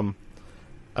from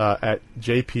at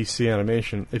JPC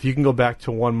Animation. If you can go back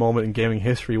to one moment in gaming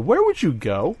history, where would you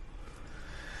go?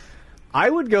 I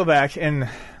would go back, and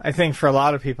I think for a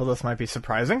lot of people this might be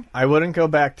surprising. I wouldn't go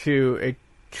back to a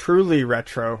truly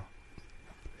retro,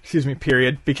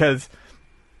 period, because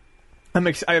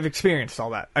I've experienced all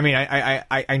that. I mean,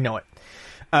 I know it.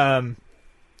 I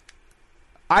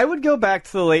would go back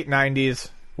to the late 90s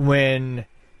when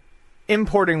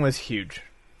importing was huge.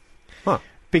 Huh.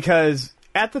 Because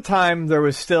at the time, there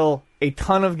was still a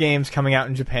ton of games coming out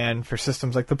in Japan for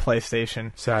systems like the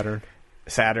PlayStation, Saturn,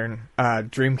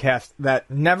 Dreamcast,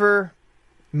 that never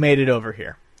made it over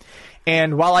here.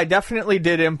 And while I definitely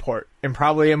did import, and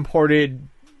probably imported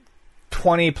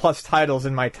 20 plus titles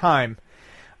in my time,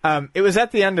 it was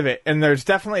at the end of it, and there's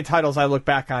definitely titles I look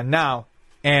back on now,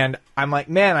 and I'm like,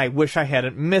 man, I wish I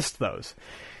hadn't missed those.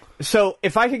 So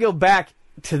if I could go back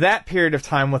to that period of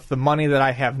time with the money that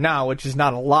I have now, which is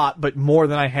not a lot, but more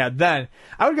than I had then,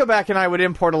 I would go back and I would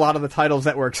import a lot of the titles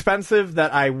that were expensive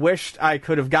that I wished I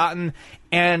could have gotten,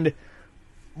 and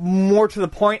more to the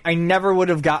point, I never would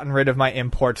have gotten rid of my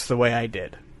imports the way I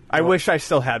did. I wish I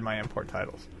still had my import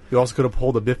titles. You also could have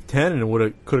pulled a Biff 10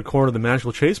 and could have cornered the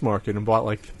Magical Chase market and bought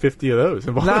like 50 of those.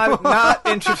 Not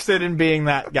interested in being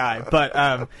that guy,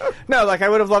 but no, like I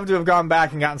would have loved to have gone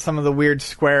back and gotten some of the weird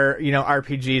Square,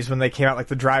 RPGs when they came out, like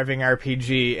the driving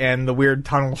RPG and the weird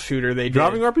tunnel shooter they did.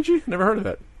 Driving RPG? Never heard of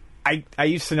that. I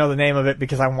used to know the name of it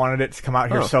because I wanted it to come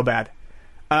out here so bad.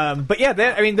 But yeah,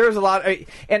 there was a lot,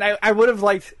 and I would have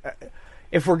liked,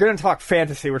 if we're going to talk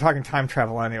fantasy, we're talking time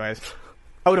travel anyways.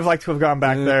 I would have liked to have gone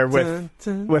back there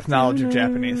with knowledge of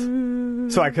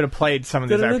Japanese, so I could have played some of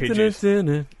these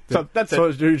RPGs. So that's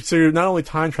it. So you're not only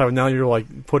time traveling, now you're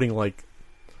like putting like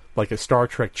a Star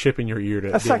Trek chip in your ear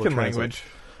to a second language.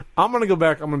 I'm gonna go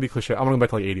back. I'm gonna be cliche. I'm gonna go back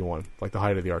to like 81, like the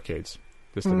height of the arcades,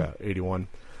 just about 81.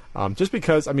 Just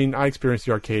because I experienced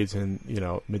the arcades in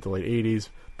mid to late 80s.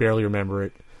 Barely remember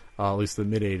it. At least the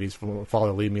mid 80s. From my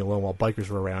father leaving me alone while bikers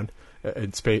were around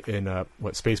in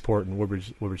Spaceport and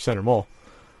Woodbridge Center Mall.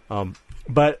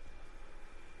 But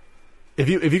if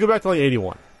you go back to like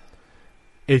 81,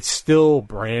 it's still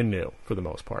brand new for the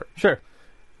most part. Sure.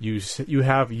 You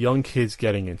have young kids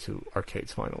getting into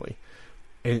arcades finally,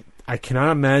 and I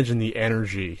cannot imagine the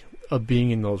energy of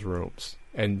being in those rooms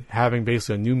and having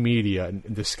basically a new media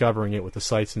and discovering it with the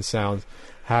sights and sounds,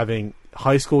 having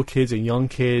high school kids and young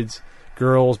kids,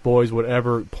 girls, boys,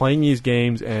 whatever, playing these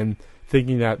games and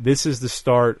thinking that this is the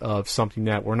start of something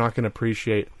that we're not going to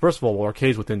appreciate. First of all,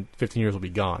 arcades within 15 years will be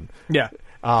gone. Yeah.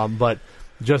 But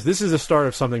just this is the start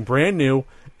of something brand new,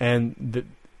 and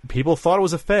people thought it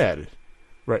was a fad,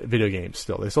 right? Video games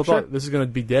still. They still thought this is going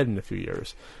to be dead in a few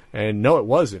years. And no, it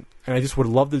wasn't. And I just would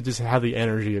love to just have the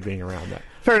energy of being around that.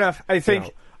 Fair enough. I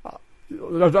think...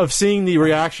 of seeing the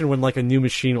reaction when like a new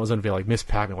machine was unveiled, like Miss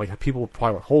Pac-Man, like people were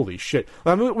probably like, "Holy shit!"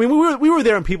 I mean, we were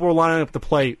there and people were lining up to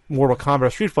play Mortal Kombat, or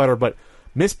Street Fighter, but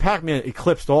Miss Pac-Man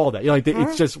eclipsed all that.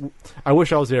 It's just, I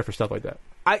wish I was there for stuff like that.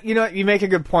 You make a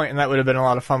good point, and that would have been a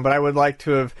lot of fun. But I would like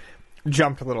to have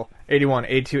jumped a little. 81,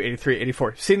 82, 83,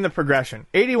 84. Seen the progression.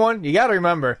 81, you got to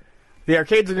remember, the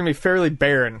arcades are going to be fairly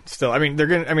barren still. They're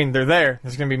there.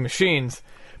 There's going to be machines.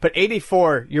 But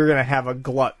 84, you're going to have a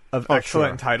glut of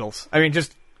excellent titles.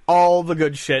 Just all the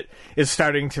good shit is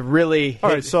starting to really hit.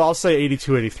 All right, so I'll say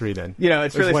 82, 83 then.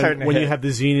 It's really starting to hit. When you have the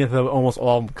zenith of almost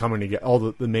all coming together, all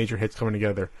the major hits coming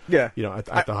together. Yeah.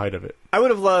 At the height of it. I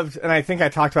would have loved, and I think I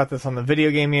talked about this on the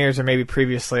Video Game Years or maybe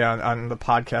previously on the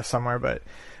podcast somewhere, but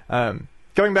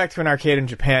going back to an arcade in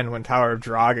Japan when Tower of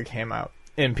Draga came out.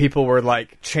 And people were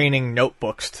like chaining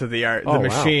notebooks to the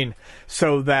machine,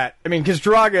 so that because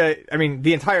Draga,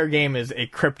 the entire game is a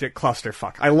cryptic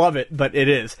clusterfuck. I love it, but it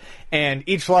is, and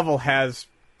each level has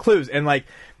clues, and like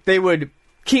they would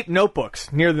keep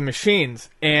notebooks near the machines,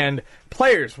 and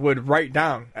players would write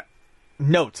down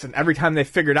notes, and every time they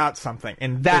figured out something,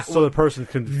 and the person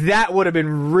could. That would have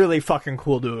been really fucking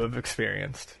cool to have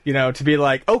experienced. To be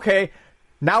like, okay,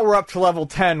 now we're up to level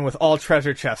 10 with all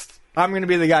treasure chests. I'm going to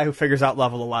be the guy who figures out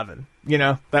level 11.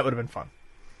 That would have been fun.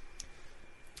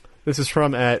 This is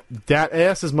from at Dat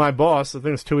Ass is my boss. I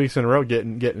think it's 2 weeks in a row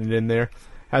getting it in there.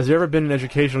 Has there ever been an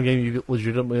educational game you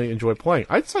legitimately enjoy playing?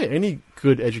 I'd say any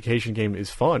good education game is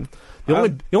fun.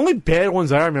 The only bad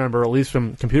ones I remember, at least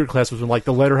from computer class, was when like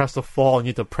the letter has to fall and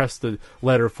you have to press the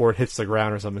letter before it hits the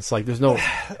ground or something. It's like there's no.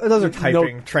 Those are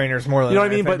typing trainers more than what I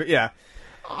mean. But yeah,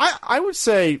 I would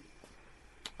say.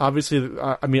 Obviously,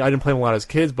 I didn't play them a lot as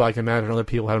kids, but I can imagine other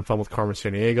people having fun with Carmen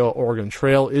Sandiego. Oregon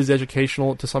Trail is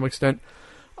educational to some extent.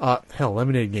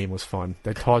 Lemonade Game was fun.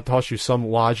 That taught you some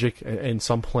logic and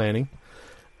some planning.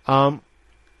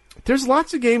 There's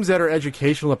lots of games that are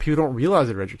educational that people don't realize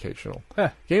that are educational.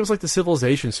 Games like the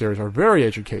Civilization series are very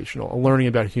educational, learning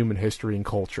about human history and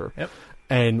culture. Yep.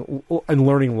 And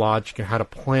learning logic and how to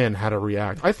plan, how to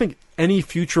react. I think any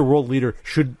future world leader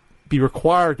should be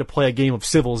required to play a game of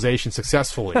Civilization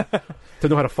successfully to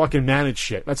know how to fucking manage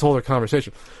shit. That's the whole other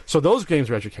conversation. So those games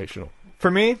are educational. For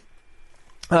me,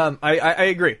 I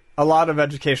agree. A lot of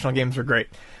educational games are great.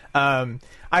 I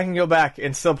can go back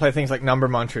and still play things like Number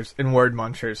Munchers and Word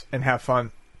Munchers and have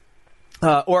fun.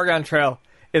 Oregon Trail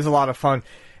is a lot of fun.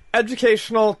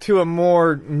 Educational to a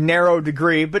more narrow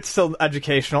degree, but still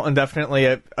educational and definitely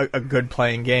a good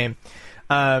playing game.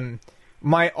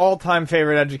 My all-time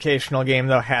favorite educational game,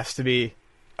 though, has to be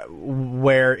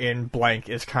Where in Blank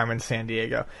is Carmen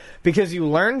Sandiego. Because you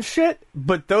learn shit,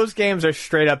 but those games are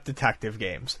straight-up detective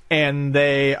games. And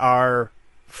they are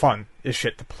fun as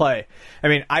shit to play. I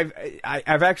mean,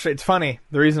 I've actually, it's funny,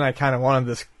 the reason I kind of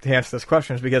wanted to answer this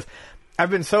question is because I've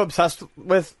been so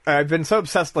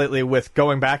obsessed lately with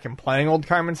going back and playing old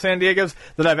Carmen Sandiego's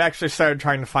that I've actually started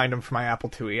trying to find them for my Apple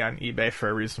IIe on eBay for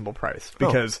a reasonable price.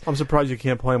 Because I'm surprised you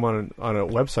can't play them on a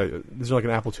website. Is there like an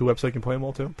Apple II website you can play them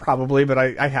all too? Probably, but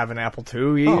I have an Apple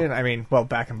IIe, and I mean, well,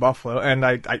 back in Buffalo, and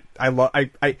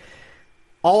I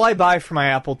all I buy for my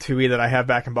Apple IIe that I have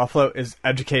back in Buffalo is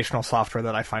educational software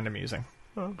that I find amusing.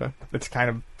 Oh, okay. It's kind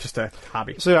of just a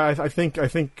hobby. So yeah, I think,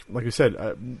 like you said,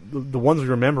 the ones we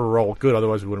remember are all good.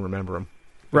 Otherwise, we wouldn't remember them.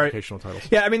 Right. Educational titles.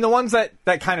 Yeah, I mean, the ones that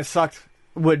kind of sucked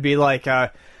would be like,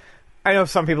 I know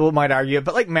some people might argue it,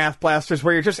 but like Math Blasters,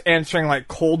 where you're just answering like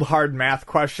cold hard math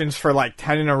questions for like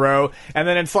 10 in a row, and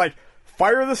then it's like,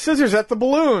 fire the scissors at the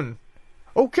balloon.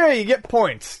 Okay, you get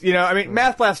points. You know, I mean,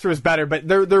 Math Blaster was better, but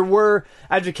there were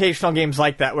educational games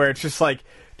like that where it's just like,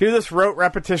 do this rote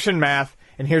repetition math,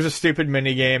 and here's a stupid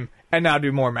mini game, and now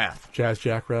do more math. Jazz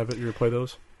Jackrabbit, you ever play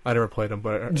those? I never played them,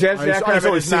 but Jazz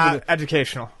Jackrabbit is not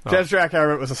educational. Oh. Jazz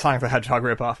Jackrabbit was a Sonic the Hedgehog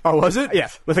ripoff. Oh, was it?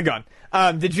 Yes, with a gun.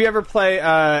 Did you ever play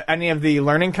any of the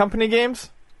Learning Company games?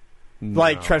 No.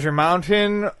 Like Treasure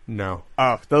Mountain? No.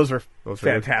 Oh, those were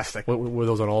fantastic. Were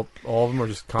those on all of them, or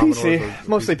just Commodore? PC,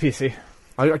 mostly PC.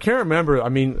 I can't remember. I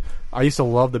mean, I used to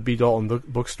love the B. Dalton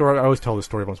bookstore. I always tell this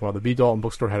story once in a while. The B. Dalton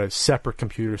bookstore had a separate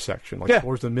computer section, like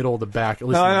towards the middle of the back. At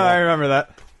least I remember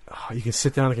that. You can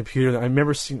sit down on the computer. I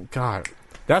remember seeing. God,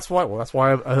 that's why I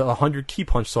have 100 key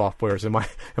punch softwares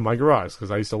in my garage,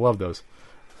 because I used to love those.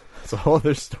 It's a whole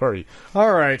other story.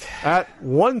 All right. At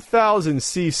 1000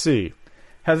 cc,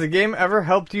 has a game ever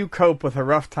helped you cope with a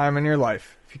rough time in your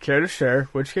life? If you care to share,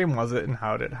 which game was it and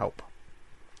how did it help?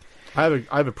 I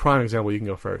have a prime example. You can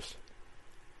go first.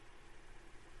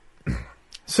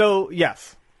 So,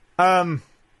 yes. And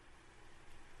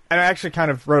I actually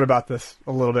kind of wrote about this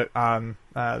a little bit on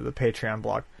the Patreon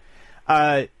blog.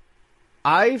 I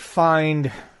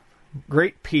find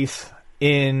great peace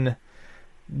in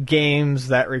games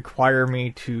that require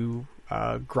me to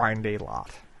grind a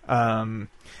lot.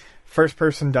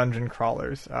 First-person dungeon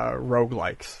crawlers,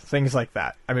 roguelikes, things like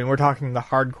that. I mean, we're talking the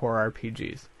hardcore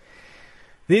RPGs.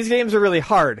 These games are really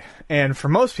hard, and for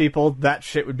most people, that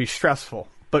shit would be stressful.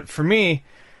 But for me,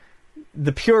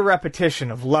 the pure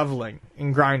repetition of leveling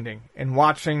and grinding and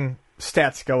watching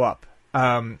stats go up,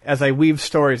 as I weave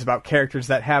stories about characters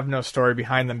that have no story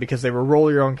behind them because they were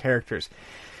roll-your-own characters,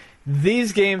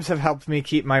 these games have helped me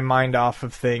keep my mind off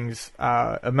of things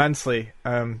immensely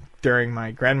during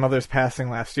my grandmother's passing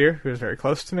last year, who was very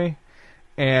close to me,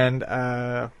 and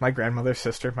my grandmother's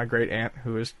sister, my great-aunt,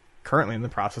 who is currently in the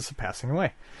process of passing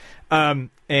away.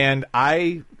 And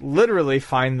I literally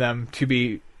find them to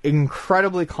be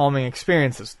incredibly calming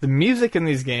experiences. The music in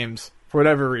these games, for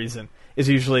whatever reason, is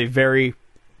usually very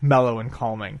mellow and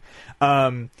calming.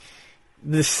 The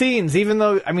scenes, even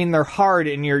though, I mean, they're hard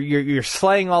and you're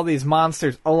slaying all these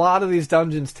monsters, a lot of these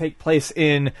dungeons take place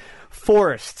in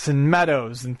forests and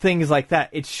meadows and things like that.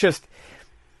 It's just,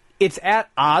 it's at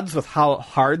odds with how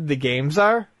hard the games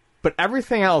are, but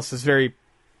everything else is very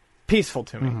peaceful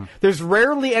to me. Mm-hmm. There's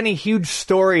rarely any huge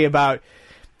story about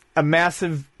a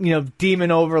massive,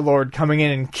 demon overlord coming in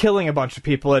and killing a bunch of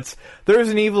people. It's, there's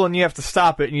an evil and you have to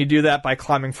stop it, and you do that by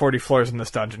climbing 40 floors in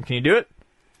this dungeon. Can you do it?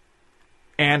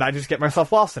 And I just get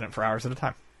myself lost in it for hours at a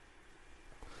time.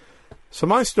 So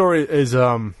my story is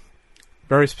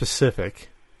very specific,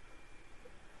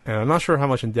 and I'm not sure how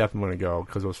much in depth I'm going to go,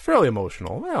 because it was fairly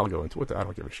emotional. I'll go into it. I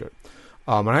don't give a shit.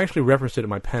 And I actually referenced it in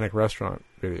my Panic Restaurant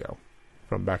video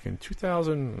from back in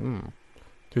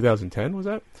 2010, was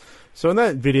that? So in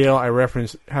that video, I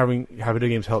referenced having video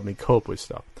games help me cope with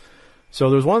stuff. So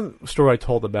there's one story I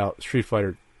told about Street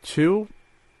Fighter 2,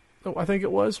 I think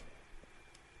it was.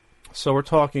 So we're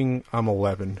talking, I'm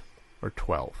 11 or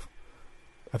 12.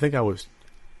 I think I was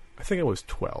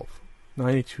 12.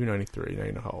 92, 93. Now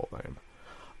you know how old I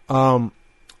am.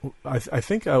 I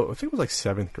think it was like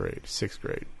 7th grade, 6th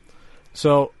grade.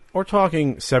 So we're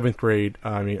talking 7th grade.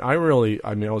 I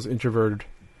was introverted.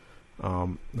 I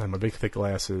had my big thick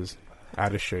glasses,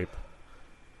 out of shape.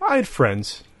 I had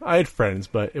friends,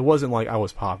 but it wasn't like I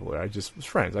was popular. I just was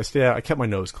friends. I kept my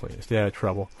nose clean. I stayed out of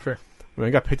trouble. Sure. I mean,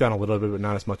 I got picked on a little bit, but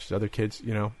not as much as other kids.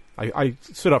 I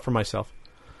stood up for myself,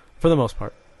 for the most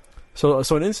part. So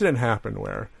an incident happened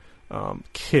where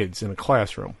kids in a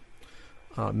classroom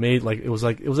made it was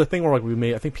a thing where I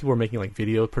think people were making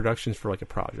video productions for a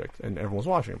project, and everyone was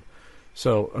watching them.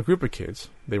 So a group of kids,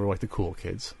 they were the cool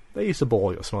kids. They used to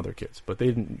bully some other kids, but they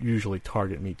didn't usually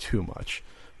target me too much.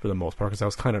 for the most part, because I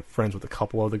was kind of friends with a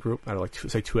couple of the group. I had like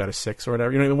say 2 out of 6 or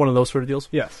whatever. You know, one of those sort of deals.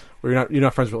 Yes. Where you're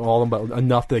not friends with all of them, but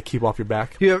enough to keep off your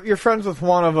back. You're friends with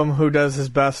one of them who does his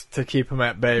best to keep him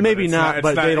at bay. Maybe not,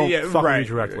 but they don't fuck with you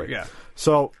directly. Yeah.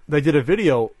 So they did a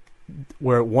video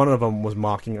where one of them was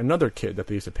mocking another kid that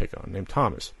they used to pick on, named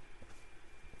Thomas.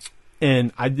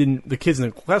 And the kids in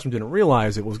the classroom didn't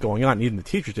realize it was going on. Even the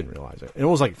teachers didn't realize it. And it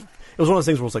was one of those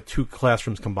things where it was like 2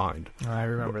 classrooms combined. I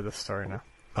remember this story now.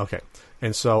 Okay.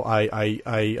 And so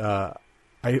I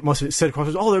must have said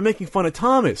across, oh, they're making fun of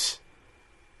Thomas.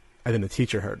 And then the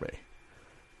teacher heard me.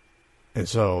 And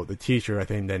so the teacher, I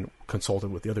think, then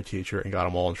consulted with the other teacher and got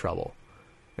them all in trouble.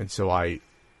 And so I,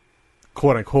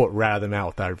 quote unquote, ratted them out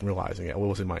without even realizing it. It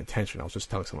wasn't my intention. I was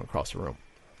just telling someone across the room.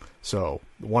 So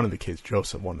one of the kids,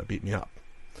 Joseph, wanted to beat me up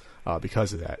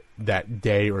because of that. That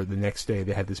day or the next day,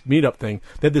 they had this meetup thing.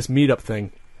 They had this meetup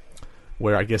thing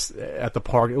where I guess at the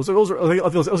park it was going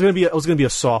to be a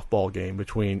softball game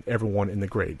between everyone in the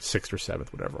grade, 6th or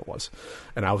 7th, whatever it was.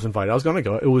 And I was invited. I was going to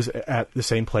go. It was at the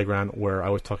same playground where I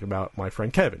was talking about my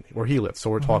friend Kevin, where he lived. So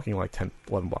we're talking like 10,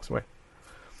 11 blocks away.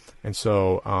 And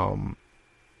so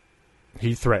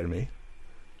he threatened me.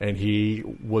 And he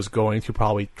was going to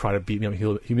probably try to beat me up,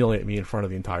 humiliate me in front of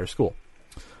the entire school.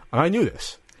 And I knew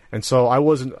this. And so I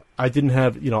wasn't going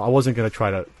to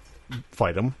try to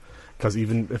fight him, because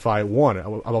even if I won,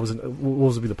 I wasn't,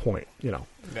 what would be the point, you know?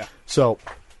 Yeah. So,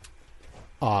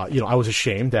 I was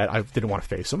ashamed that I didn't want to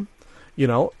face him, you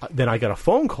know? Then I got a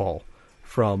phone call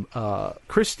from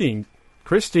Christine.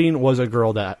 Christine was a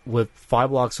girl that lived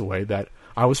 5 blocks away that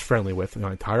I was friendly with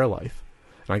my entire life.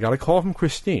 And I got a call from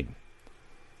Christine,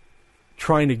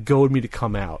 trying to goad me to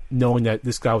come out, knowing that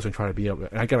this guy wasn't trying to be up.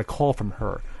 And I got a call from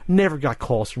her. Never got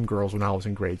calls from girls when I was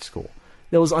in grade school.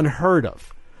 That was unheard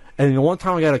of. And the one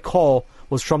time I got a call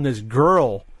was from this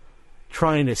girl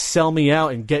trying to sell me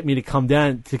out and get me to come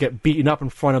down to get beaten up in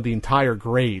front of the entire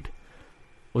grade.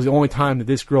 It was the only time that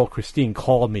this girl, Christine,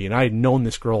 called me. And I had known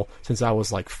this girl since I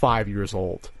was like 5 years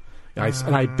old.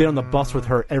 And I'd been on the bus with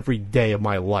her every day of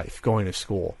my life going to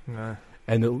school. Nah.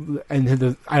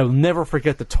 And I'll never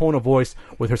forget the tone of voice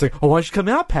with her saying, "Oh, why don't you come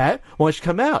out, Pat? Why don't you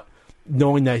come out?"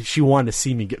 Knowing that she wanted to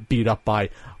see me get beat up by,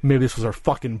 maybe this was her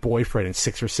fucking boyfriend in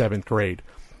 6th or 7th grade.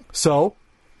 So,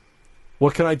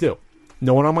 what can I do?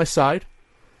 No one on my side,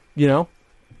 you know?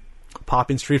 Pop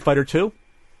in Street Fighter 2,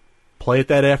 play it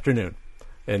that afternoon,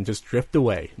 and just drift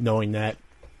away, knowing that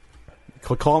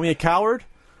call me a coward,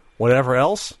 whatever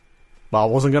else, but I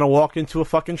wasn't going to walk into a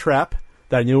fucking trap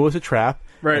that I knew was a trap.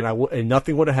 Right. And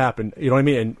nothing would have happened. You know what I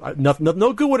mean? And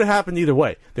no good would have happened either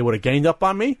way. They would have ganged up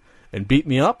on me and beat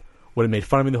me up, would have made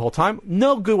fun of me the whole time.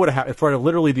 No good would have happened for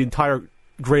literally the entire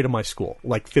grade of my school,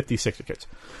 like 50, 60 kids.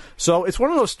 So it's one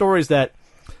of those stories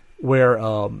where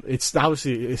it's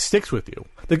obviously, it sticks with you.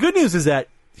 The good news is that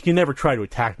he never tried to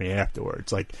attack me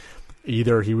afterwards. Like,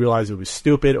 either he realized it was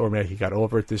stupid or maybe he got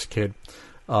over it, this kid.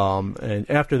 And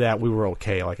after that, we were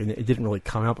okay. Like, it didn't really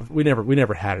come out. We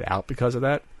never had it out because of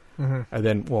that. Mm-hmm. And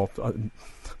then,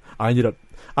 I ended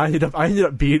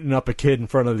up beating up a kid in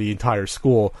front of the entire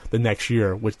school the next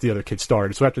year, which the other kid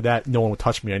started. So after that, no one would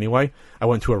touch me anyway. I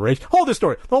went to a rage. Hold this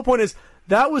story. The whole point is,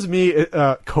 that was me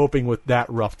coping with that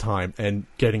rough time and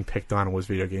getting picked on with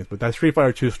video games. But that Street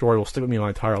Fighter 2 story will stick with me my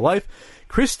entire life.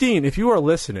 Christine, if you are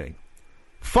listening,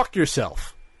 fuck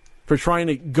yourself for trying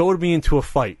to goad me into a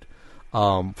fight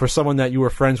for someone that you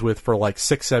were friends with for like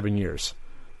 6-7 years.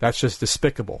 That's just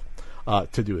despicable.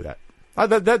 To do that.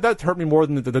 That hurt me more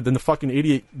than the fucking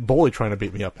idiot bully trying to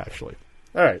beat me up, actually.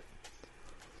 All right.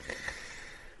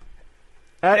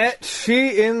 At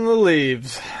She in the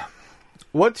Leaves.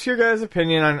 What's your guys'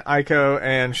 opinion on Ico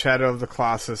and Shadow of the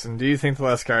Colossus, and do you think The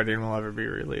Last Guardian will ever be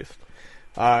released?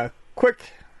 Quick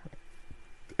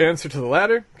answer to the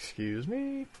latter. Excuse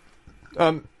me.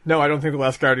 No, I don't think The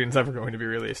Last Guardian's ever going to be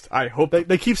released. I hope...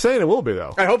 They keep saying it will be,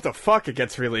 though. I hope the fuck it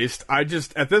gets released. I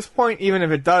just, at this point, even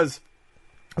if it does,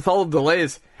 with all the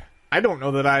delays, I don't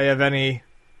know that I have any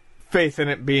faith in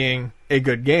it being a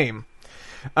good game.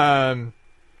 That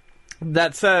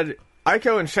said,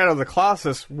 Ico and Shadow of the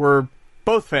Colossus were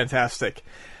both fantastic.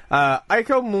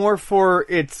 Ico more for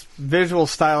its visual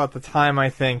style at the time, I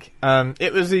think.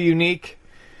 It was a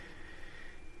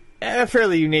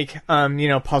fairly unique,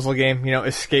 puzzle game.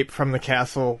 Escape from the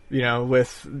castle.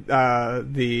 With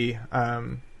the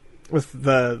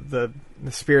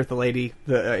spirit, the lady,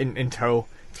 in tow.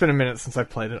 It's been a minute since I've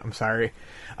played it. I'm sorry.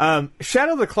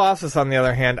 Shadow of the Colossus, on the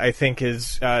other hand, I think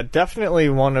is definitely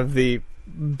one of the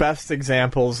best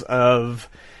examples of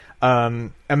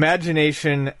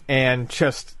imagination and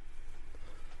just,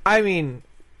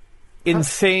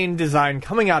 insane design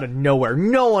coming out of nowhere.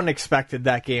 No one expected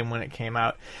that game when it came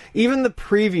out. Even the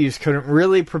previews couldn't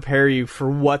really prepare you for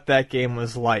what that game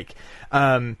was like.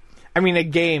 I mean, a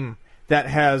game that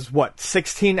has,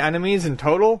 16 enemies in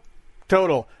total?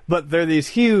 But they're these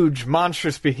huge,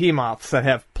 monstrous behemoths that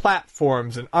have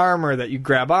platforms and armor that you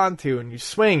grab onto and you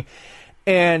swing.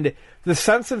 And the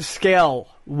sense of scale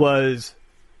was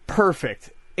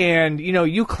perfect. And,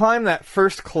 you climb that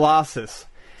first Colossus,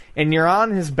 and you're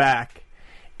on his back,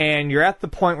 and you're at the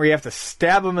point where you have to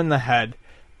stab him in the head,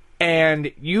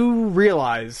 and you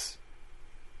realize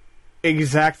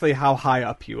exactly how high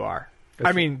up you are.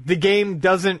 I mean, the game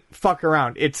doesn't fuck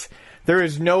around. There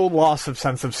is no loss of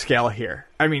sense of scale here.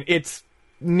 I mean, it's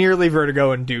nearly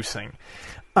vertigo-inducing.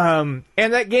 And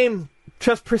that game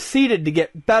just proceeded to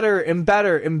get better and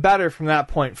better and better from that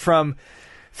point, from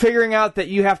figuring out that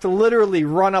you have to literally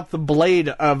run up the blade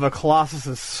of a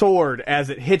Colossus' sword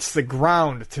as it hits the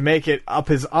ground to make it up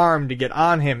his arm to get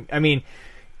on him. I mean,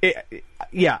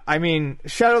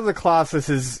 Shadow of the Colossus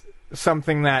is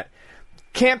something that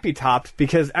can't be topped,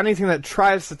 because anything that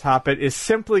tries to top it is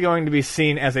simply going to be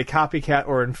seen as a copycat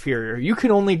or inferior. You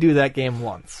can only do that game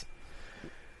once.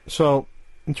 So,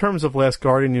 in terms of Last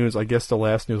Guardian news, I guess the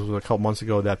last news was a couple months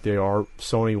ago that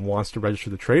Sony wants to register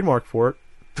the trademark for it.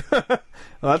 Well,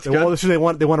 that's good.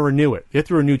 Well, they want to renew it. You have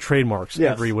to renew trademarks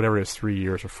every, whatever it is, 3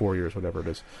 years or 4 years, whatever it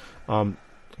is.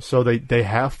 So they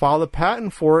have filed a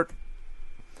patent for it.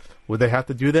 Would they have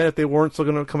to do that if they weren't still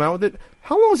going to come out with it?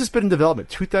 How long has this been in development?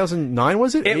 2009,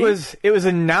 was it? It was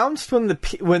announced when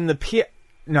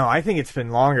No, I think it's been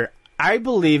longer. I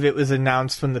believe it was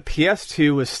announced when the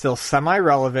PS2 was still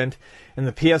semi-relevant and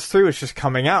the PS3 was just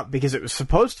coming out, because it was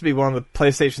supposed to be one of the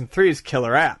PlayStation 3's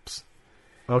killer apps.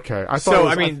 Okay, I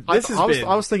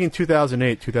was thinking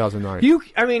 2008, 2009.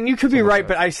 You could be right,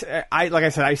 but I like I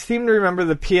said, I seem to remember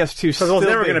the PS2. So it was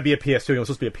never going to be a PS2. It was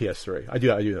supposed to be a PS3. I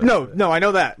do know. No, I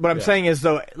know that. What I'm saying is,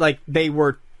 though, like they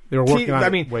were working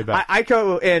on it way back.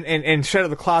 Ico and Shadow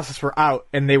of the Colossus were out,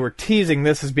 and they were teasing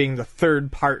this as being the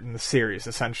third part in the series.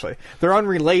 Essentially, they're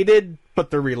unrelated, but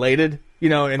they're related.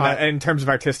 In terms of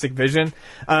artistic vision.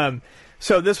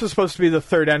 So this was supposed to be the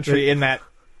third entry in that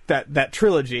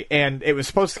trilogy, and it was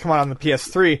supposed to come out on the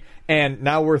PS3, and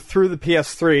now we're through the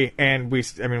PS3, and we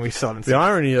still haven't seen it. The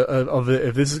irony of it,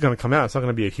 if this is going to come out, it's not going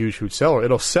to be a huge seller.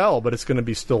 It'll sell, but it's going to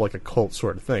be still like a cult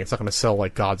sort of thing. It's not going to sell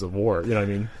like Gods of War. You know what I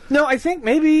mean? No, I think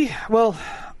maybe. Well,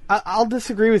 I'll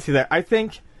disagree with you there. I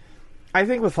think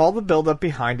with all the build-up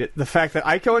behind it, the fact that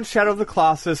Ico and Shadow of the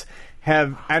Colossus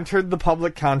have entered the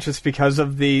public conscious because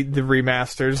of the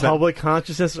remasters. Public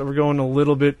consciousness? Are we going a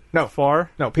little bit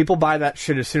far? No, people buy that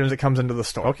shit as soon as it comes into the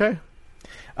store. Okay.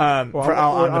 On the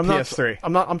PS3.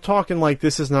 I'm talking like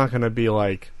this is not going to be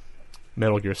like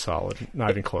Metal Gear Solid. Not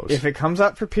even close. If it comes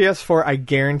out for PS4, I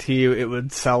guarantee you it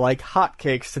would sell like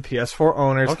hotcakes to PS4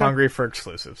 owners hungry for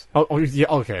exclusives. Oh, yeah,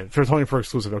 okay. If it's only for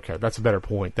exclusive, okay. That's a better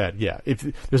point. If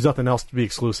there's nothing else to be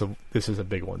exclusive, this is a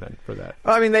big one then for that.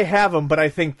 I mean, they have them, but I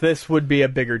think this would be a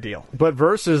bigger deal. But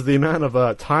versus the amount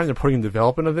of time they're putting in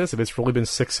development of this, if it's really been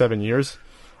 6-7 years...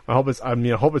 I hope it's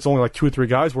only like 2 or 3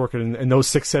 guys working in those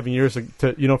 6-7 years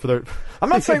to for their. I'm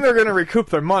not saying they're going to recoup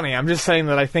their money. I'm just saying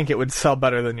that I think it would sell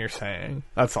better than you're saying.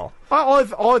 That's all.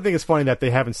 All I think is funny that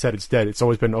they haven't said it's dead. It's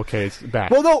always been okay. It's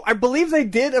back. Well, no, I believe they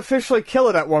did officially kill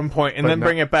it at one point and then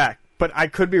bring it back. But I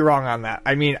could be wrong on that.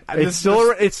 I mean, it's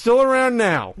still around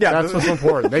now. Yeah, that's what's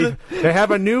important. They have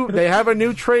a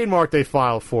new trademark they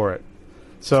filed for it.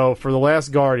 So for The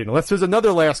Last Guardian, unless there's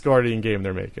another Last Guardian game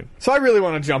they're making. So I really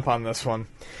want to jump on this one.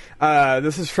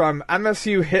 This is from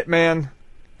MSU Hitman.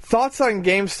 Thoughts on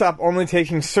GameStop only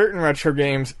taking certain retro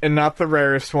games and not the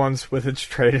rarest ones with its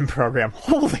trade-in program.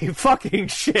 Holy fucking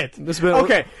shit. This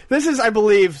is, I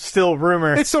believe, still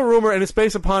rumor. It's still rumor, and it's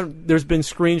based upon, there's been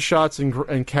screenshots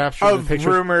and captures and pictures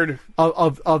rumored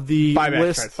of the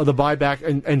list price. of the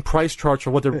buyback and price charts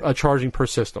for what they're charging per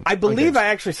system. I believe I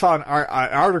actually saw an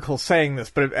article saying this,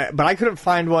 but I couldn't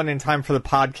find one in time for the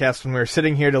podcast when we were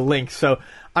sitting here to link, so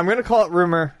I'm going to call it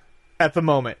rumor at the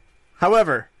moment.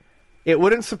 However, it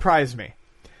wouldn't surprise me.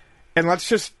 And let's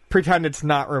just pretend it's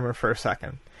not rumor for a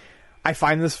second. I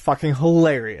find this fucking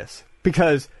hilarious.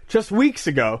 Because just weeks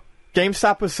ago,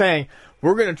 GameStop was saying,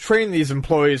 we're going to train these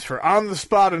employees for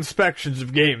on-the-spot inspections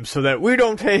of games so that we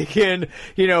don't take in,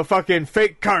 fucking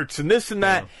fake carts and this and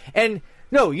that. Yeah. And,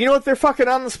 no, you know what their fucking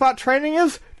on-the-spot training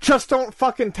is? Just don't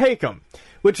fucking take them.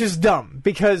 Which is dumb.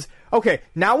 Because, okay,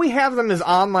 now we have them as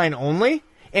online only.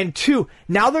 And 2,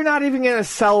 now they're not even going to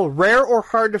sell rare or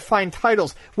hard-to-find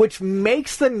titles, which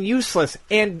makes them useless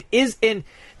and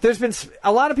there's been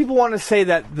a lot of people want to say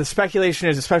that the speculation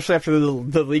is, especially after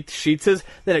the leaked sheets, is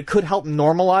that it could help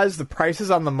normalize the prices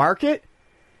on the market.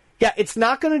 Yeah, it's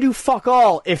not going to do fuck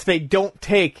all if they don't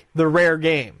take the rare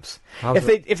games.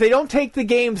 If they don't take the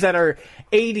games that are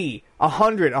 $80,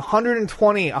 $100,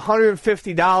 $120,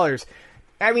 $150,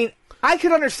 I mean, I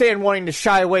could understand wanting to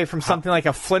shy away from something like a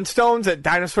Flintstones at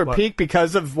Dinosaur Peak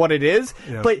because of what it is,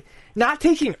 but not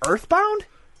taking Earthbound?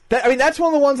 That's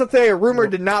one of the ones that they are rumored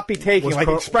to not be taking,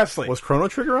 expressly. Was Chrono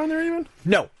Trigger on there even?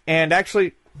 No. And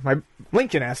actually,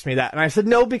 Lincoln asked me that, and I said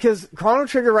no, because Chrono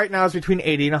Trigger right now is between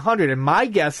 80 and 100, and my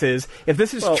guess is, if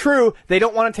this is true, they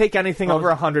don't want to take anything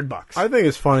over $100. I think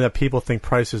it's funny that people think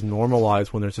prices normalize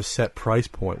when there's a set price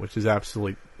point, which is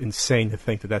absolutely insane to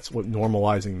think that that's what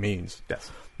normalizing means.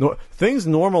 Yes. No, things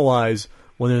normalize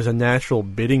when there's a natural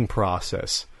bidding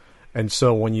process, and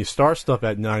so when you start stuff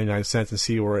at 99 cents and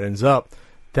see where it ends up,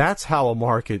 that's how a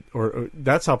market, or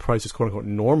that's how prices, quote-unquote,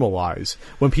 normalize.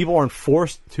 When people aren't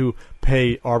forced to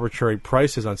pay arbitrary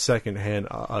prices on second-hand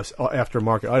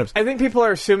aftermarket items. I think people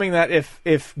are assuming that if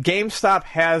GameStop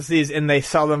has these and they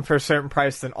sell them for a certain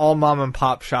price, then all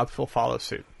mom-and-pop shops will follow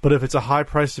suit. But if it's a high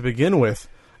price to begin with,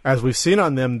 as we've seen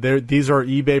on them, these are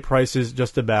eBay prices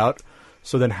just about.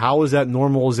 So then how is that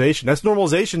normalization? That's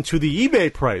normalization to the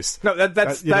eBay price. No,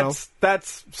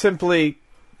 that's simply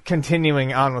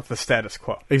continuing on with the status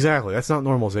quo. Exactly. That's not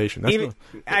normalization. That's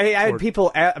I had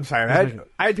people. I'm sorry.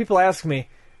 I had people ask me,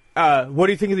 "What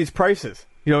do you think of these prices?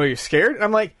 Are you scared?" And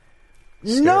I'm like,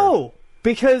 "No,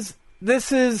 because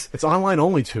it's online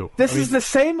only too. This is the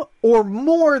same or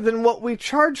more than what we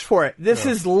charged for it. This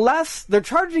is less. They're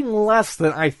charging less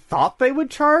than I thought they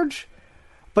would charge,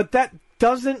 but that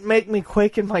doesn't make me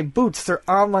quake in my boots. They're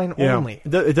online only.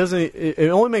 It doesn't. It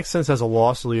only makes sense as a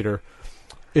loss leader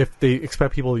if they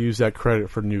expect people to use that credit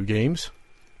for new games,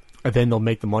 and then they'll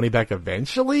make the money back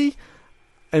eventually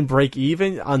and break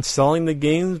even on selling the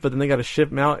games, but then they got to ship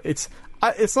them out. It's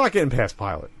not getting past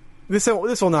pilot. This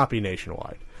will not be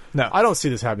nationwide. No, I don't see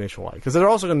this happening nationwide, because they're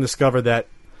also going to discover that,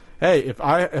 hey, if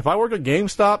I work at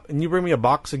GameStop and you bring me a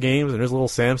box of games and there's a little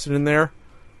Samson in there,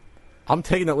 I'm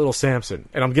taking that little Samson,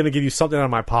 and I'm going to give you something out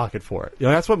of my pocket for it.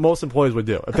 That's what most employees would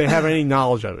do if they have any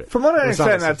knowledge of it. From what I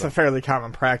understand, that's a fairly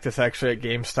common practice, actually, at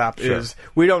GameStop, is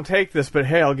we don't take this, but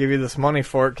hey, I'll give you this money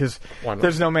for it, because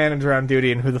there's no manager on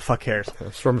duty, and who the fuck cares?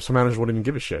 Some managers wouldn't even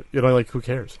give a shit. Who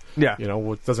cares? Yeah.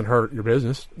 It doesn't hurt your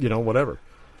business, whatever.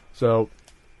 So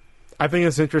I think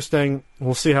it's interesting.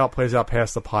 We'll see how it plays out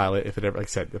past the pilot. If it ever, like I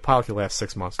said, the pilot could last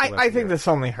 6 months. I think this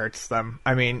only hurts them.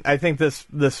 I think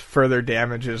this further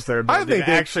damages their ability to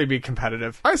actually be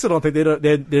competitive. I still don't think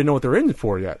they know what they're in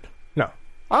for yet. No,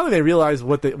 I don't think they realize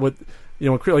what.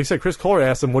 Like you said, Chris Kohler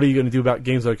asked them, "What are you going to do about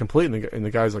games that are complete?" And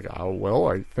the guy's like, "Oh, well,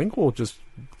 I think we'll just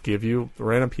give you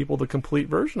random people the complete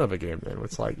version of a game." Then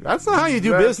it's like, that's not how you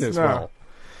do business. No.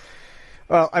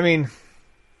 Well, let me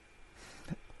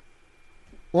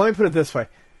put it this way.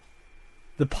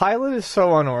 The pilot is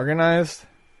so unorganized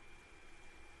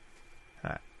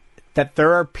that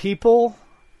there are people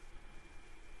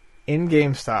in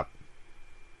GameStop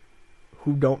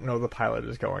who don't know the pilot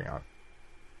is going on.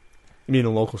 You mean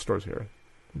in local stores here?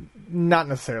 Not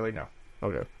necessarily, no.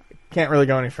 Okay. Can't really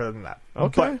go any further than that.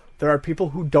 Okay. But there are people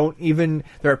who don't even...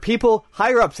 There are people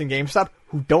higher-ups in GameStop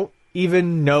who don't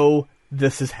even know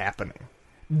this is happening.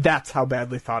 That's how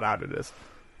badly thought out it is.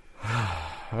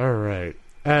 All right.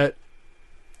 At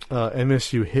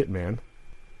MSU Hitman.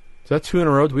 Is that 2 in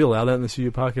a row? Do we allow that in the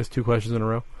CU podcast? 2 questions in a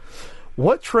row?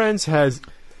 What trends has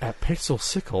at Pixel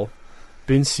Sickle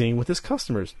been seeing with his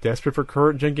customers? Desperate for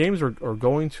current gen games or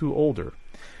going to older?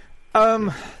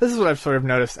 This is what I've sort of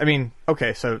noticed.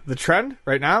 Okay, so the trend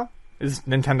right now is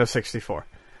Nintendo 64.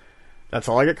 That's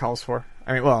all I get calls for.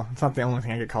 It's not the only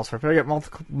thing I get calls for, but I get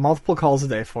multiple calls a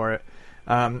day for it.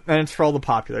 And it's for all the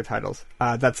popular titles.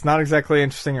 That's not exactly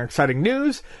interesting or exciting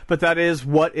news, but that is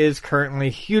what is currently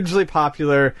hugely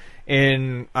popular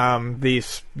in the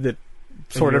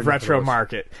sort of retro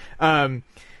market.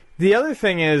 The other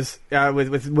thing is,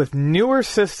 with newer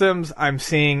systems, I'm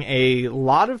seeing a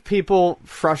lot of people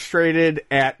frustrated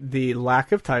at the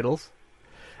lack of titles.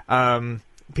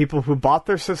 People who bought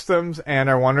their systems and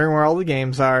are wondering where all the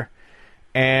games are.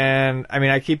 And,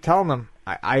 I keep telling them,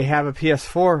 I have a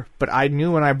PS4, but I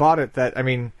knew when I bought it that,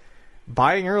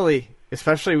 buying early,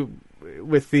 especially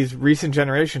with these recent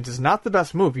generations, is not the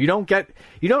best move. You don't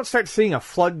start seeing a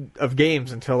flood of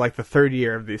games until like the third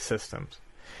year of these systems.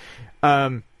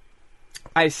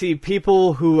 I see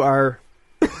people who are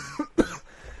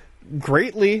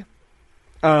greatly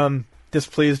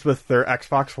displeased with their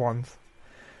Xbox Ones.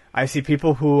 I see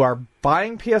people who are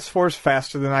buying PS4s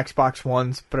faster than Xbox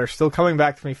Ones, but are still coming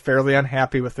back to me fairly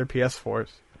unhappy with their PS4s.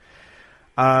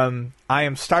 I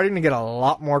am starting to get a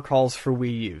lot more calls for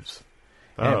Wii U's.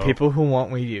 And people who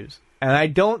want Wii U's. And I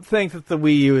don't think that the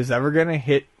Wii U is ever going to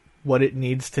hit what it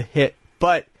needs to hit.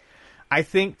 But I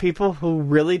think people who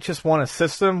really just want a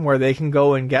system where they can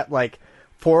go and get like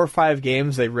 4 or 5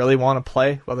 games they really want to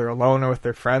play, whether alone or with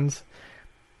their friends,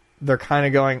 they're kind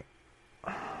of going,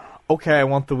 okay, I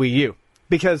want the Wii U.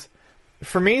 Because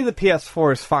for me, the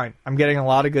PS4 is fine. I'm getting a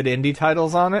lot of good indie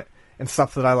titles on it and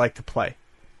stuff that I like to play.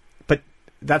 But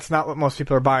that's not what most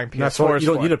people are buying PS4s for. You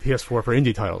don't need a PS4 for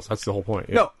indie titles. That's the whole point.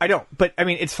 Yeah. No, I don't. But I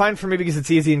mean, it's fine for me because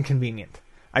it's easy and convenient.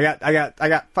 I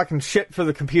got fucking shit for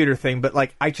the computer thing, but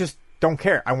like I just don't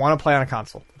care. I want to play on a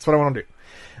console. That's what I want to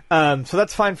do. So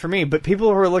that's fine for me. But people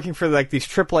who are looking for like these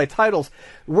AAA titles,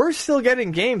 we're still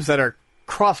getting games that are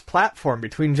cross-platform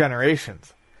between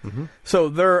generations. Mm-hmm. So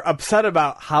they're upset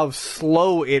about how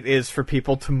slow it is for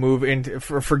people to move into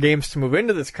for games to move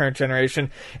into this current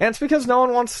generation, and it's because no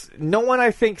one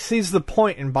I think sees the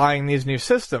point in buying these new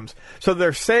systems. So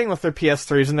they're staying with their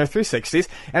PS3s and their 360s,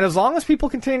 and as long as people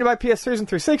continue to buy PS3s and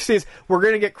 360s, we're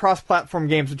going to get cross-platform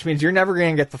games, which means you're never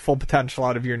going to get the full potential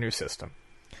out of your new system.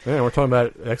 Yeah, we're talking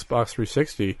about Xbox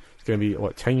 360. It's going to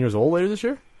be 10 years old later this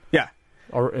year. Yeah,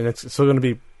 and it's still going to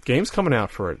be games coming out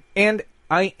for it. And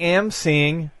I am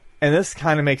seeing, and this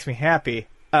kind of makes me happy,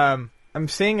 I'm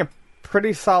seeing a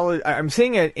pretty solid, I'm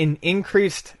seeing an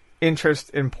increased interest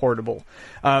in portable,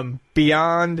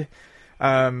 beyond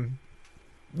the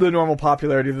normal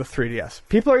popularity of the 3DS.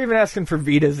 People are even asking for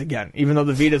Vitas again, even though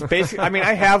the Vita's basically, I mean,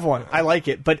 I have one, I like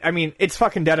it, but I mean, it's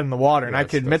fucking dead in the water, and I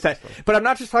can admit that. But I'm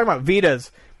not just talking about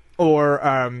Vitas or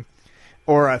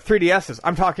 3DSs.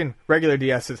 I'm talking regular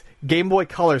DSs. Game Boy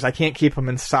Colors, I can't keep them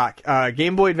in stock.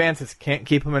 Game Boy Advances, can't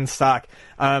keep them in stock.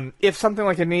 If something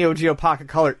like a Neo Geo Pocket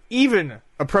Color even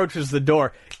approaches the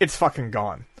door, it's fucking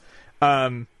gone.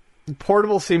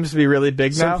 Portable seems to be really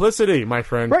big now. Simplicity, my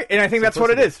friend. Right, and I think that's what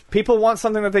it is. People want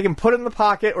something that they can put in the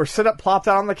pocket or sit up, plop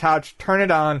down on the couch, turn it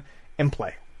on, and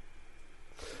play.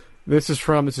 This is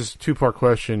a two-part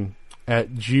question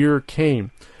at Jeer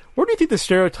Kane. Where do you think the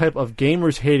stereotype of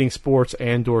gamers hating sports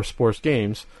and/or sports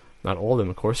games, not all of them,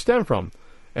 of course, stem from?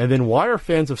 And then why are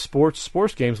fans of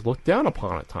sports games looked down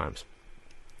upon at times?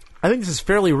 I think this is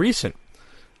fairly recent.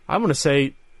 I'm going to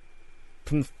say,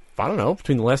 between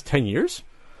the last 10 years.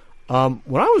 When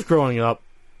I was growing up,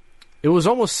 it was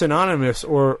almost synonymous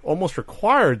or almost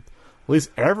required. At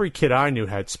least every kid I knew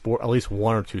had at least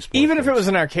one or two sports Even games. if it was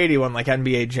an arcadey one like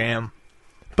NBA Jam.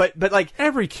 But like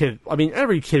every kid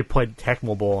played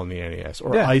Tecmo Bowl on the NES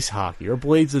or ice hockey or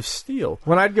Blades of Steel.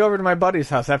 When I'd go over to my buddy's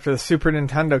house after the Super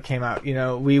Nintendo came out,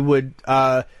 we would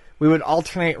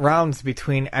alternate rounds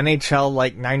between NHL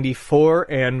like 94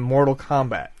 and Mortal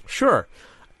Kombat. Sure.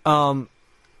 I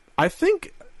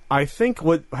think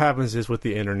what happens is with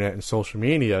the internet and social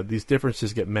media, these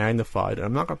differences get magnified. And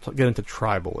I'm not going to get into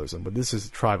tribalism, but this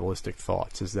is tribalistic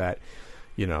thoughts, is that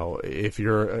if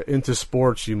you're into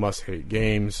sports, you must hate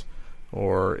games,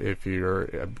 or if you're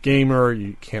a gamer,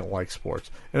 you can't like sports.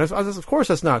 And of course,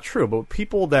 that's not true, but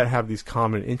people that have these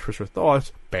common interests or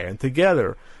thoughts band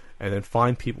together and then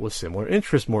find people with similar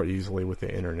interests more easily with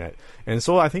the internet. And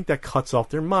so I think that cuts off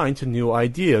their mind to new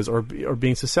ideas or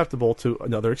being susceptible to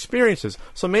other experiences.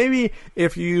 So maybe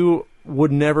if you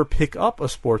would never pick up a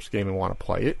sports game and want to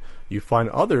play it, you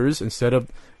find others, instead of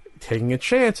taking a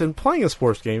chance and playing a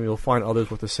sports game, you'll find others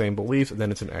with the same beliefs, and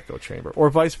then it's an echo chamber, or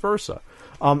vice versa.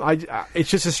 It's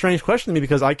just a strange question to me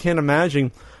because I can't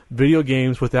imagine video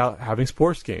games without having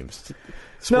sports games.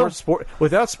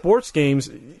 Without sports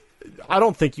games, I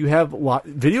don't think you have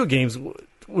video games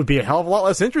would be a hell of a lot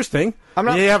less interesting. You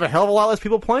have a hell of a lot less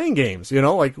people playing games. It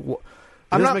doesn't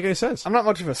make any sense. I'm not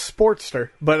much of a sportster,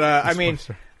 but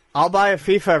I'll buy a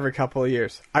FIFA every couple of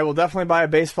years. I will definitely buy a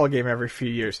baseball game every few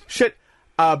years. Shit.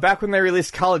 Back when they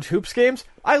released college hoops games,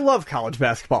 I love college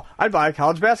basketball. I'd buy a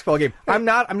college basketball game. I'm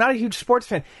not a huge sports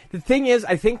fan. The thing is,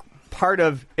 I think part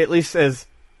of, at least as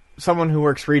someone who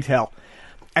works retail,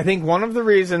 I think one of the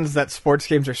reasons that sports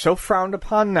games are so frowned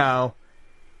upon now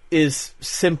is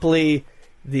simply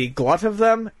the glut of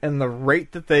them and the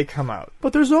rate that they come out.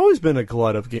 But there's always been a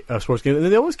glut of sports games, and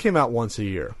they always came out once a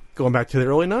year. Going back to the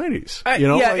early 90s.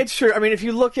 It's true. I mean, if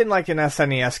you look in like an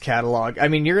SNES catalog, I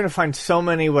mean, you're going to find so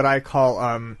many what I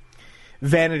call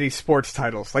vanity sports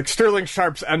titles, like Sterling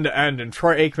Sharp's End to End and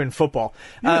Troy Aikman Football.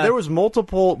 There was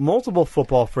multiple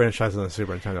football franchises on the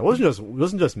Super Nintendo. It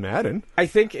wasn't just Madden. I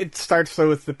think it starts though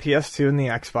with the PS2 and the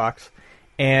Xbox,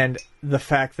 and the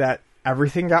fact that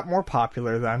everything got more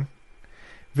popular then.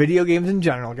 Video games in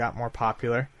general got more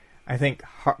popular. I think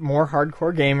more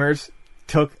hardcore gamers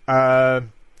took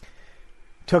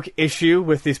issue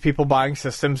with these people buying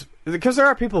systems, because there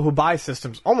are people who buy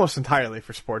systems almost entirely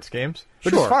for sports games,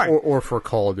 which is fine, or for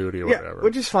Call of Duty or whatever,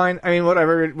 which is fine. I mean,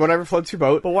 whatever floats your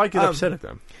boat. But why get upset at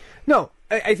them? No,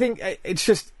 I think it's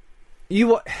just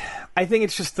I think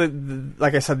it's just the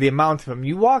like I said, the amount of them.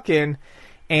 You walk in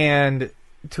and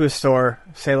to a store,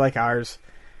 say like ours,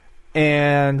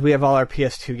 and we have all our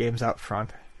PS2 games out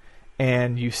front,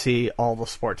 and you see all the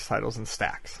sports titles in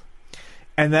stacks.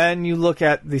 And then you look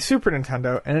at the Super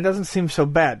Nintendo, and it doesn't seem so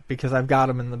bad because I've got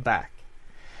them in the back.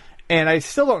 And I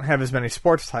still don't have as many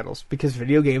sports titles because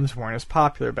video games weren't as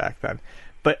popular back then.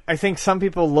 But I think some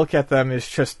people look at them as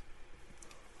just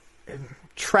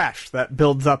trash that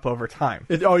builds up over time.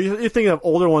 You're thinking of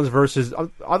older ones versus...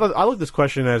 I look at this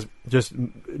question as just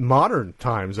modern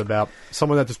times about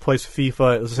someone that just plays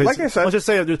FIFA. Let's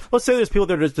say there's people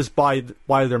that just buy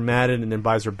their Madden and then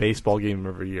buys their baseball game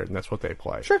every year, and that's what they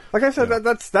play. Sure. Like I said,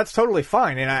 that's totally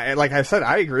fine. And like I said,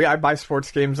 I agree. I buy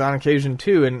sports games on occasion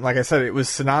too. And like I said, it was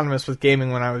synonymous with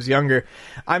gaming when I was younger.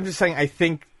 I'm just saying, I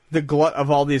think the glut of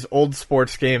all these old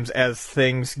sports games as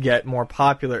things get more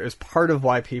popular is part of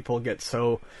why people get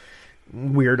so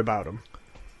weird about them.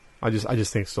 I just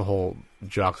think it's the whole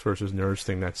jocks versus nerds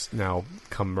thing that's now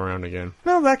come around again.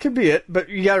 No, that could be it. But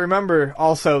you got to remember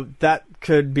also that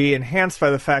could be enhanced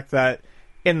by the fact that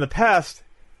in the past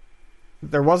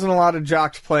there wasn't a lot of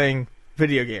jocks playing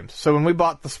video games. So when we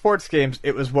bought the sports games,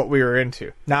 it was what we were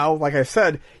into. Now, like I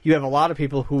said, you have a lot of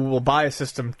people who will buy a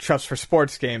system just for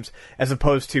sports games, as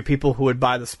opposed to people who would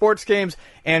buy the sports games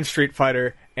and Street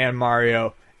Fighter and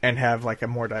Mario and have like a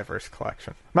more diverse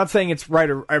collection. I'm not saying it's right,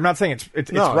 or I'm not saying it's right,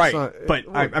 it's not, but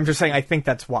I'm just saying I think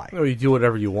that's why. No, you do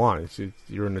whatever you want.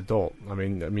 You're an adult. I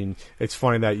mean, it's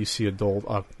funny that you see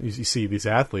you see these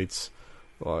athletes.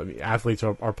 Well, I mean, athletes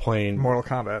are playing Mortal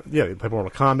Kombat. Yeah, they play Mortal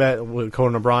Kombat with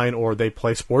Conan O'Brien, or they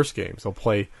play sports games. They'll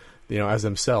play, as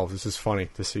themselves. It's just funny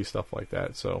to see stuff like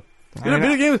that. So,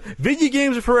 video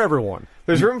games are for everyone.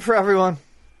 There's room for everyone.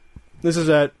 This is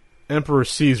at Emperor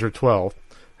Caesar 12.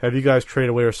 Have you guys traded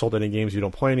away or sold any games you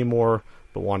don't play anymore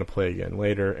but want to play again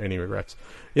later? Any regrets?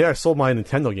 Yeah, I sold my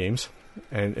Nintendo games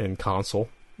and console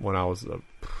when I was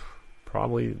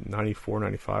probably 94,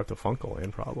 95 to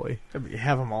Funko-Land, probably. You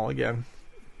have them all again.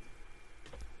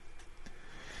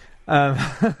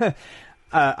 I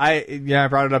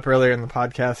brought it up earlier in the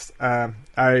podcast.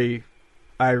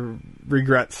 I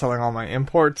regret selling all my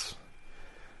imports.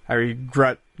 I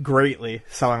regret greatly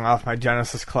selling off my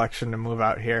Genesis collection to move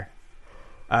out here.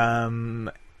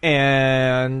 And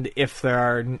if there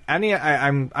are any,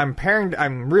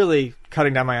 I'm really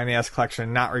cutting down my NES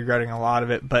collection, not regretting a lot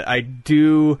of it, but I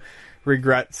do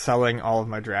regret selling all of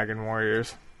my Dragon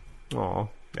Warriors. Aw.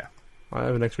 I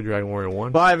have an extra Dragon Warrior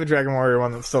 1. Well, I have a Dragon Warrior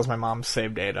 1 that still has my mom's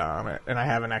save data on it, and I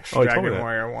have an extra Dragon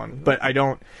Warrior 1. But I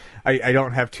don't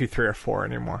have 2, 3, or 4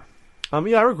 anymore. I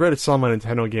regretted selling my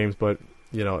Nintendo games, but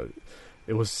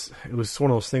it was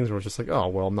one of those things where it's just like, oh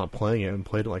well, I'm not playing it, and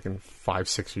played it like in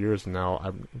 5-6 years, and now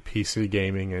I'm PC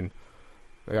gaming, and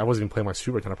I wasn't even playing my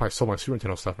Super Nintendo. I probably sold my Super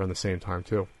Nintendo stuff around the same time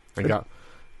too. I got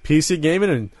PC gaming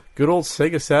and good old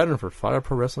Sega Saturn for Fire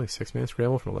Pro Wrestling 6-Man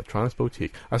Scramble from Electronics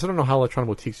Boutique. I still don't know how Electronic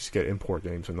Boutiques just get import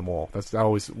games in the mall. That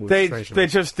always was strange to me. They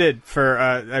just did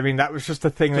for. That was just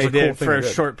a thing they did for a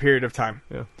short period of time.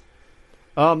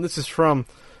 Yeah. This is from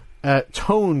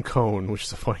Tone Cone, which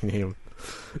is a funny name.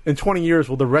 In 20 years,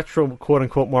 will the retro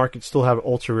quote-unquote market still have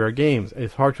ultra-rare games?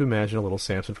 It's hard to imagine a little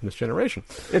Samson from this generation.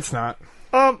 It's not.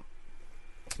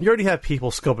 You already have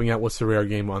people scoping out what's the rare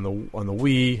game on the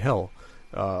Wii. Hell,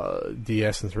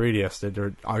 DS and 3DS.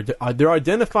 They're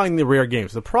identifying the rare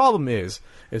games. The problem is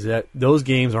that those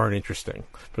games aren't interesting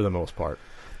for the most part.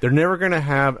 They're never going to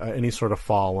have any sort of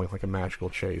following, like a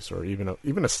Magical Chase or even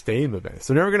a Stadium event.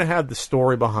 They're never going to have the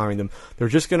story behind them. They're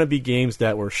just going to be games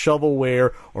that were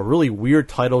shovelware or really weird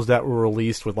titles that were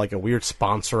released with like a weird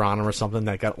sponsor on them or something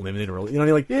that got limited.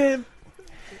 Yeah.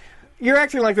 You're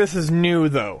acting like this is new,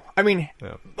 though. I mean,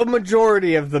 the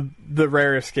majority of the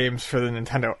rarest games for the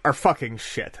Nintendo are fucking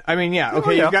shit. I mean,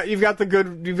 you've got the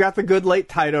good late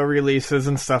Taito releases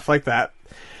and stuff like that.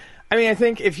 I mean, I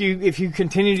think if you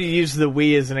continue to use the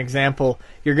Wii as an example,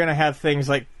 you're going to have things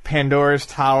like Pandora's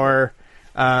Tower,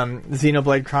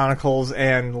 Xenoblade Chronicles,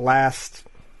 and what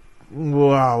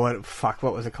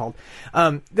was it called?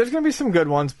 There's going to be some good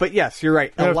ones, but yes, you're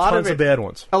right. A lot of bad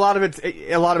ones. A lot of it's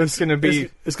going to be.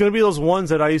 It's going to be those ones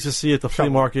that I used to see at the flea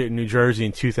market in New Jersey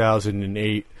in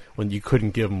 2008 when you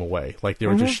couldn't give them away, like they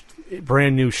were just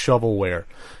brand new shovelware.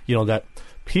 That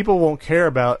people won't care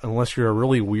about unless you're a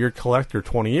really weird collector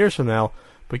 20 years from now.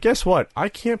 But guess what? I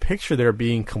can't picture there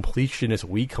being completionist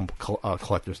Wii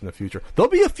collectors in the future.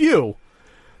 There'll be a few,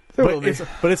 but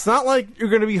it's not like you're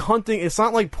going to be hunting. It's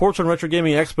not like Portland Retro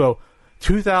Gaming Expo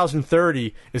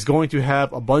 2030 is going to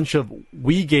have a bunch of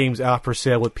Wii games out for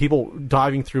sale with people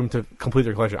diving through them to complete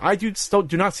their collection. I do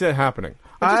not see that happening.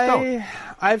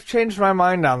 I've changed my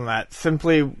mind on that.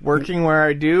 Simply working where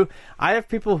I do, I have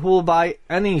people who will buy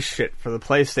any shit for the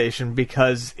PlayStation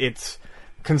because it's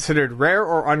considered rare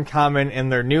or uncommon in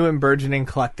their new and burgeoning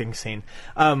collecting scene.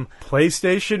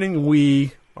 PlayStation and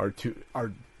Wii are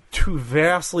two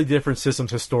vastly different systems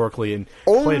historically, and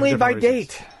only by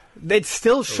date. It's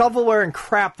still shovelware and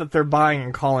crap that they're buying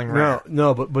and calling rare.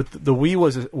 No, but the Wii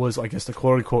was I guess the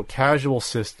quote unquote casual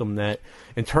system that,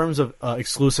 in terms of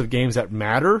exclusive games that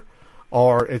matter,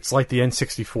 it's like the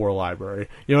N64 library.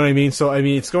 You know what I mean? So I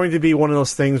mean, it's going to be one of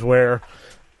those things where,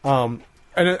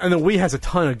 and the Wii has a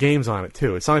ton of games on it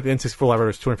too. It's not like the N64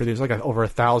 library is 250. There's like over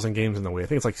 1,000 games in the Wii. I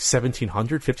think it's like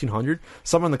 1,700, 1,500.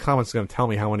 Someone in the comments is going to tell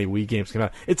me how many Wii games came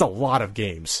out. It's a lot of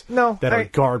games. That are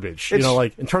garbage. You know,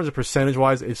 like in terms of percentage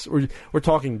wise, we're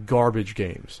talking garbage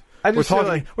games. We're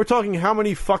talking how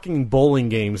many fucking bowling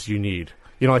games you need.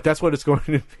 You know, like that's what it's going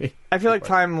to be. I feel like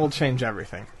time will change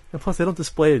everything. And plus, they don't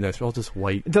display it nice. They're all just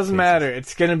white. It doesn't matter.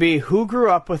 It's going to be who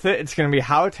grew up with it. It's going to be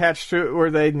how attached to it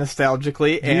were they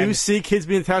nostalgically. Do you see kids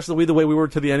being attached to the Wii the way we were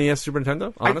to the NES, Super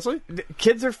Nintendo? Honestly?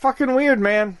 Kids are fucking weird,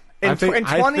 man. In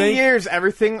 20 years,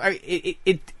 everything...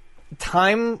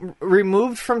 time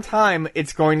removed from time,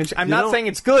 it's going to... I'm not saying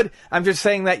it's good. I'm just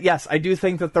saying that, yes, I do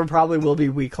think that there probably will be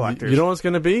Wii collectors. You know what it's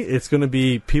going to be? It's going to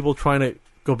be people trying to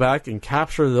go back and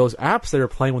capture those apps they were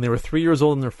playing when they were 3 years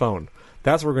old on their phone.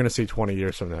 That's what we're going to see 20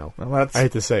 years from now. Well, I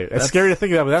hate to say it. It's scary to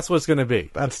think about, but that's what it's going to be.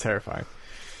 That's terrifying.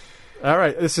 All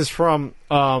right. This is from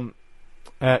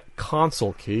at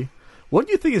Console Key. What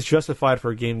do you think is justified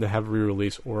for a game to have a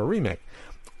re-release or a remake?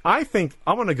 I think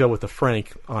I'm going to go with the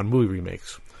Frank on movie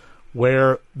remakes,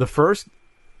 where the first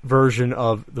version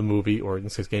of the movie, or in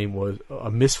this case game, was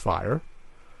a misfire,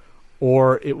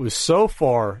 or it was so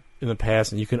far in the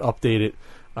past and you can update it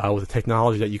with the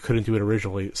technology that you couldn't do it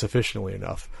originally sufficiently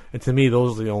enough. And to me,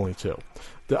 those are the only two.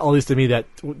 At least to me, that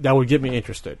would get me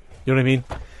interested. You know what I mean?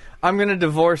 I'm going to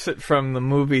divorce it from the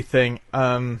movie thing.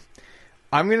 I'm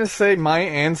going to say my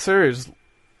answer is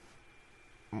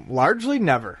largely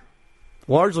never.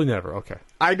 Largely never, okay.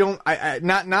 I don't...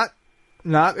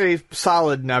 Not a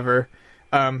solid never.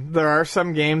 There are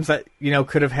some games that,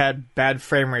 could have had bad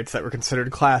frame rates that were considered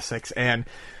classics and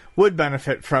would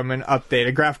benefit from an update,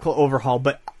 a graphical overhaul.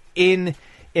 But in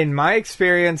my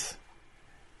experience,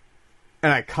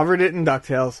 and I covered it in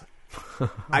DuckTales,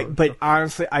 but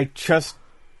honestly, I just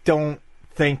don't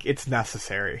think it's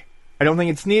necessary. I don't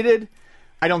think it's needed.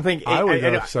 I don't think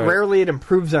rarely it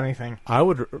improves anything. I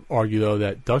would argue, though,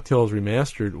 that DuckTales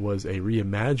Remastered was a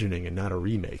reimagining and not a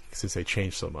remake, since they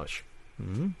changed so much.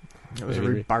 It was a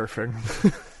rebarfing.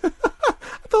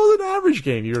 That was an average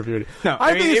game you reviewed. No,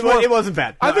 it wasn't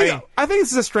bad. No, I think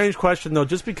this is a strange question, though,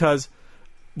 just because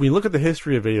when you look at the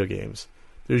history of video games,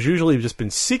 there's usually just been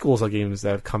sequels of games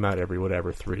that have come out every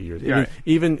 3 years. Right.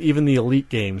 Even the Elite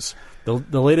games,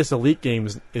 the latest Elite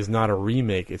games is not a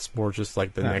remake. It's more just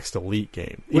like the next Elite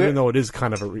game, even though it is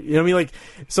kind of a. You know what I mean? Like,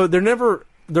 so they're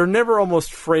never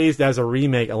almost phrased as a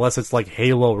remake unless it's like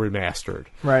Halo remastered,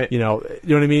 right? You know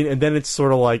what I mean? And then it's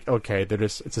sort of like, okay,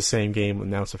 it's the same game,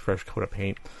 and now it's a fresh coat of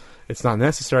paint. It's not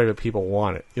necessary, but people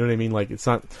want it. You know what I mean? Like, it's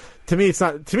not to me.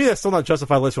 That's still not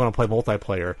justified unless you want to play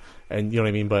multiplayer, and you know what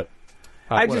I mean. But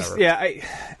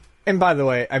and by the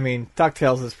way, I mean,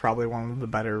 DuckTales is probably one of the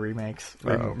better remakes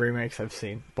I've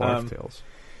seen. Tales.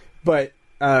 But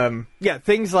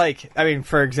things like, I mean,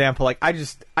 for example, like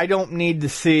I don't need to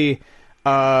see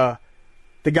the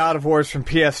God of Wars from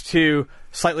PS2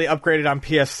 slightly upgraded on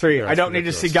PS3. I don't need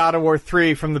to see God of War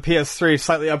 3 from the PS3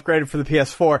 slightly upgraded for the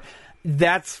PS4.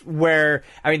 That's where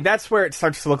it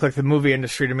starts to look like the movie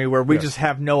industry to me, where we just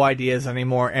have no ideas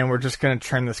anymore, and we're just going to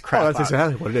turn this crap out. That's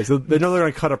exactly what it is. They know they're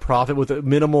going to cut a profit with a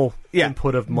minimal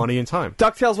input of money and time.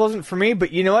 DuckTales wasn't for me,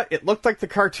 but you know what? It looked like the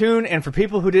cartoon, and for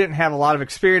people who didn't have a lot of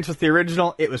experience with the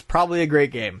original, it was probably a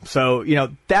great game. So,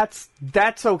 that's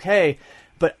okay,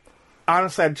 but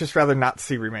honestly, I'd just rather not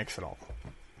see remakes at all.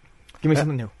 Give me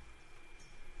something new.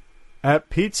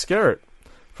 At Pete Scarrett.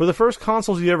 For the first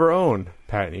consoles you ever owned,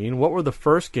 Pat and Ian, what were the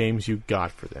first games you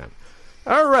got for them?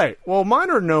 All right. Well, mine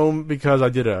are known because I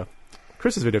did a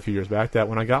Chris's video a few years back that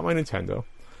when I got my Nintendo,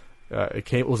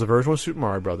 it was a version with Super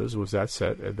Mario Brothers. It was that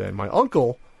set. And then my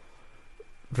uncle,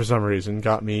 for some reason,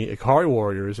 got me Ikari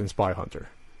Warriors and Spy Hunter.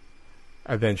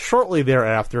 And then shortly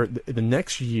thereafter, the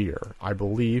next year, I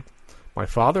believe, My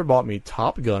father bought me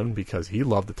Top Gun because he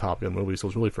loved the Top Gun movie, so it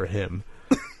was really for him.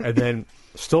 And then,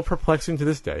 still perplexing to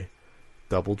this day,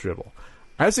 Double Dribble.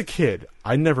 As a kid,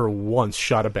 I never once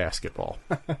shot a basketball.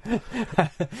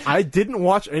 I didn't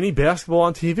watch any basketball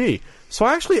on TV. So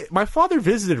my father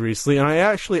visited recently, and I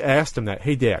actually asked him that,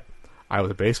 hey, Dad, I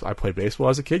played baseball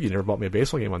as a kid. You never bought me a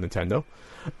baseball game on Nintendo.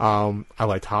 I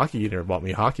liked hockey. You never bought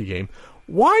me a hockey game.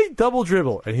 Why Double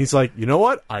Dribble? And he's like, you know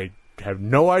what? I have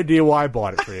no idea why I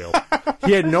bought it for you.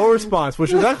 He had no response,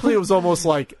 which actually was almost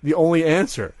like the only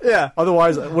answer. Yeah.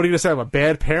 Otherwise, what are you going to say? I'm a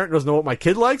bad parent, doesn't know what my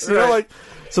kid likes? You know, Right.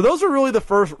 So those were really the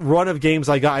first run of games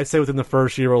I got, I'd say, within the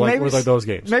first year, were those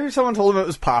games. Maybe someone told him it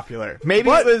was popular. Maybe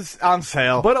it was on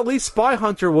sale. But at least Spy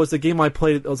Hunter was the game I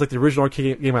played. It was like the original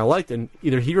arcade game I liked, and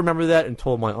either he remembered that and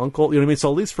told my uncle. You know what I mean?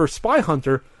 So at least for Spy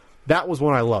Hunter, that was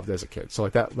one I loved as a kid. So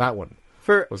like that one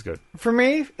was good. For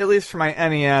me, at least for my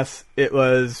NES, it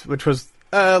was which was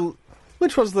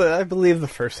I believe the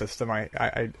first system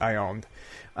I owned.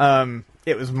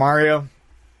 It was Mario,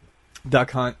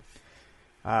 Duck Hunt,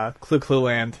 Clue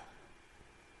Land,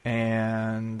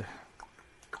 and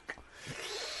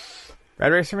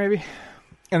Red Racer maybe,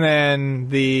 and then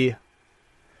the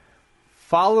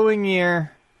following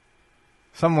year,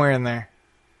 somewhere in there,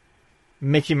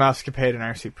 Mickey Mouse Capade and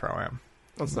RC Pro-Am.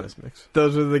 That's a nice mix.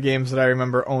 Those are the games that I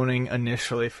remember owning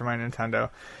initially for my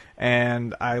Nintendo,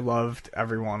 and I loved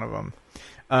every one of them.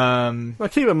 Now,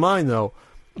 keep in mind, though,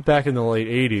 back in the late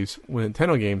 80s, when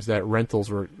Nintendo games, that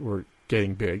rentals were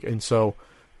getting big, and so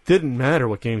didn't matter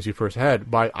what games you first had.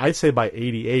 I'd say by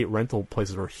 88, rental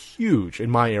places were huge,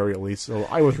 in my area at least, so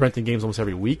I was renting games almost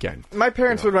every weekend. My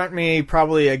parents would rent me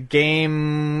probably a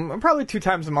game, probably 2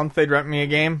 times a month they'd rent me a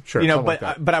game. Sure,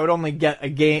 but I would only get a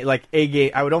game,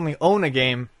 I would only own a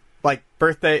game, like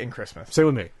birthday and Christmas. Same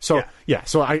with me. So,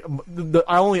 so I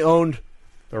only owned,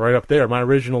 they're right up there, my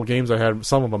original games I had,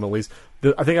 some of them at least,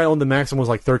 I think I owned the maximum was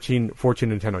like 13, 14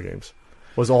 Nintendo games.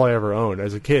 Was all I ever owned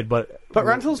as a kid, but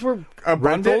rentals were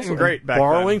abundant and great back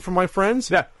borrowing then. from my friends,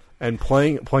 Yeah. and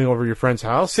playing over your friend's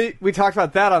house. See, we talked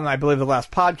about that on, I believe, the last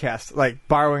podcast. Like,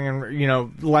 borrowing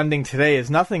and, lending today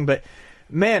is nothing, but,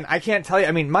 man, I can't tell you.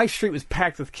 I mean, my street was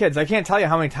packed with kids. I can't tell you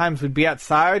how many times we'd be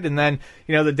outside, and then,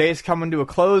 the day's coming to a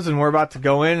close, and we're about to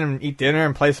go in and eat dinner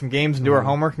and play some games and do our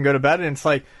homework and go to bed, and it's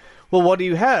like, well, what do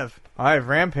you have? I have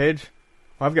Rampage.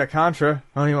 Well, I've got Contra.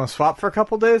 Oh, you want to swap for a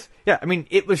couple days? Yeah, I mean,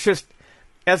 it was just...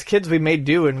 As kids, we made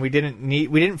do, and we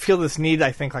didn't feel this need,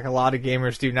 I think, like a lot of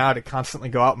gamers do now, to constantly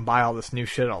go out and buy all this new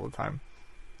shit all the time.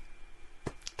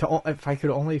 If I could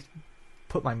only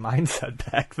put my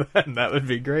mindset back then, that would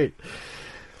be great.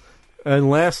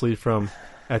 And lastly, from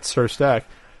at Sir Stack,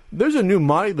 there's a new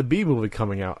Maya the Bee movie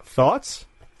coming out. Thoughts?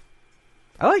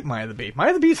 I like Maya the Bee.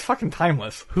 Maya the Bee is fucking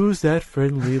timeless. Who's that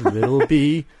friendly little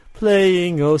bee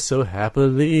playing oh so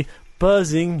happily?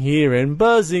 Buzzing here and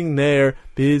buzzing there,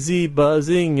 busy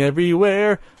buzzing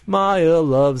everywhere. Maya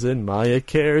loves and Maya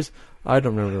cares. I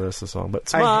don't remember the rest of the song, but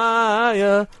it's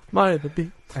Maya the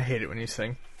Bee. I hate it when you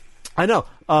sing. I know.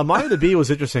 Maya the Bee was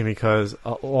interesting because,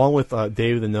 along with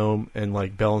Dave the Gnome and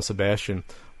like Belle and Sebastian,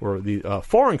 were the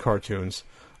foreign cartoons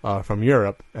from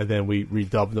Europe, and then we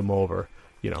redubbed them over.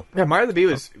 Yeah, Maya the Bee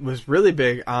was really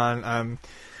big on.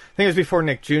 I think it was before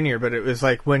Nick Jr., but it was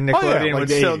like when Nickelodeon would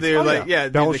still do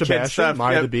Belle the kid stuff.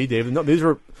 Maya the Bee, David. No, these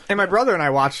were. And my brother and I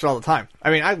watched it all the time.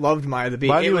 I mean, I loved Maya the Bee.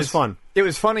 It was fun. It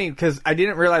was funny because I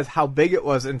didn't realize how big it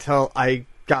was until I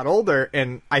got older,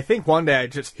 and I think one day I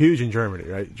just huge in Germany,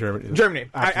 right? Germany.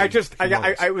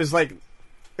 I was like,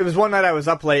 it was one night I was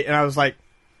up late, and I was like,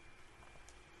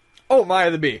 oh, Maya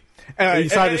the Bee. And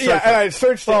I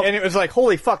searched it, and it was like,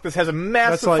 holy fuck, this has a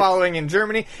massive following in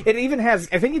Germany. It even has,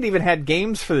 I think it even had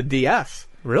games for the DS.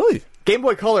 Really? Game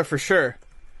Boy Color for sure.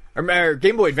 Or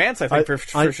Game Boy Advance, I think,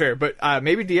 for sure. But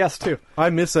maybe DS, too.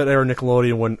 I miss that era of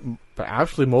Nickelodeon when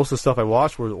actually most of the stuff I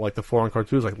watched were like the foreign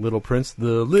cartoons, like Little Prince.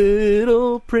 The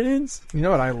Little Prince. You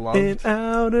know what I loved? In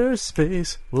outer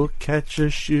space, we'll catch a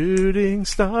shooting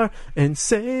star and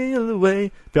sail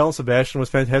away. Belle and Sebastian was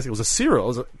fantastic. It was a serial.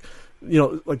 It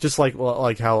was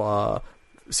like how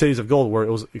Cities of Gold, where it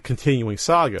was a continuing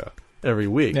saga every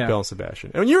week, Belle and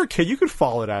Sebastian. And when you were a kid, you could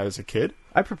follow it out as a kid.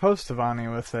 I proposed to Vonnie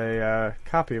with a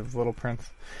copy of Little Prince.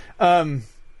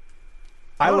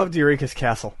 I loved Eureka's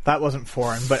Castle. That wasn't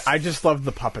foreign, but I just loved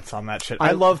the puppets on that shit.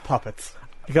 I love puppets.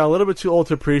 I got a little bit too old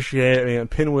to appreciate it. I mean,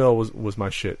 Pinwheel was my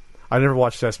shit. I never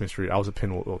watched Sesame Street. I was a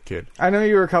Pinwheel kid. I know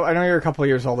you're a couple of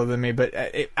years older than me, but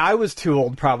I was too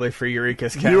old probably for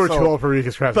Eureka's Castle. You were too old for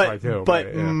Eureka's Castle, too.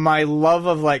 But my love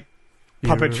of like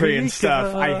puppetry and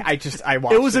stuff, I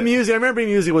watched. It was amusing. I remember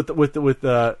being amusing with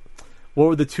what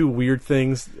were the two weird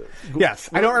things? Yes,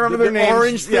 I don't remember their the names.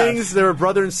 Orange things. They were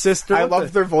brother and sister. I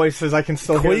love their voices. I can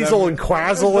still hear them. Queasel and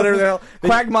Quazzle and everything else.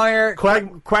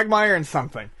 Quagmire and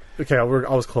something. Okay, I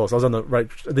was close. I was on the right.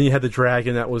 Then you had the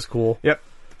dragon. That was cool. Yep.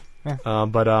 All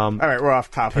right, we're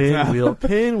off topic now.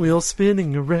 Pinwheel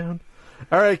spinning around.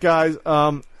 All right, guys.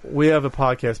 We have a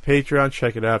podcast Patreon.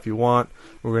 Check it out if you want.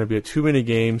 We're going to be at Too Many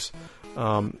Games,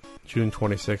 June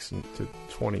 26th to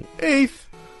 28th,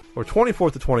 or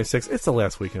 24th to 26th. It's the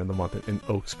last weekend of the month in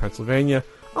Oaks, Pennsylvania.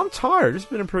 I'm tired. It's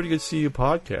been a pretty good CU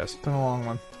podcast. It's been a long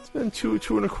one. It's been two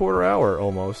and a quarter hour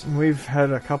almost. We've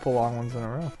had a couple long ones in a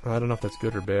row. I don't know if that's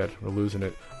good or bad. We're losing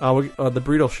it. The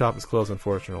burrito shop is closed,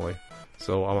 unfortunately.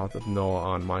 So I'm out with Noah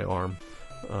on my arm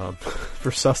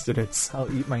for sustenance.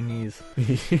 I'll eat my knees.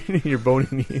 Your bony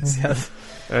knees. Yes.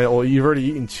 Well, you've already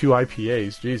eaten 2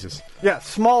 IPAs. Jesus. Yeah,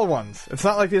 small ones. It's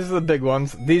not like these are the big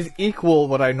ones. These equal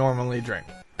what I normally drink.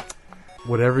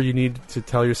 Whatever you need to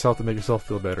tell yourself to make yourself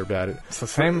feel better about it. It's the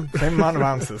same amount of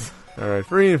ounces. All right,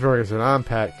 for Ian Ferguson, I'm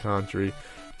Pat Contry.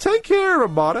 Take care,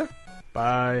 everybody.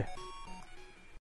 Bye.